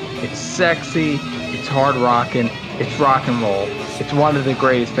 it's sexy, it's hard rocking, it's rock and roll. It's one of the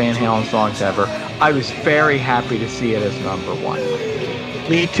greatest Van Halen songs ever. I was very happy to see it as number 1.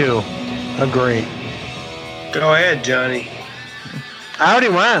 Me too. Agree. Go ahead, Johnny. I already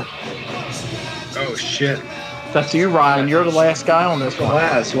went. Oh, shit. That's you, Ryan. You're the last guy on this one.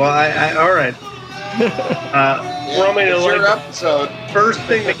 Last. Well, I all right. Romeo It's your Delight. episode. First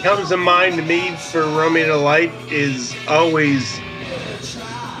thing that comes to mind to me for Romeo Delight is always,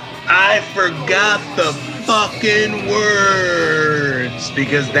 I forgot the fucking words,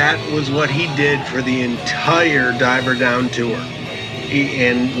 because that was what he did for the entire Diver Down tour.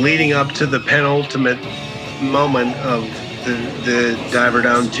 And leading up to the penultimate moment of the Diver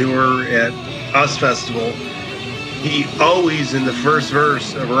Down tour at US Festival, he always, in the first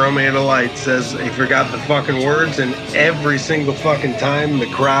verse of Romeo Delight, says he forgot the fucking words, and every single fucking time the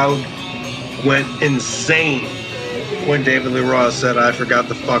crowd went insane when David Lee Roth said, I forgot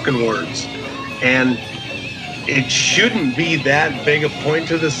the fucking words. And it shouldn't be that big a point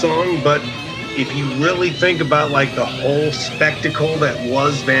to the song, but if you really think about like the whole spectacle that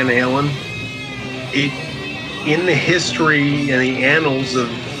was Van Halen, in the history and the annals of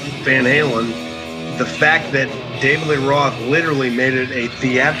Van Halen, the fact that David Lee Roth literally made it a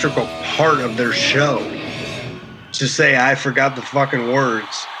theatrical part of their show to say, I forgot the fucking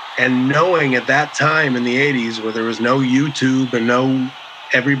words. And knowing at that time in the 80s, where there was no YouTube and no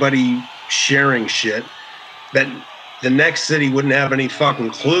everybody sharing shit, that the next city wouldn't have any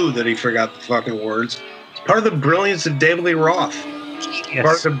fucking clue that he forgot the fucking words. It's part of the brilliance of David Lee Roth.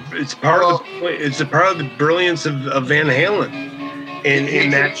 Yes. It's part of the brilliance of Van Halen. And in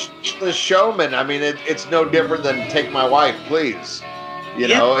that, the showman, I mean, it's no different than Take My Wife, Please. You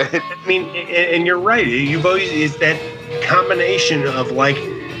know? I mean, and you're right. You've always, is that combination of like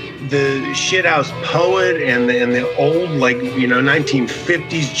the shithouse poet and the old, like,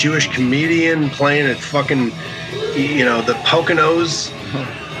 1950s Jewish comedian playing at fucking, the Poconos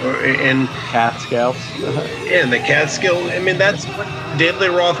and Catskills. And the Catskill. I mean, that's what David Lee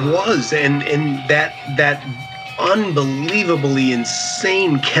Roth was, and that unbelievably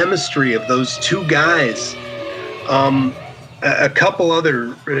insane chemistry of those two guys. A couple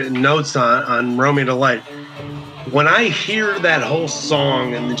other notes on Romeo Delight. When I hear that whole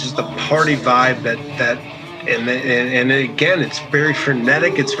song and just the party vibe and again, it's very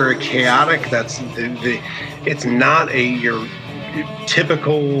frenetic, it's very chaotic. That's it's not your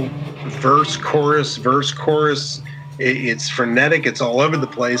typical verse chorus. It's frenetic, it's all over the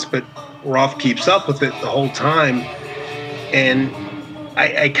place, but Roth keeps up with it the whole time. And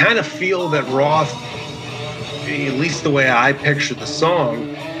I kind of feel that Roth, at least the way I picture the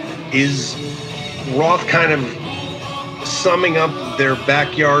song, is Roth kind of summing up their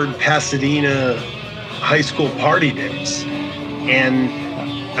backyard Pasadena high school party days. And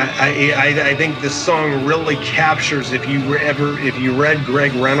I think this song really captures, if you read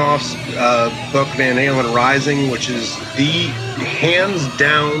Greg Renoff's book Van Halen Rising, which is the hands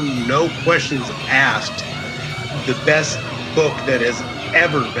down, no questions asked, the best book that has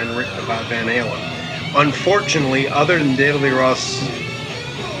ever been written about Van Halen. Unfortunately, other than David Lee Roth's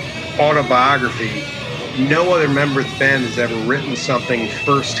autobiography, no other member of the band has ever written something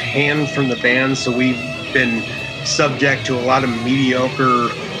firsthand from the band, so we've been subject to a lot of mediocre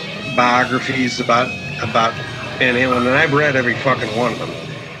biographies about Van Halen, and I've read every fucking one of them.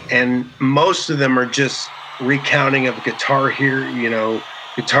 And most of them are just recounting of Guitar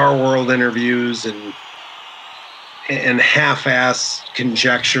World interviews and half-ass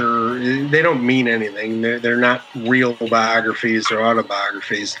conjecture. They don't mean anything. They're not real biographies or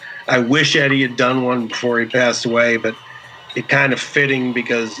autobiographies. I wish Eddie had done one before he passed away, but it kind of fitting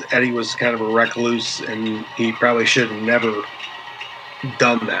because Eddie was kind of a recluse and he probably should have never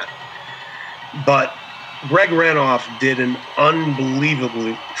done that. But Greg Renoff did an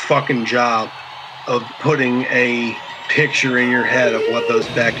unbelievably fucking job of putting a picture in your head of what those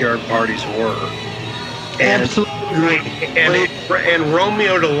backyard parties were. And, Absolutely. and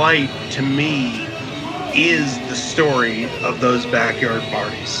Romeo Delight, to me, is the story of those backyard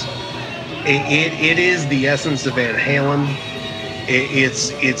parties. It is the essence of Van Halen.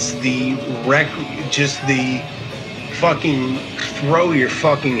 It's the just the fucking throw your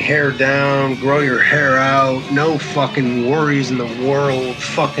fucking hair down, grow your hair out, no fucking worries in the world,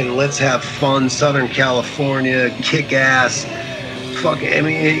 fucking let's have fun, Southern California, kick ass. Fucking, I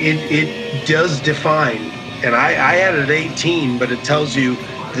mean, it does define, and I had it at 18, but it tells you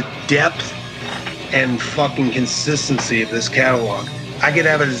the depth and fucking consistency of this catalog. I could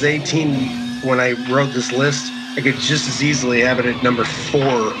have it as 18 when I wrote this list. I could just as easily have it at number 4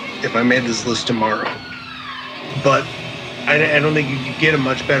 if I made this list tomorrow. But I don't think you could get a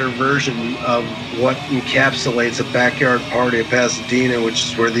much better version of what encapsulates a backyard party of Pasadena, which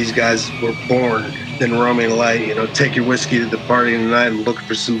is where these guys were born, than Romeo Delight. You know, take your whiskey to the party tonight and look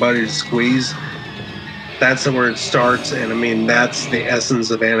for somebody to squeeze. That's where it starts, and I mean, that's the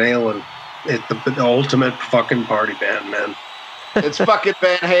essence of Van Halen. It's the ultimate fucking party band, man. It's fucking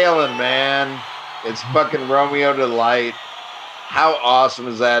Van Halen, man. It's fucking Romeo Delight. How awesome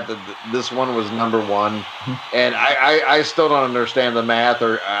is that this one was number 1? And I still don't understand the math,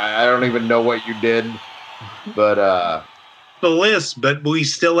 or I don't even know what you did. But the list, but we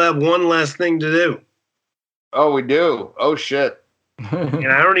still have one last thing to do. Oh, we do. Oh shit.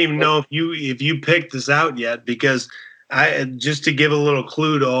 And I don't even know if you picked this out yet, because just to give a little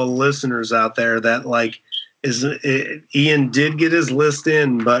clue to all the listeners out there that Ian did get his list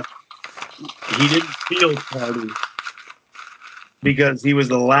in, but he didn't feel party because he was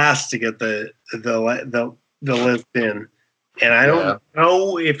the last to get the list in. And I don't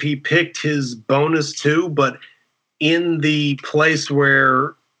know if he picked his bonus too, but in the place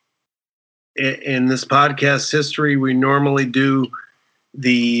where in this podcast history we normally do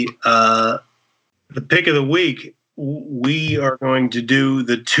the pick of the week, we are going to do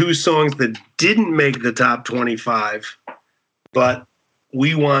the 2 songs that didn't make the top 25, but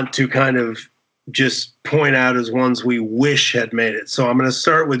we want to kind of just point out as ones we wish had made it. So I'm going to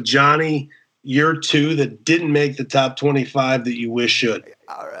start with Johnny, your 2 that didn't make the top 25 that you wish should.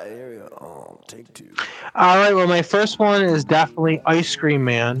 All right, here we go. Take 2. All right, well, my first one is definitely Ice Cream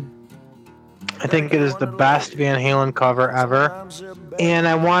Man. I think it is the best Van Halen cover ever. And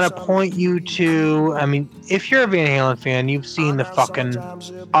I want to point you to, I mean, if you're a Van Halen fan, you've seen the fucking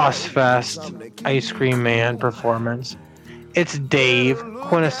Ozfest Ice Cream Man performance. It's Dave,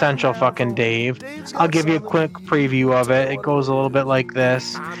 quintessential fucking Dave. I'll give you a quick preview of it. It goes a little bit like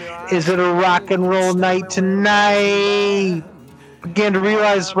this. Is it a rock and roll night tonight? Began to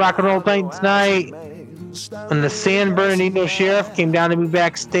realize rock and roll night tonight. And the San Bernardino sheriff came down to me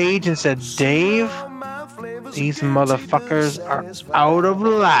backstage and said, Dave, these motherfuckers are out of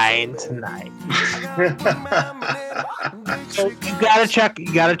line tonight. So you gotta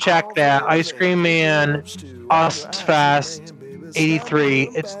check that Ice Cream Man Ozfest 83.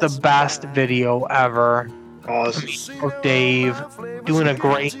 It's the best video ever. Awesome. Dave doing a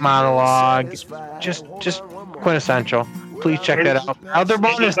great monologue. Just quintessential. Please check that out. Other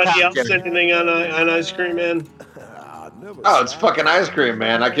bonus. Anybody else anything on Ice Cream Man? Oh, it's fucking Ice Cream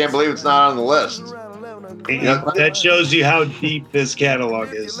Man. I can't believe it's not on the list. That shows you how deep this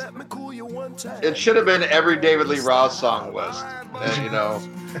catalog is. It should have been every David Lee Roth song list.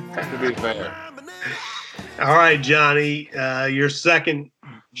 To be fair. All right, Johnny, your second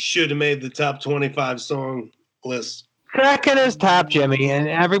should have made the top 25 song list. Second is Top Jimmy, and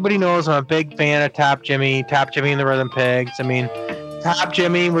everybody knows I'm a big fan of Top Jimmy and the Rhythm Pigs. I mean, Top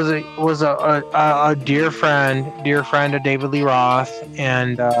Jimmy was a dear friend of David Lee Roth,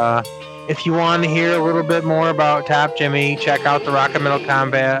 and if you want to hear a little bit more about Top Jimmy, check out the Rock and Metal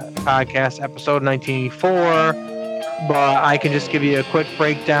Combat podcast, episode 1984. But I can just give you a quick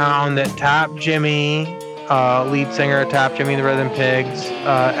breakdown that Top Jimmy, lead singer of Top Jimmy and the Rhythm Pigs,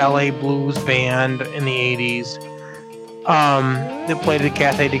 LA blues band in the 80s, that played at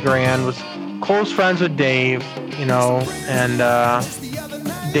Cathay de Grand, was close friends with Dave, and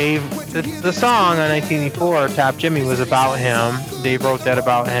Dave, the song on 1984, Top Jimmy, was about him. Dave wrote that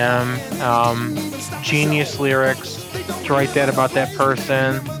about him. Genius lyrics to write that about that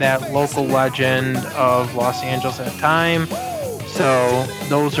person, that local legend of Los Angeles at the time. So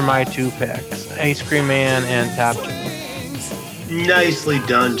those are my 2 picks, Ice Cream Man and Top Jimmy. Nicely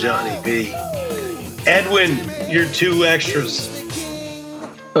done, Johnny B. Edwin, your 2 extras.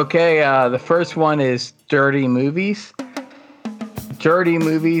 Okay, the first one is Dirty Movies. Dirty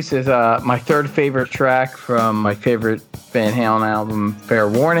Movies is my 3rd favorite track from my favorite Van Halen album, Fair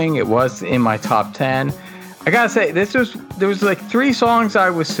Warning. It was in my top 10. I gotta say, there was like 3 songs I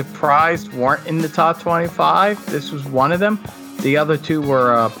was surprised weren't in the top 25. This was one of them. The other 2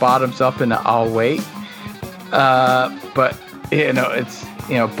 were Bottoms Up and I'll Wait. But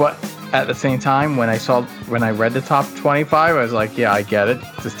but at the same time, when I read the top 25, I was like, yeah, I get it.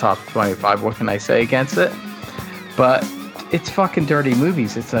 It's top 25. What can I say against it? But it's fucking Dirty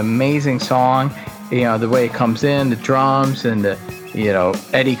Movies. It's an amazing song. The way it comes in, the drums and the,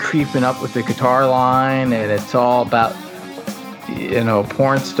 Eddie creeping up with the guitar line, and it's all about,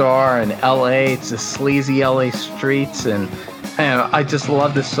 porn star in L.A. It's the sleazy L.A. streets, and I just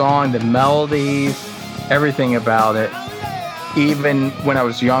love the song, the melodies, everything about it. Even when I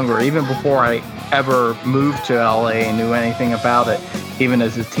was younger, even before I ever moved to LA and knew anything about it, even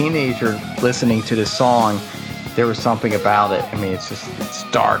as a teenager listening to this song, there was something about it. I mean,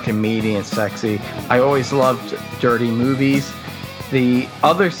 it's dark and meaty and sexy. I always loved Dirty Movies. The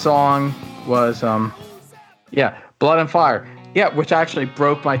other song was, Blood and Fire. Yeah, which actually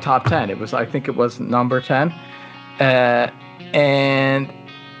broke my top 10. I think it was number 10. And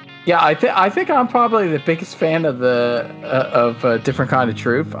yeah, I think I'm probably the biggest fan of Different Kind of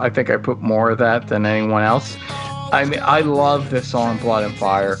Truth. I think I put more of that than anyone else. I mean, I love this song, Blood and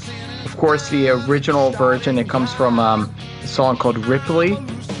Fire. Of course, the original version, it comes from a song called Ripley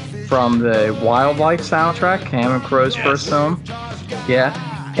from the Wildlife soundtrack, Cameron Crowe's first film. Yeah,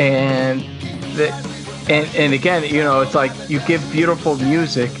 and again, it's like you give beautiful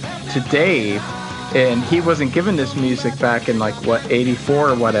music to Dave. And he wasn't given this music back in 84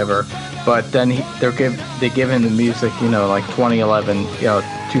 or whatever, but then they give him the music, like 2011,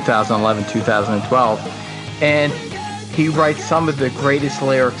 2011, 2012, and he writes some of the greatest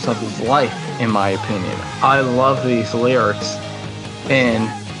lyrics of his life, in my opinion. I love these lyrics, and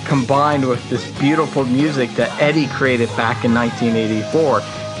combined with this beautiful music that Eddie created back in 1984,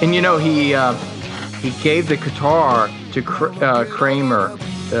 and he gave the guitar to Kramer.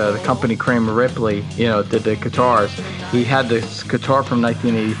 The company Kramer Ripley, did the guitars. He had this guitar from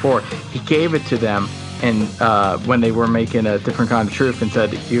 1984. He gave it to them, and when they were making A Different Kind of Truth, and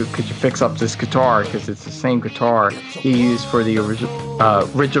said, could you fix up this guitar, because it's the same guitar he used for the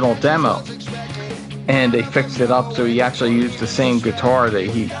original demo. And they fixed it up, so he actually used the same guitar that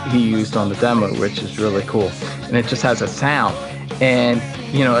he used on the demo, which is really cool. And it just has a sound. And,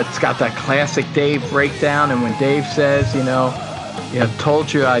 it's got that classic Dave breakdown, and when Dave says,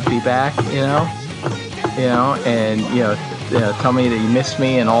 told you I'd be back, and tell me that you miss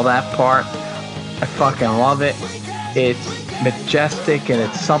me and all that part. I fucking love it. It's majestic, and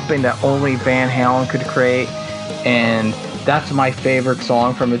it's something that only Van Halen could create, and that's my favorite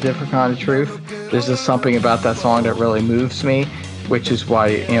song from A Different Kind of Truth. There's just something about that song that really moves me, which is why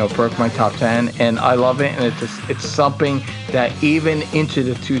it broke my top 10, and I love it. And it's something that even into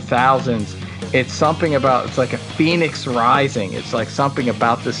the 2000s, it's something about, it's like a phoenix rising. It's like something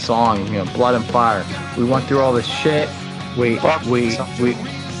about this song, Blood and Fire. We went through all this shit. We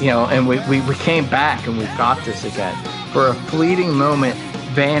came back, and we've got this again. For a fleeting moment,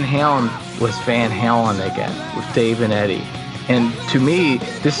 Van Halen was Van Halen again with Dave and Eddie. And to me,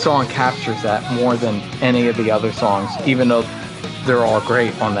 this song captures that more than any of the other songs, even though they're all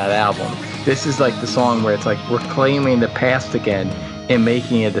great on that album. This is like the song where it's like we're claiming the past again and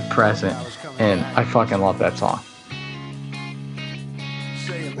making it the present. And I fucking love that song.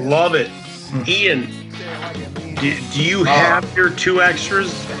 Love it. Ian, do you have your 2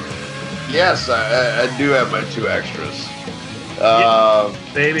 extras? Yes, I do have my 2 extras.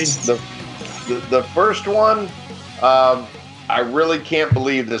 Baby. The first one, I really can't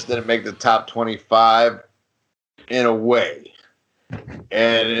believe this didn't make the top 25 in a way.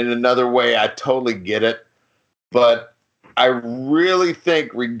 And in another way, I totally get it. But I really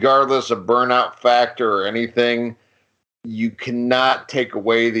think, regardless of burnout factor or anything, you cannot take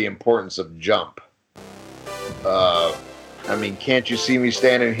away the importance of Jump. Can't you see me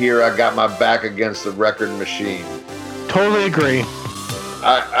standing here? I got my back against the record machine. Totally agree.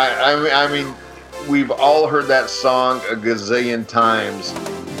 I mean, we've all heard that song a gazillion times,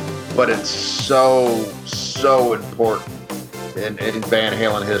 but it's so important in Van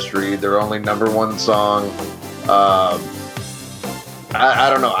Halen history. Their only #1 song. I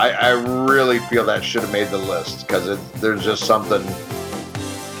don't know. I really feel that should have made the list, because there's just something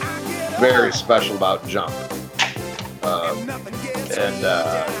very special about Jump.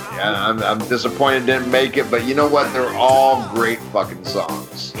 I'm disappointed it didn't make it, but you know what? They're all great fucking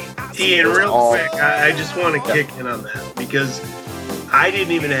songs. Ian, real quick, I just want to kick in on that, because I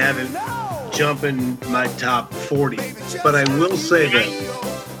didn't even have it jump in my top 40. But I will say that,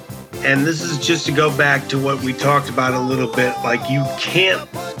 and this is just to go back to what we talked about a little bit, like you can't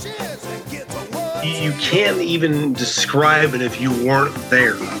you can't even describe it if you weren't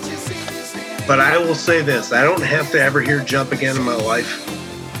there. But I will say this, I don't have to ever hear Jump again in my life.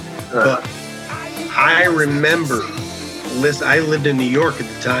 But I remember, I lived in New York at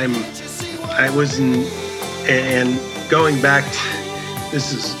the time. I was in, and going back,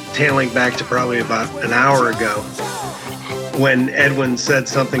 this is tailing back to probably about an hour ago, when Edwin said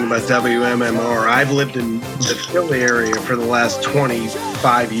something about WMMR. I've lived in the Philly area for the last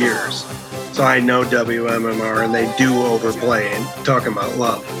 25 years. So I know WMMR, and they do overplay and talking about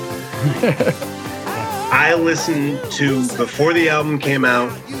love. I listened to, before the album came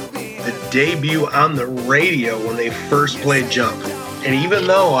out, the debut on the radio when they first played Jump. And even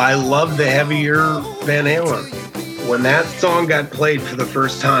though I love the heavier Van Halen, when that song got played for the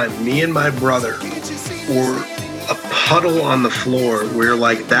first time, me and my brother were a puddle on the floor. We were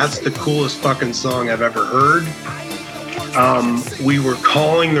like, that's the coolest fucking song I've ever heard. We were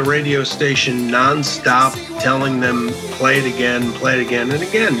calling the radio station nonstop, telling them, play it again, and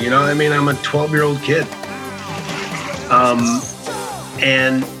again. You know, I mean, I'm a 12-year-old kid.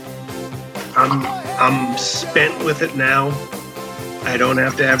 And I'm spent with it now. I don't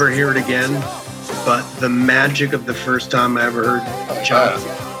have to ever hear it again. But the magic of the first time I ever heard Jump,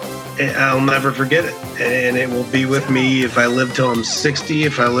 I'll never forget it. And it will be with me if I live till I'm 60,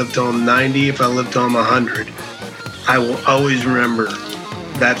 if I live till I'm 90, if I live till I'm 100. I will always remember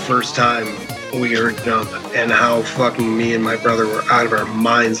that first time we heard Jump and how fucking me and my brother were out of our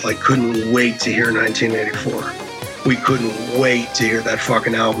minds, like couldn't wait to hear 1984. We couldn't wait to hear that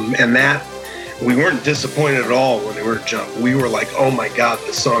fucking album. And that, we weren't disappointed at all when we heard Jump. We were like, oh my God,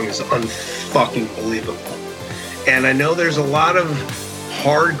 this song is unfucking believable. And I know there's a lot of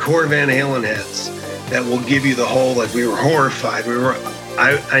hardcore Van Halen heads that will give you the whole, like, we were horrified.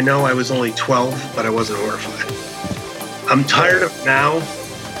 I know I was only 12, but I wasn't horrified. I'm tired of it now,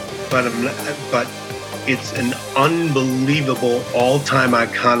 but it's an unbelievable, all-time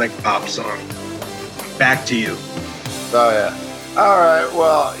iconic pop song. Back to you. Oh, yeah. All right.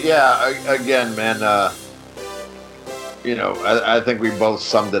 Well, yeah, again, man, you know, I think we both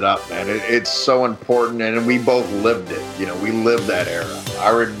summed it up, man. It's so important, and we both lived it. You know, we lived that era. I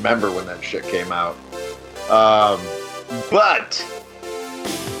remember when that shit came out. But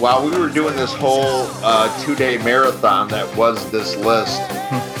while we were doing this whole 2-day marathon that was this list,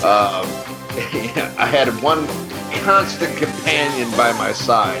 I had one constant companion by my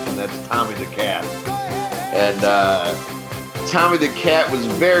side, and that's Tommy the Cat. And Tommy the Cat was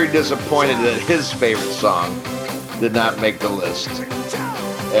very disappointed that his favorite song did not make the list.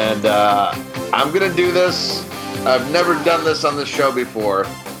 And I'm going to do this. I've never done this on the show before,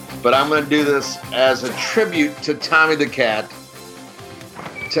 but I'm going to do this as a tribute to Tommy the Cat,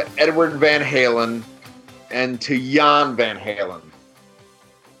 to Edward Van Halen, and to Jan Van Halen,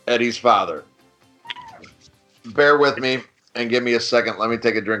 Eddie's father. Bear with me and give me a second. Let me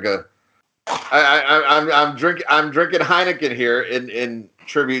take a drink of... I'm drinking Heineken here in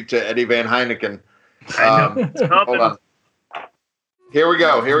tribute to Eddie Van Heineken. Hold on. Here we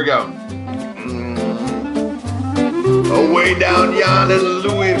go. Way down yonder in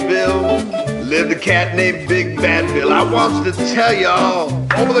Louisville lived a cat named Big Bad Bill. I wants to tell y'all,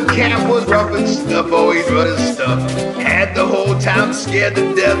 the cat was rough and stuff, always running stuff. Had the whole town scared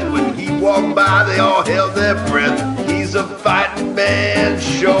to death. When he walked by, they all held their breath. He's a fighting man,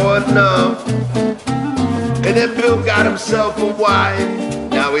 sure enough. And then Bill got himself a wife.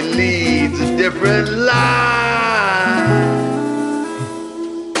 Now he leads a different life.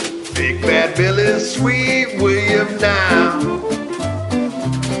 Big Bad Bill is Sweet William now.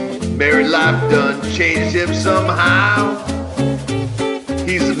 Married life done changed him somehow.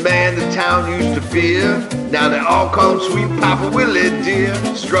 He's the man the town used to fear. Now they all call him Sweet Papa Willie dear.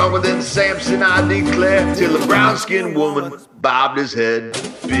 Stronger than Samson, I declare. Till a brown-skinned woman bobbed his head.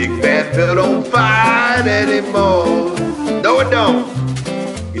 Big Bad Bill don't fight anymore. No, it don't.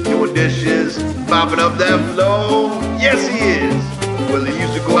 He's doing dishes, mopping up that floor. Yes, he is. Well, he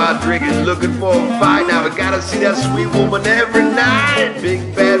used to go out drinking, looking for a fight. Now we gotta see that sweet woman every night.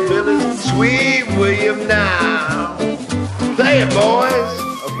 Big Bad Bill is Sweet William now. Play it, boys.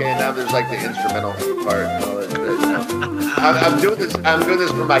 Okay, now there's like the instrumental part. I'm doing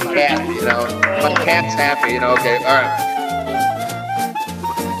this for my cat, you know. My cat's happy, you know. Okay, all right.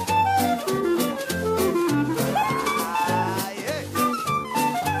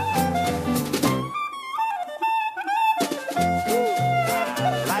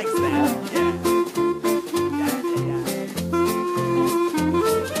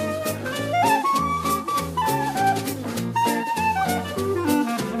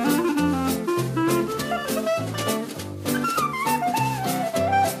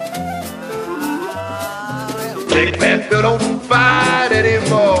 Big Bad Bill don't fight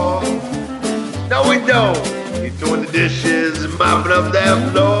anymore. No, we don't. He's doing the dishes and mopping up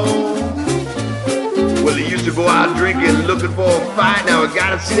that floor. Well, he used to go out drinking, looking for a fight. Now I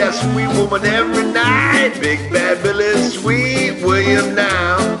gotta see that sweet woman every night. Big Bad Bill is Sweet William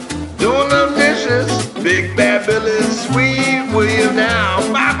now. Doing them dishes. Big Bad Bill is Sweet William now.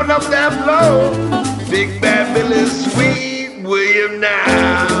 Mopping up that floor. Big Bad Bill is Sweet William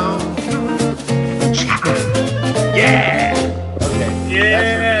now. Yeah. Okay.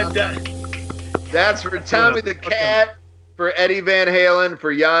 Yeah. That's for Tommy the Cat, for Eddie Van Halen,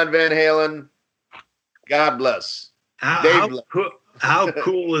 for Jan Van Halen. God bless. How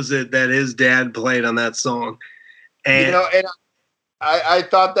cool is it that his dad played on that song? And you know, and I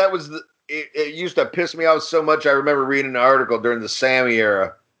thought that was it used to piss me off so much. I remember reading an article during the Sammy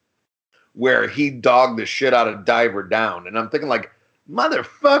era where he dogged the shit out of Diver Down, and I'm thinking like,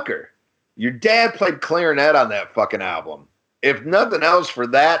 motherfucker, your dad played clarinet on that fucking album. If nothing else, for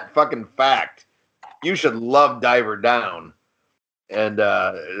that fucking fact, you should love Diver Down. And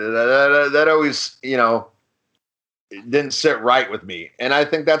that always, you know, didn't sit right with me. And I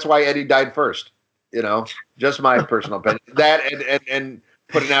think that's why Eddie died first. You know, just my personal opinion. That and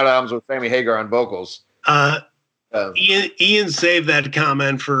putting out albums with Sammy Hagar on vocals. Ian saved that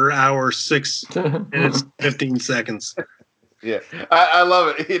comment for hour 6 minutes 15 seconds. Yeah, I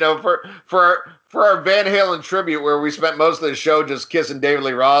love it. You know, for our Van Halen tribute, where we spent most of the show just kissing David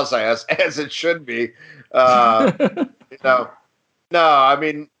Lee Roth's ass, as it should be. You know. No, I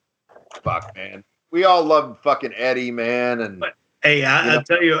mean, fuck, man. We all love fucking Eddie, man. And hey, I'll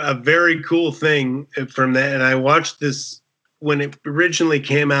tell you a very cool thing from that. And I watched this when it originally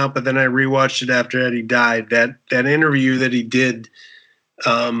came out, but then I rewatched it after Eddie died. That interview that he did,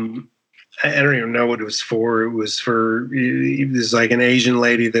 I don't even know what it was for. It was like an Asian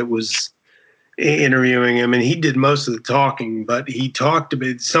lady that was interviewing him, and he did most of the talking. But he talked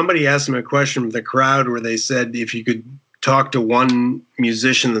about. Somebody asked him a question from the crowd where they said, if you could talk to one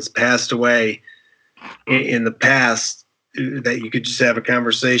musician that's passed away in the past that you could just have a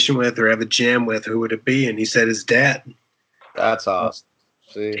conversation with or have a jam with, who would it be? And he said his dad. That's awesome.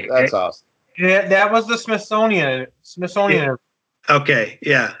 See, that's awesome. Yeah, that was the Smithsonian. Yeah. Okay,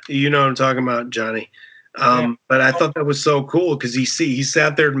 yeah, you know what I'm talking about, Johnny. But I thought that was so cool because he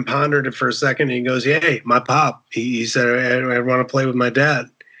sat there and pondered it for a second, and he goes, "Hey, my pop." He said, "I want to play with my dad."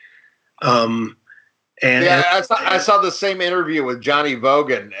 And yeah, I saw the same interview with Johnny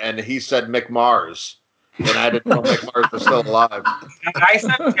Vogan, and he said Mick Mars, and I didn't know Mick Mars was still alive. I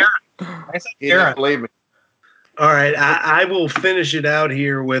said Karen. He didn't believe me. All right, I will finish it out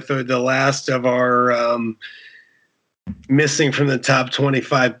here with the last of our missing from the top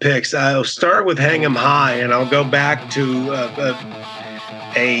 25 picks. I'll start with Hang 'Em High, and I'll go back to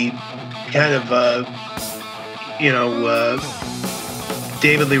a kind of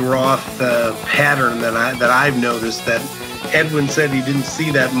David Lee Roth pattern that I've noticed that Edwin said he didn't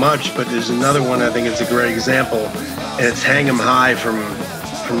see that much, but there's another one I think it's a great example, and it's Hang 'Em High from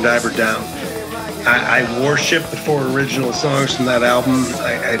Diver Down. I worship the 4 original songs from that album.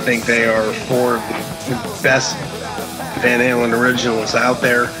 I think they are 4 of the best Van Halen originals out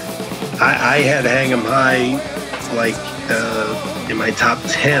there. I had Hang 'Em High like in my top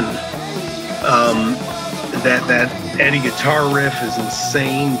 10. That Eddie guitar riff is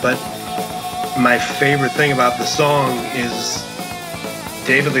insane, but my favorite thing about the song is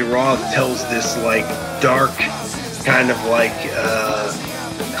David Lee Roth tells this like dark kind of like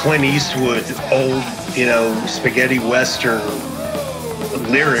Clint Eastwood old, spaghetti western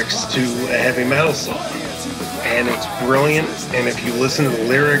lyrics to a heavy metal song. And it's brilliant. And if you listen to the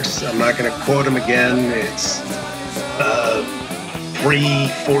lyrics, I'm not going to quote them again. It's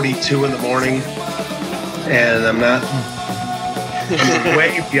 3:42 in the morning. And I'm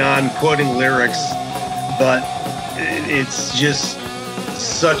way beyond quoting lyrics, but it's just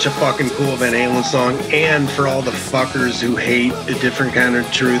such a fucking cool Van Halen song. And for all the fuckers who hate A Different Kind of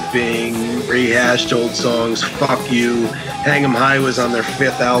Truth being rehashed old songs, fuck you. Hang 'Em High was on their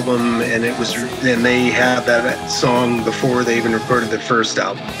 5th album, and they have that song before they even recorded their first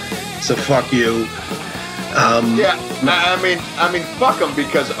album. So fuck you. Yeah, I mean, fuck them,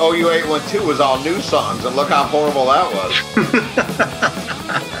 because OU812 was all new songs, and look how horrible that was.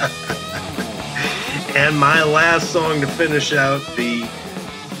 And my last song to finish out the,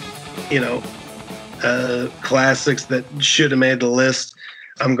 classics that should have made the list.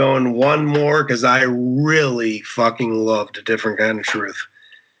 I'm going one more because I really fucking loved A Different Kind of Truth.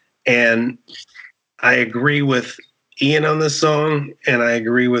 And I agree with Ian on this song, and I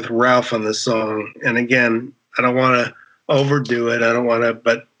agree with Ralph on this song. And again, I don't want to overdo it.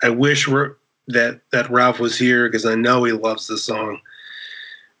 But I wish that Ralph was here because I know he loves the song.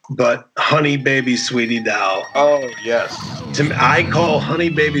 But Honey Baby Sweetie Doll. Oh, yes. I call Honey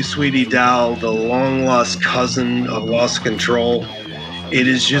Baby Sweetie Doll the long lost cousin of Lost Control. It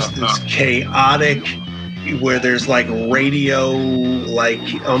is just this chaotic, where there's like radio, like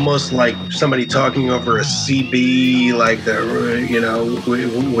almost like somebody talking over a CB, like the, you know,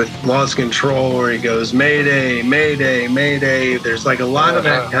 with Lost Control, where he goes, Mayday, Mayday, Mayday. There's like a lot of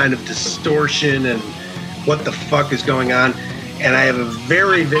that kind of distortion and what the fuck is going on. And I have a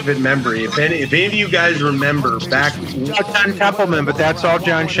very vivid memory. If any of you guys remember back, John Templeman, but that's all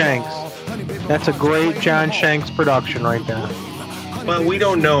John Shanks. That's a great John Shanks production right there. well, we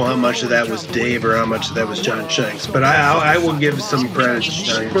don't know how much of that was Dave or how much of that was John Shanks, but I will give some credit to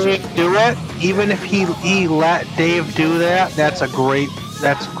John. Do it, even if he let Dave do that. That's great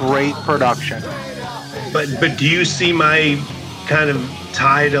production. But do you see my kind of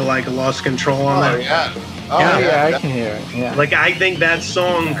tie to like Lost Control on that? Yeah. I can hear it. Yeah. Like, I think that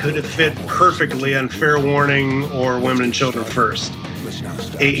song could have fit perfectly on Fair Warning or Women and Children First.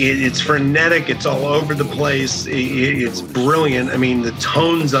 It's frenetic. It's all over the place. It's brilliant. I mean, the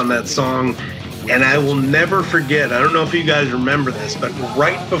tones on that song, and I will never forget, I don't know if you guys remember this, but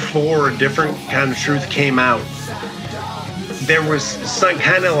right before A Different Kind of Truth came out, there was some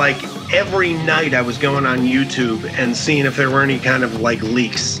kind of like every night I was going on YouTube and seeing if there were any kind of like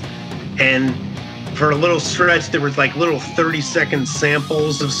leaks. And for a little stretch, there was like little 30-second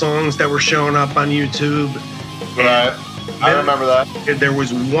samples of songs that were showing up on YouTube. Right. I remember that. There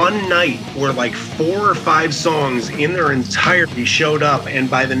was one night where like 4 or 5 songs in their entirety showed up, and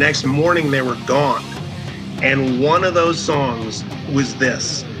by the next morning they were gone. And one of those songs was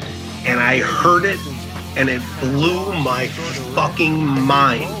this. And I heard it, and it blew my fucking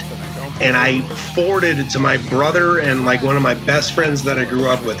mind. And I forwarded it to my brother and like one of my best friends that I grew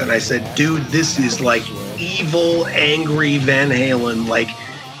up with. And I said, dude, this is like evil, angry Van Halen, like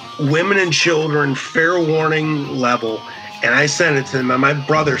Women and Children, Fair Warning level. And I sent it to him, and my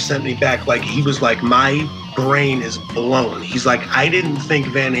brother sent me back like, he was like, my brain is blown. He's like, I didn't think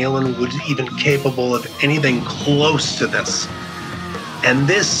Van Halen was even capable of anything close to this. And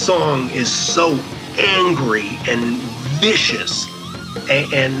this song is so angry and vicious.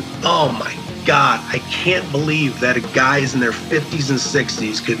 And oh my God, I can't believe that guys in their 50s and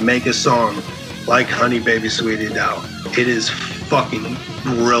 60s could make a song like Honey Baby Sweetie Doll. It is fucking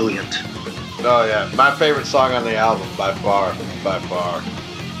brilliant. Oh yeah, my favorite song on the album by far.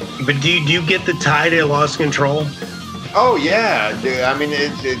 But do you get the tie to Lost Control? Oh yeah, dude. I mean,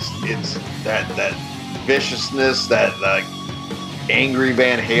 it's that viciousness, that like angry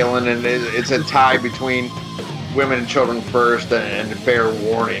Van Halen, and it's a tie between Women and Children First and Fair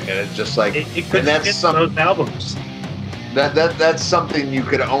Warning, and it's just like, It could and that's fit something those albums. that's something you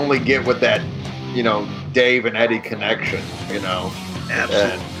could only get with that, you know, Dave and Eddie connection, you know.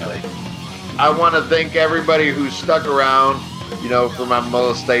 Absolutely. And I want to thank everybody who's stuck around, you know, for my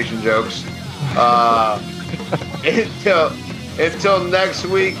molestation jokes. Until next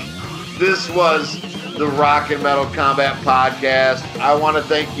week, this was the Rock and Metal Combat Podcast. I want to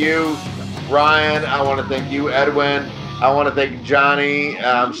thank you, Ryan. I want to thank you, Edwin. I want to thank Johnny.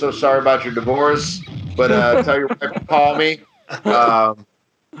 I'm so sorry about your divorce, but tell your wife to call me.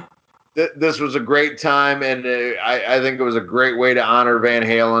 This was a great time, and I think it was a great way to honor Van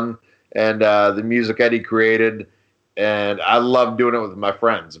Halen and the music Eddie created. And I love doing it with my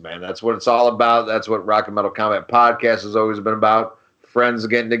friends, man. That's what it's all about. That's what Rock and Metal Combat Podcast has always been about. Friends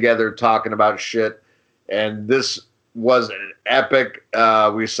getting together, talking about shit. And this was an epic.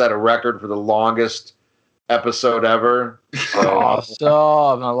 We set a record for the longest episode ever. So,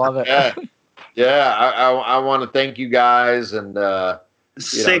 Awesome. I love it. Yeah. I want to thank you guys. And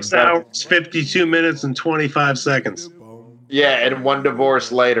 6 hours, 52 minutes, and 25 seconds. yeah, and one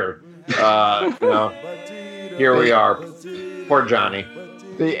divorce later. Here we are. Poor Johnny.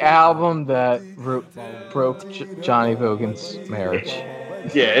 The album that broke Johnny Vogan's marriage.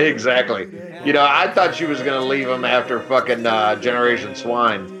 Yeah, exactly. You know, I thought she was going to leave him after fucking Generation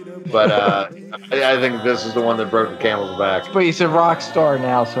Swine, but I think this is the one that broke the camel's back. But he's a rock star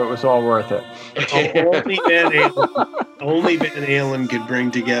now, so it was all worth it. Only Van Halen could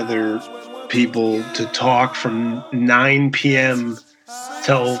bring together people to talk from 9 p.m.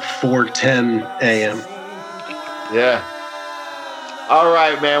 till 4:10 a.m. Yeah. All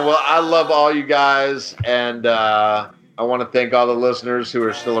right, man. Well, I love all you guys, and I want to thank all the listeners who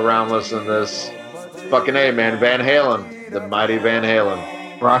are still around listening to this. Fucking A, man. Van Halen. The mighty Van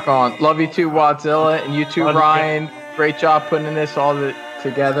Halen. Rock on. Love you too, Wadzilla, and you too, Ryan. Great job putting this all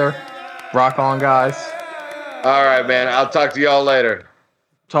together. Rock on, guys. All right, man. I'll talk to y'all later.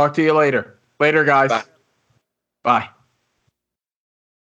 Talk to you later. Later, guys. Bye. Bye.